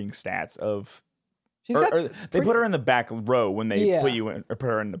starting stats of... She's they put her in the back row when they Yeah. put you in, or put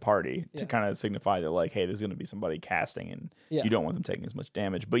her in the party to kind of signify that, like, hey, there's going to be somebody casting, and you don't want them taking as much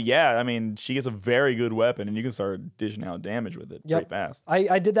damage. But yeah, I mean, she gets a very good weapon, and you can start dishing out damage with it pretty fast.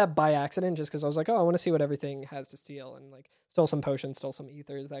 I did that by accident just because I was like, oh, I want to see what everything has to steal, and like stole some potions, stole some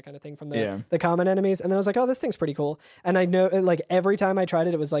ethers, that kind of thing from the common enemies. And then I was like, oh, this thing's pretty cool. And I know, like, every time I tried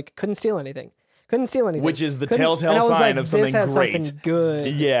it, it was like, couldn't steal anything. Which is the and I telltale was sign like, of something this has great. Something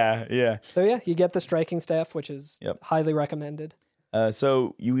good. Yeah. So yeah, you get the striking staff, which is highly recommended.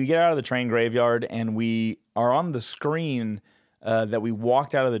 So we get out of the train graveyard, and we are on the screen that we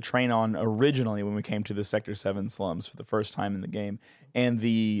walked out of the train on originally when we came to the Sector 7 slums for the first time in the game. And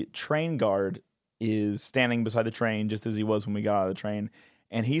the train guard is standing beside the train just as he was when we got out of the train.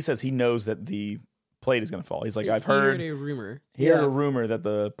 And he says he knows that the plate is going to fall. He's like, I've heard a rumor. He heard a rumor that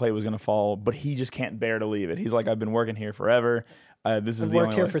the plate was going to fall, but he just can't bear to leave it. He's like, I've been working here forever. This is I've the worked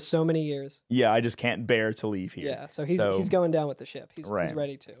only here way. for so many years. Yeah, I just can't bear to leave here. Yeah, so he's going down with the ship. He's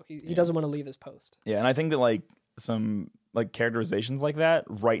ready to. He doesn't want to leave his post. Yeah, and I think that like some like characterizations like that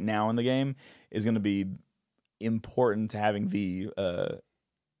right now in the game is going to be important to having the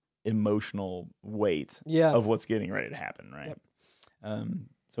emotional weight of what's getting ready to happen, right? Yep.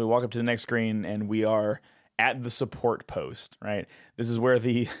 So we walk up to the next screen, and we are at the support post, right? This is where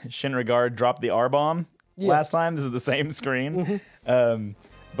the Shinra guard dropped the R-bomb last time. This is the same screen.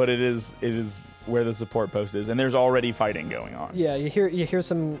 But it is where the support post is, and there's already fighting going on. Yeah, you hear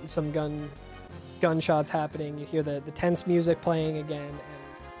some gunshots happening. You hear the tense music playing again,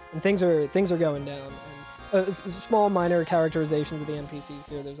 and things are going down. And small minor characterizations of the NPCs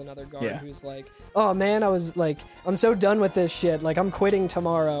here. There's another guard who's like, "Oh man, I'm so done with this shit. Like I'm quitting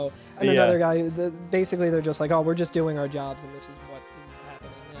tomorrow." And another guy, basically they're just like, "Oh, we're just doing our jobs, and this is what is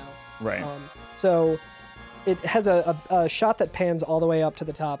happening now." Right. So it has a shot that pans all the way up to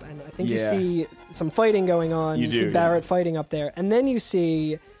the top, and I think you see some fighting going on. You see Barrett fighting up there, and then you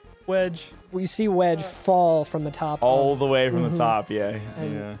see Wedge. We see Wedge fall from the top. All the way from the top,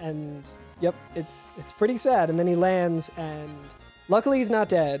 And yep, it's pretty sad. And then he lands, and luckily he's not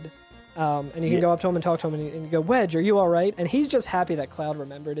dead. And you can go up to him and talk to him, and you go, Wedge, are you all right? And he's just happy that Cloud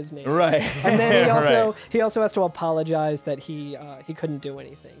remembered his name. Right. And then he also has to apologize that he couldn't do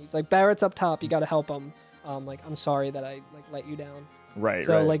anything. He's like, Barrett's up top, you got to help him. I'm sorry that I let you down. Right.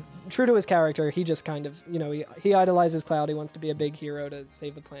 So true to his character, he just kind of he idolizes Cloud. He wants to be a big hero to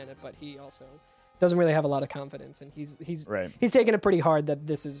save the planet, but he also doesn't really have a lot of confidence, and he's taking it pretty hard that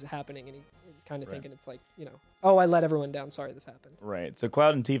this is happening, and he's kind of thinking it's like, oh, I let everyone down. Sorry this happened. Right. So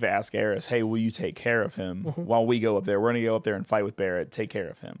Cloud and Tifa ask Aeris, hey, will you take care of him while we go up there? We're going to go up there and fight with Barrett. Take care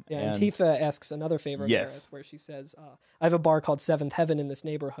of him. Yeah, and Tifa asks another favor of Barrett, where she says, I have a bar called Seventh Heaven in this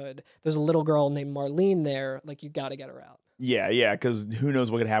neighborhood. There's a little girl named Marlene there. Like, you got to get her out. Yeah, because who knows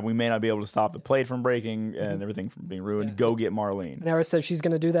what could happen. We may not be able to stop the plate from breaking and everything from being ruined. Yeah. Go get Marlene. And Aeris says she's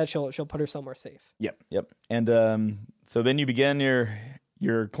going to do that. She'll put her somewhere safe. Yep. And so then you begin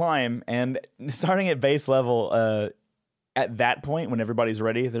your climb, and starting at base level, at that point, when everybody's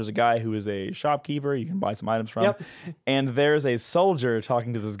ready, there's a guy who is a shopkeeper you can buy some items from. Yep. And there's a soldier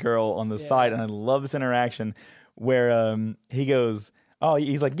talking to this girl on the side, and I love this interaction where he goes... Oh,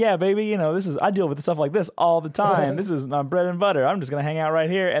 he's like, yeah, baby, I deal with stuff like this all the time. This is my bread and butter. I'm just going to hang out right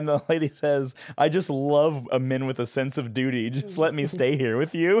here. And the lady says, I just love a men with a sense of duty. Just let me stay here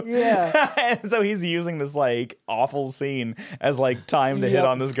with you. Yeah. And so he's using this, awful scene as, time to hit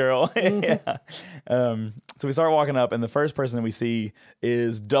on this girl. Yeah. So we start walking up, and the first person that we see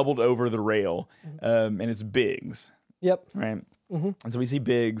is doubled over the rail, and it's Biggs. Yep. Right? Mm-hmm. And so we see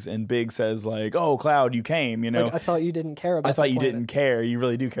Biggs, and Biggs says, oh, Cloud, you came, I thought you didn't care about I thought you planet. didn't care. You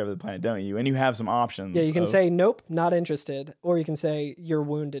really do care about the planet, don't you? And you have some options. Yeah, you can say, nope, not interested. Or you can say, you're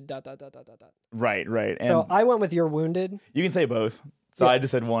wounded, ... Right. And so I went with you're wounded. You can say both. So I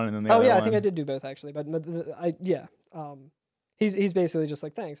just said one, and then the other one. one. I think I did do both, actually. But he's basically just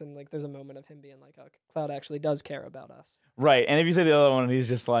like thanks, and like there's a moment of him being like, oh, Cloud actually does care about us. Right. And if you say the other one, he's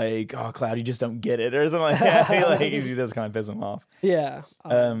just like, oh, Cloud, you just don't get it or something like that. He does kind of piss him off. Yeah.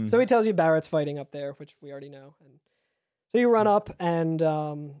 So he tells you Barrett's fighting up there, which we already know. And so you run up and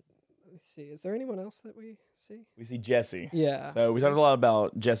let's see. Is there anyone else that we see? We see Jessie. Yeah. So we talked a lot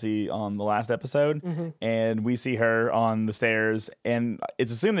about Jessie on the last episode, and we see her on the stairs, and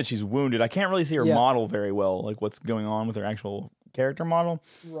it's assumed that she's wounded. I can't really see her model very well, like what's going on with her actual character model.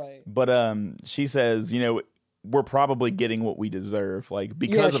 Right. But she says, we're probably getting what we deserve. Like,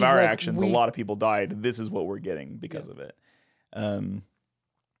 because of our actions, a lot of people died. This is what we're getting because of it.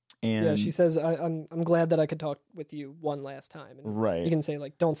 And she says, I'm glad that I could talk with you one last time. And right. You can say,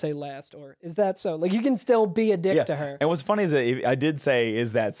 like, don't say last, or is that so? Like, you can still be a dick to her. And what's funny is that I did say,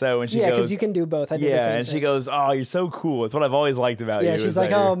 is that so? And she goes, because you can do both. I did the same and thing. she goes, oh, you're so cool. It's what I've always liked about you. Yeah, she's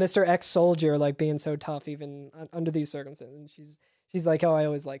like, oh, Mr. Ex-Soldier, like, being so tough even under these circumstances. And she's like, oh, I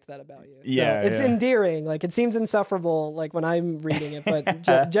always liked that about you. So it's endearing. Like, it seems insufferable, like, when I'm reading it,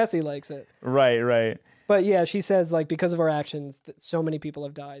 but Jessie likes it. Right. But yeah, she says, like, because of our actions, that so many people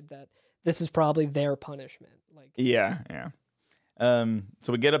have died that this is probably their punishment. Like, yeah. So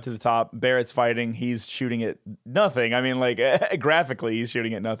we get up to the top. Barrett's fighting. He's shooting at nothing. I mean, like, graphically, he's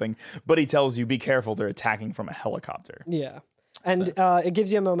shooting at nothing. But he tells you, be careful. They're attacking from a helicopter. Yeah. And it gives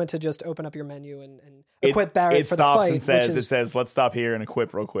you a moment to just open up your menu and equip Barrett for the fight. It says, let's stop here and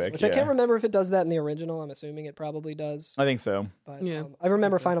equip real quick. Which I can't remember if it does that in the original. I'm assuming it probably does. I think so. But I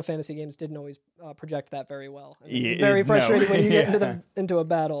remember Final Fantasy games didn't always project that very well. It's very frustrating when you get into a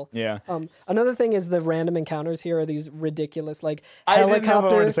battle. Yeah. Another thing is the random encounters here are these ridiculous, like, I didn't know if I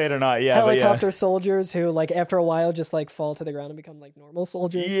wanted to say it or not. Yeah, helicopter soldiers who, like, after a while just, like, fall to the ground and become, like, normal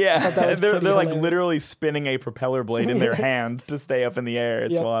soldiers. Yeah. They're like literally spinning a propeller blade in their hand to stay up in the air.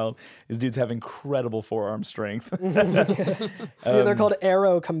 It's wild. These dudes have incredible forearm strength. They're called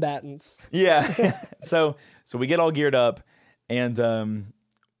aero combatants. Yeah. So we get all geared up, and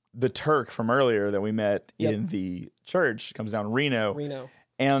the Turk from earlier that we met in the church comes down, Reno.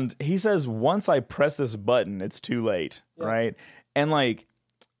 And he says, once I press this button, it's too late. Right. And, like,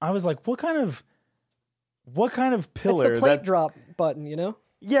 I was like, what kind of pillar? It's the plate drop button, you know?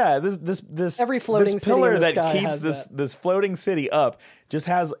 Yeah, this every floating this pillar city in the that sky keeps has this floating city up just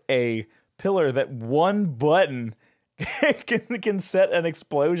has a pillar that one button can set an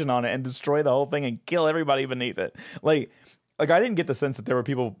explosion on it and destroy the whole thing and kill everybody beneath it. Like I didn't get the sense that there were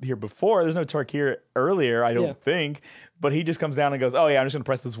people here before. There's no Turk here earlier, I don't think. But he just comes down and goes, oh, yeah, I'm just going to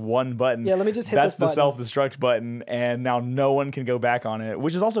press this one button. Yeah, let me just hit this button. That's the self-destruct button, and now no one can go back on it,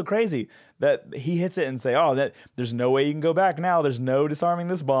 which is also crazy that he hits it and say, oh, that there's no way you can go back now. There's no disarming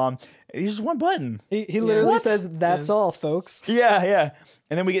this bomb. It's just one button. He literally says, that's all, folks. Yeah.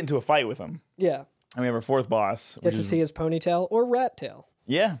 And then we get into a fight with him. Yeah. And we have our fourth boss. Get to see his ponytail or rat tail.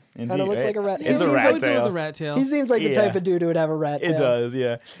 Yeah, indeed. Kind of looks like a rat. It's a rat tail. He seems like the type of dude who would have a rat tail. It does,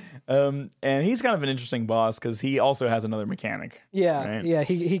 yeah. And he's kind of an interesting boss because he also has another mechanic. Yeah, right? yeah.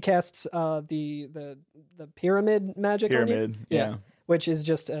 He casts the pyramid magic on you. Yeah. Which is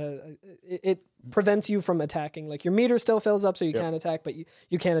just it prevents you from attacking. Like, your meter still fills up, so you can attack, but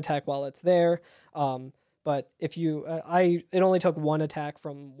you can't attack while it's there. But if you, it only took one attack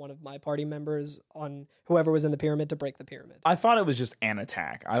from one of my party members on whoever was in the pyramid to break the pyramid. I thought it was just an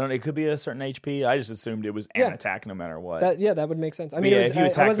attack. It could be a certain HP. I just assumed it was an attack no matter what. That would make sense. I mean,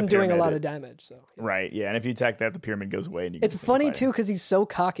 I wasn't doing a lot of damage, so. Right, yeah. And if you attack that, the pyramid goes away. And it's funny, too, because he's so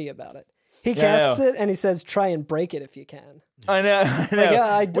cocky about it. He casts it and he says, try and break it if you can. I know.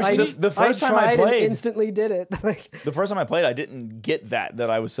 The first time I played, and instantly did it. The first time I played, I didn't get that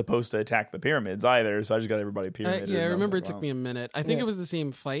I was supposed to attack the pyramids either, so I just got everybody pyramided. I remember it took me a minute. I think it was the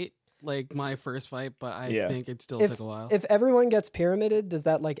same fight, like my first fight, but I think it still took a while. If everyone gets pyramided, does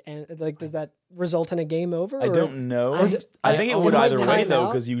that does that result in a game over? I don't know. I think it would either way though,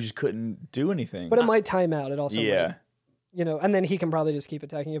 because you just couldn't do anything. But it might time out. It also might. You know, and then he can probably just keep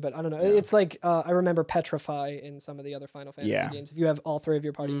attacking you, but I don't know. Yeah. It's like, I remember Petrify in some of the other Final Fantasy games. If you have all three of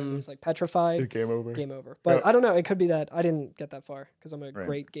your party members, like, petrified, game over. But I don't know. It could be that. I didn't get that far, because I'm a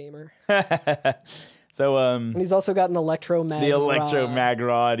great gamer. So, and he's also got an electro-mag mag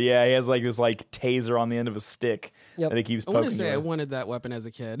rod. Yeah, he has, like, this, like, taser on the end of a stick that he keeps poking. I want to say I wanted that weapon as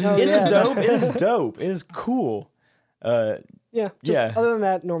a kid. Oh, It is dope. It is cool. Other than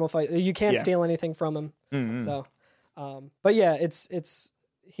that, normal fight. You can't steal anything from him. Mm-hmm. So... but yeah, it's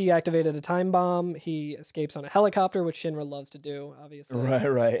he activated a time bomb. He escapes on a helicopter, which Shinra loves to do, obviously.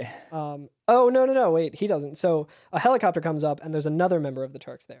 Right. Oh, no, wait, he doesn't. So a helicopter comes up, and there's another member of the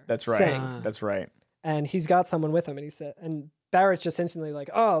Turks there. That's right. That's right. And he's got someone with him, and Barrett's just instantly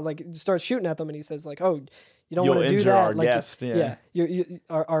like, oh, like, starts shooting at them, and he says like, oh, You don't You'll want to do injure that. our Like, guest, yeah. you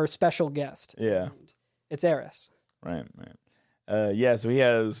our special guest. Yeah. And it's Eris. Right. Yeah. So he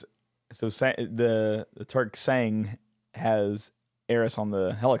has. So the Turk Sang has Eris on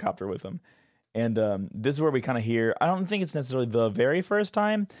the helicopter with him, and this is where we kind of hear. I don't think it's necessarily the very first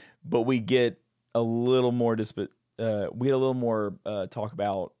time, but we get a little more talk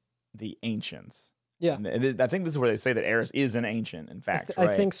about the ancients. Yeah. And I think this is where they say that Eris is an ancient. In fact, right?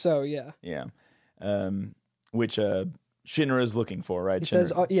 I think so. Yeah. Yeah. Which Shinra is looking for, right? He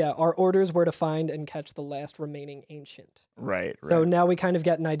says, our orders were to find and catch the last remaining ancient. Right. So now we kind of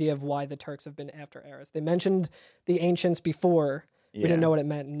get an idea of why the Turks have been after Eris. They mentioned the ancients before. We didn't know what it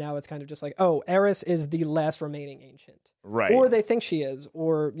meant, and now it's kind of just like, oh, Eris is the last remaining ancient. Right. Or they think she is,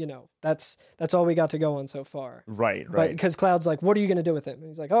 or, that's all we got to go on so far. Right. But because Cloud's like, what are you going to do with him? And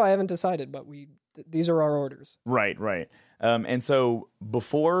he's like, oh, I haven't decided, but these are our orders. Right. And so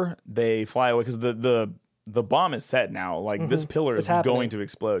before they fly away, because the bomb is set now, like this pillar is going to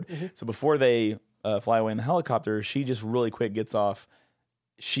explode. So before they fly away in the helicopter, she just really quick gets off.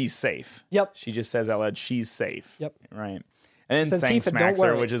 She's safe. Yep. She just says out loud, she's safe. Yep. Right. And then Says, Sang Tifa, smacks don't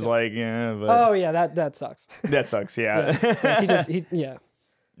her, worry. which is like, yeah. But Oh yeah, that sucks. that sucks. Yeah. Yeah.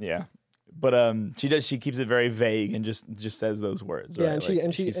 Yeah. But she keeps it very vague and just says those words. Yeah, right?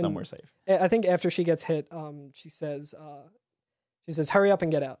 and she's somewhere safe. I think after she gets hit, she says, hurry up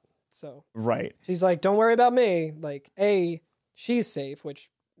and get out. So Right. she's like, don't worry about me. Like, she's safe, which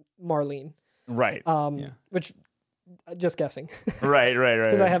Marlene. Right. Which just guessing. Right.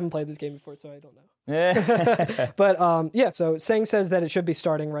 Because I haven't played this game before, so I don't know. But so Sang says that it should be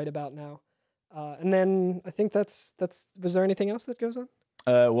starting right about now. And then I think that's was there anything else that goes on?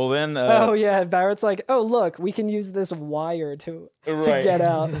 Well then Oh yeah, Barrett's like, oh look, we can use this wire to get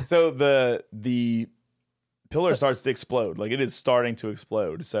out. So the pillar starts to explode. Like it is starting to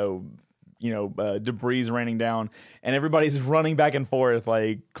explode. So debris raining down, and everybody's running back and forth.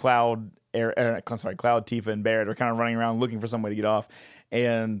 Like Cloud, Tifa, and Barrett are kind of running around looking for some way to get off.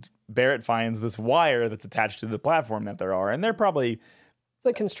 And Barrett finds this wire that's attached to the platform that there are, and they're probably It's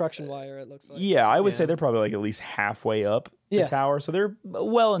like construction wire, it looks like. Yeah, I would say they're probably like at least halfway up the tower. So they're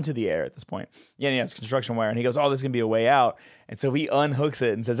well into the air at this point. Yeah, and he has construction wire. And he goes, oh, this is going to be a way out. And so he unhooks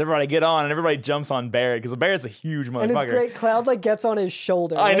it and says, everybody get on. And everybody jumps on Barrett because Barrett's a huge motherfucker. And it's great. Cloud gets on his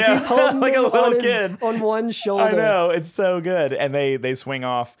shoulder. I know. He's holding like a little kid. On one shoulder. I know. It's so good. And they swing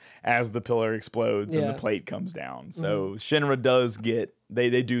off as the pillar explodes and Yeah. the plate comes down. So Shinra does get...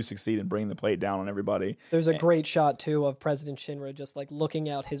 They do succeed in bringing the plate down on everybody. There's a great shot, too, of President Shinra just like looking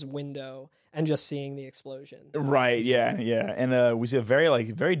out his window and just seeing the explosion. Right, yeah. And we see a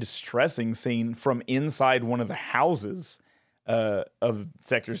very distressing scene from inside one of the houses of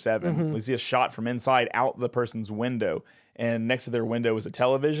Sector 7. We see a shot from inside out the person's window. And next to their window is a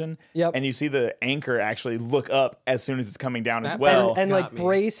television. Yep. And you see the anchor actually look up as soon as it's coming down as That well. And like Got me.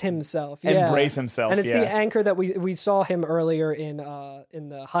 brace himself. And Yeah. brace himself, And it's yeah. the anchor that we saw him earlier in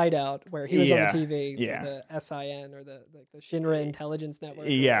the hideout where he was Yeah, on the TV for yeah. the SIN or the Shinra Intelligence Network.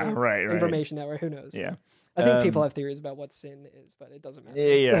 Yeah, or right. Information Network. Who knows? Yeah. I think people have theories about what SIN is, but it doesn't matter.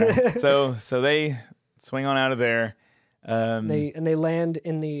 Yeah. so they swing on out of there. They land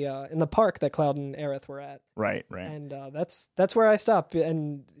in the park that Cloud and Aerith were at. Right. And that's where I stop.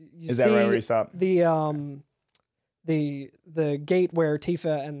 And you Is see that right where you stop? The gate where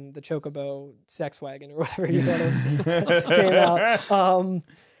Tifa and the Chocobo sex wagon or whatever you call it came out.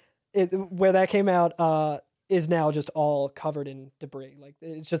 Where that came out is now just all covered in debris. Like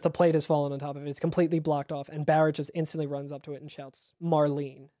it's just the plate has fallen on top of it. It's completely blocked off, and Barrett just instantly runs up to it and shouts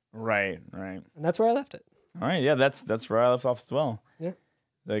Marlene. Right. And that's where I left it. All right. Yeah, that's where I left off as well. Yeah.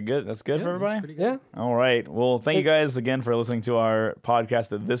 Is that good? That's good for everybody? Pretty good. Yeah. All right. Well, thank you guys again for listening to our podcast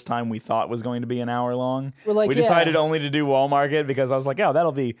that this time we thought was going to be an hour long. We're like, we decided only to do Wall Market because I was like, oh,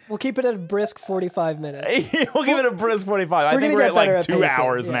 that'll be... We'll keep it at a brisk 45 minutes. we'll give it a brisk 45. I think we're at like 2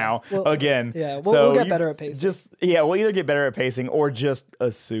 hours now again. Yeah, So we'll get better at pacing. We'll either get better at pacing or just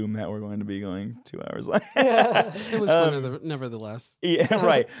assume that we're going to be going 2 hours. It was fun, nevertheless. Yeah,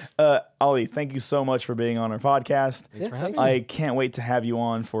 right. Ollie, thank you so much for being on our podcast. Thanks for having me. I can't wait to have you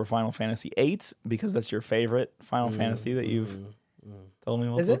on for Final Fantasy VIII because that's your favorite Final Fantasy that you've told me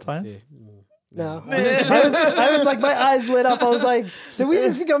multiple times. No. I was like, my eyes lit up. I was like, did we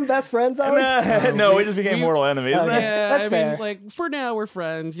just become best friends, Ollie? No, we just became mortal enemies. Okay. Yeah, That's I fair. mean, like for now we're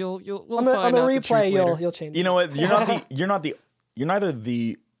friends. We'll On the find out the replay, truth later. you'll change. You know what? You're neither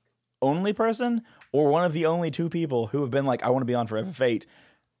the only person or one of the only two people who have been like, I want to be on for FF8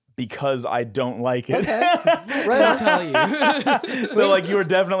 because I don't like it. I'll tell you. So like you are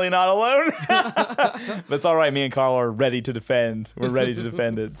definitely not alone. But it's all right. Me and Carl are ready to defend. We're ready to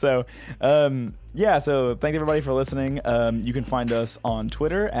defend it. So yeah, so thank everybody for listening. You can find us on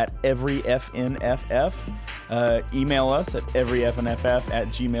Twitter at everyfnff. Email us at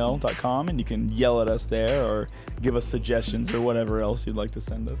everyfnff@gmail.com, and you can yell at us there or give us suggestions or whatever else you'd like to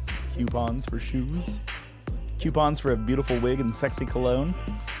send us. Coupons for shoes. Coupons for a beautiful wig and sexy cologne.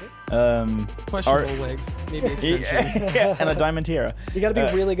 Questionable wig, maybe extensions. Yeah, and a diamond tiara. You got to be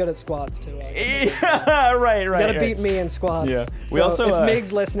really good at squats too. Yeah, right. You got to beat me in squats. Yeah. So We also, if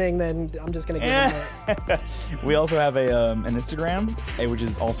Mig's listening, then I'm just gonna give him that. We also have an Instagram, which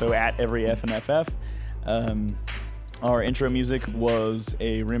is also at everyfnff. Our intro music was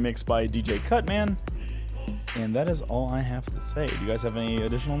a remix by DJ Cutman. And that is all I have to say. Do you guys have any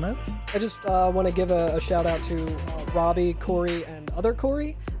additional notes? I just want to give a shout out to Robbie, Corey, and other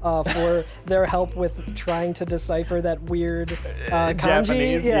Corey for their help with trying to decipher that weird kanji.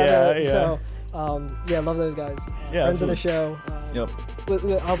 Japanese, yeah. So, love those guys. Friends of the show. Yep.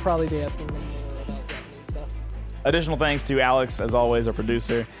 I'll probably be asking them more about Japanese stuff. Additional thanks to Alex, as always, our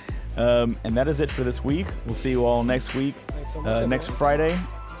producer. And that is it for this week. We'll see you all next week, Thanks so much, next Friday.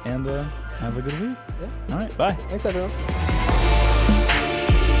 And have a good week. Yeah. All right, bye. Thanks, everyone.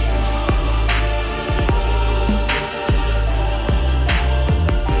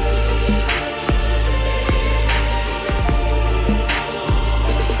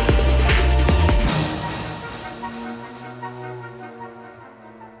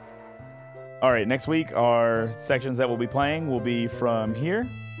 All right, next week, our sections that we'll be playing will be from here,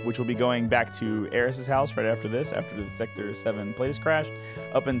 which will be going back to Eris's house right after this, after the Sector 7 plane crashed,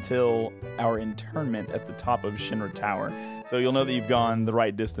 up until our internment at the top of Shinra Tower. So you'll know that you've gone the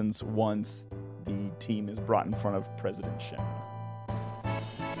right distance once the team is brought in front of President Shinra.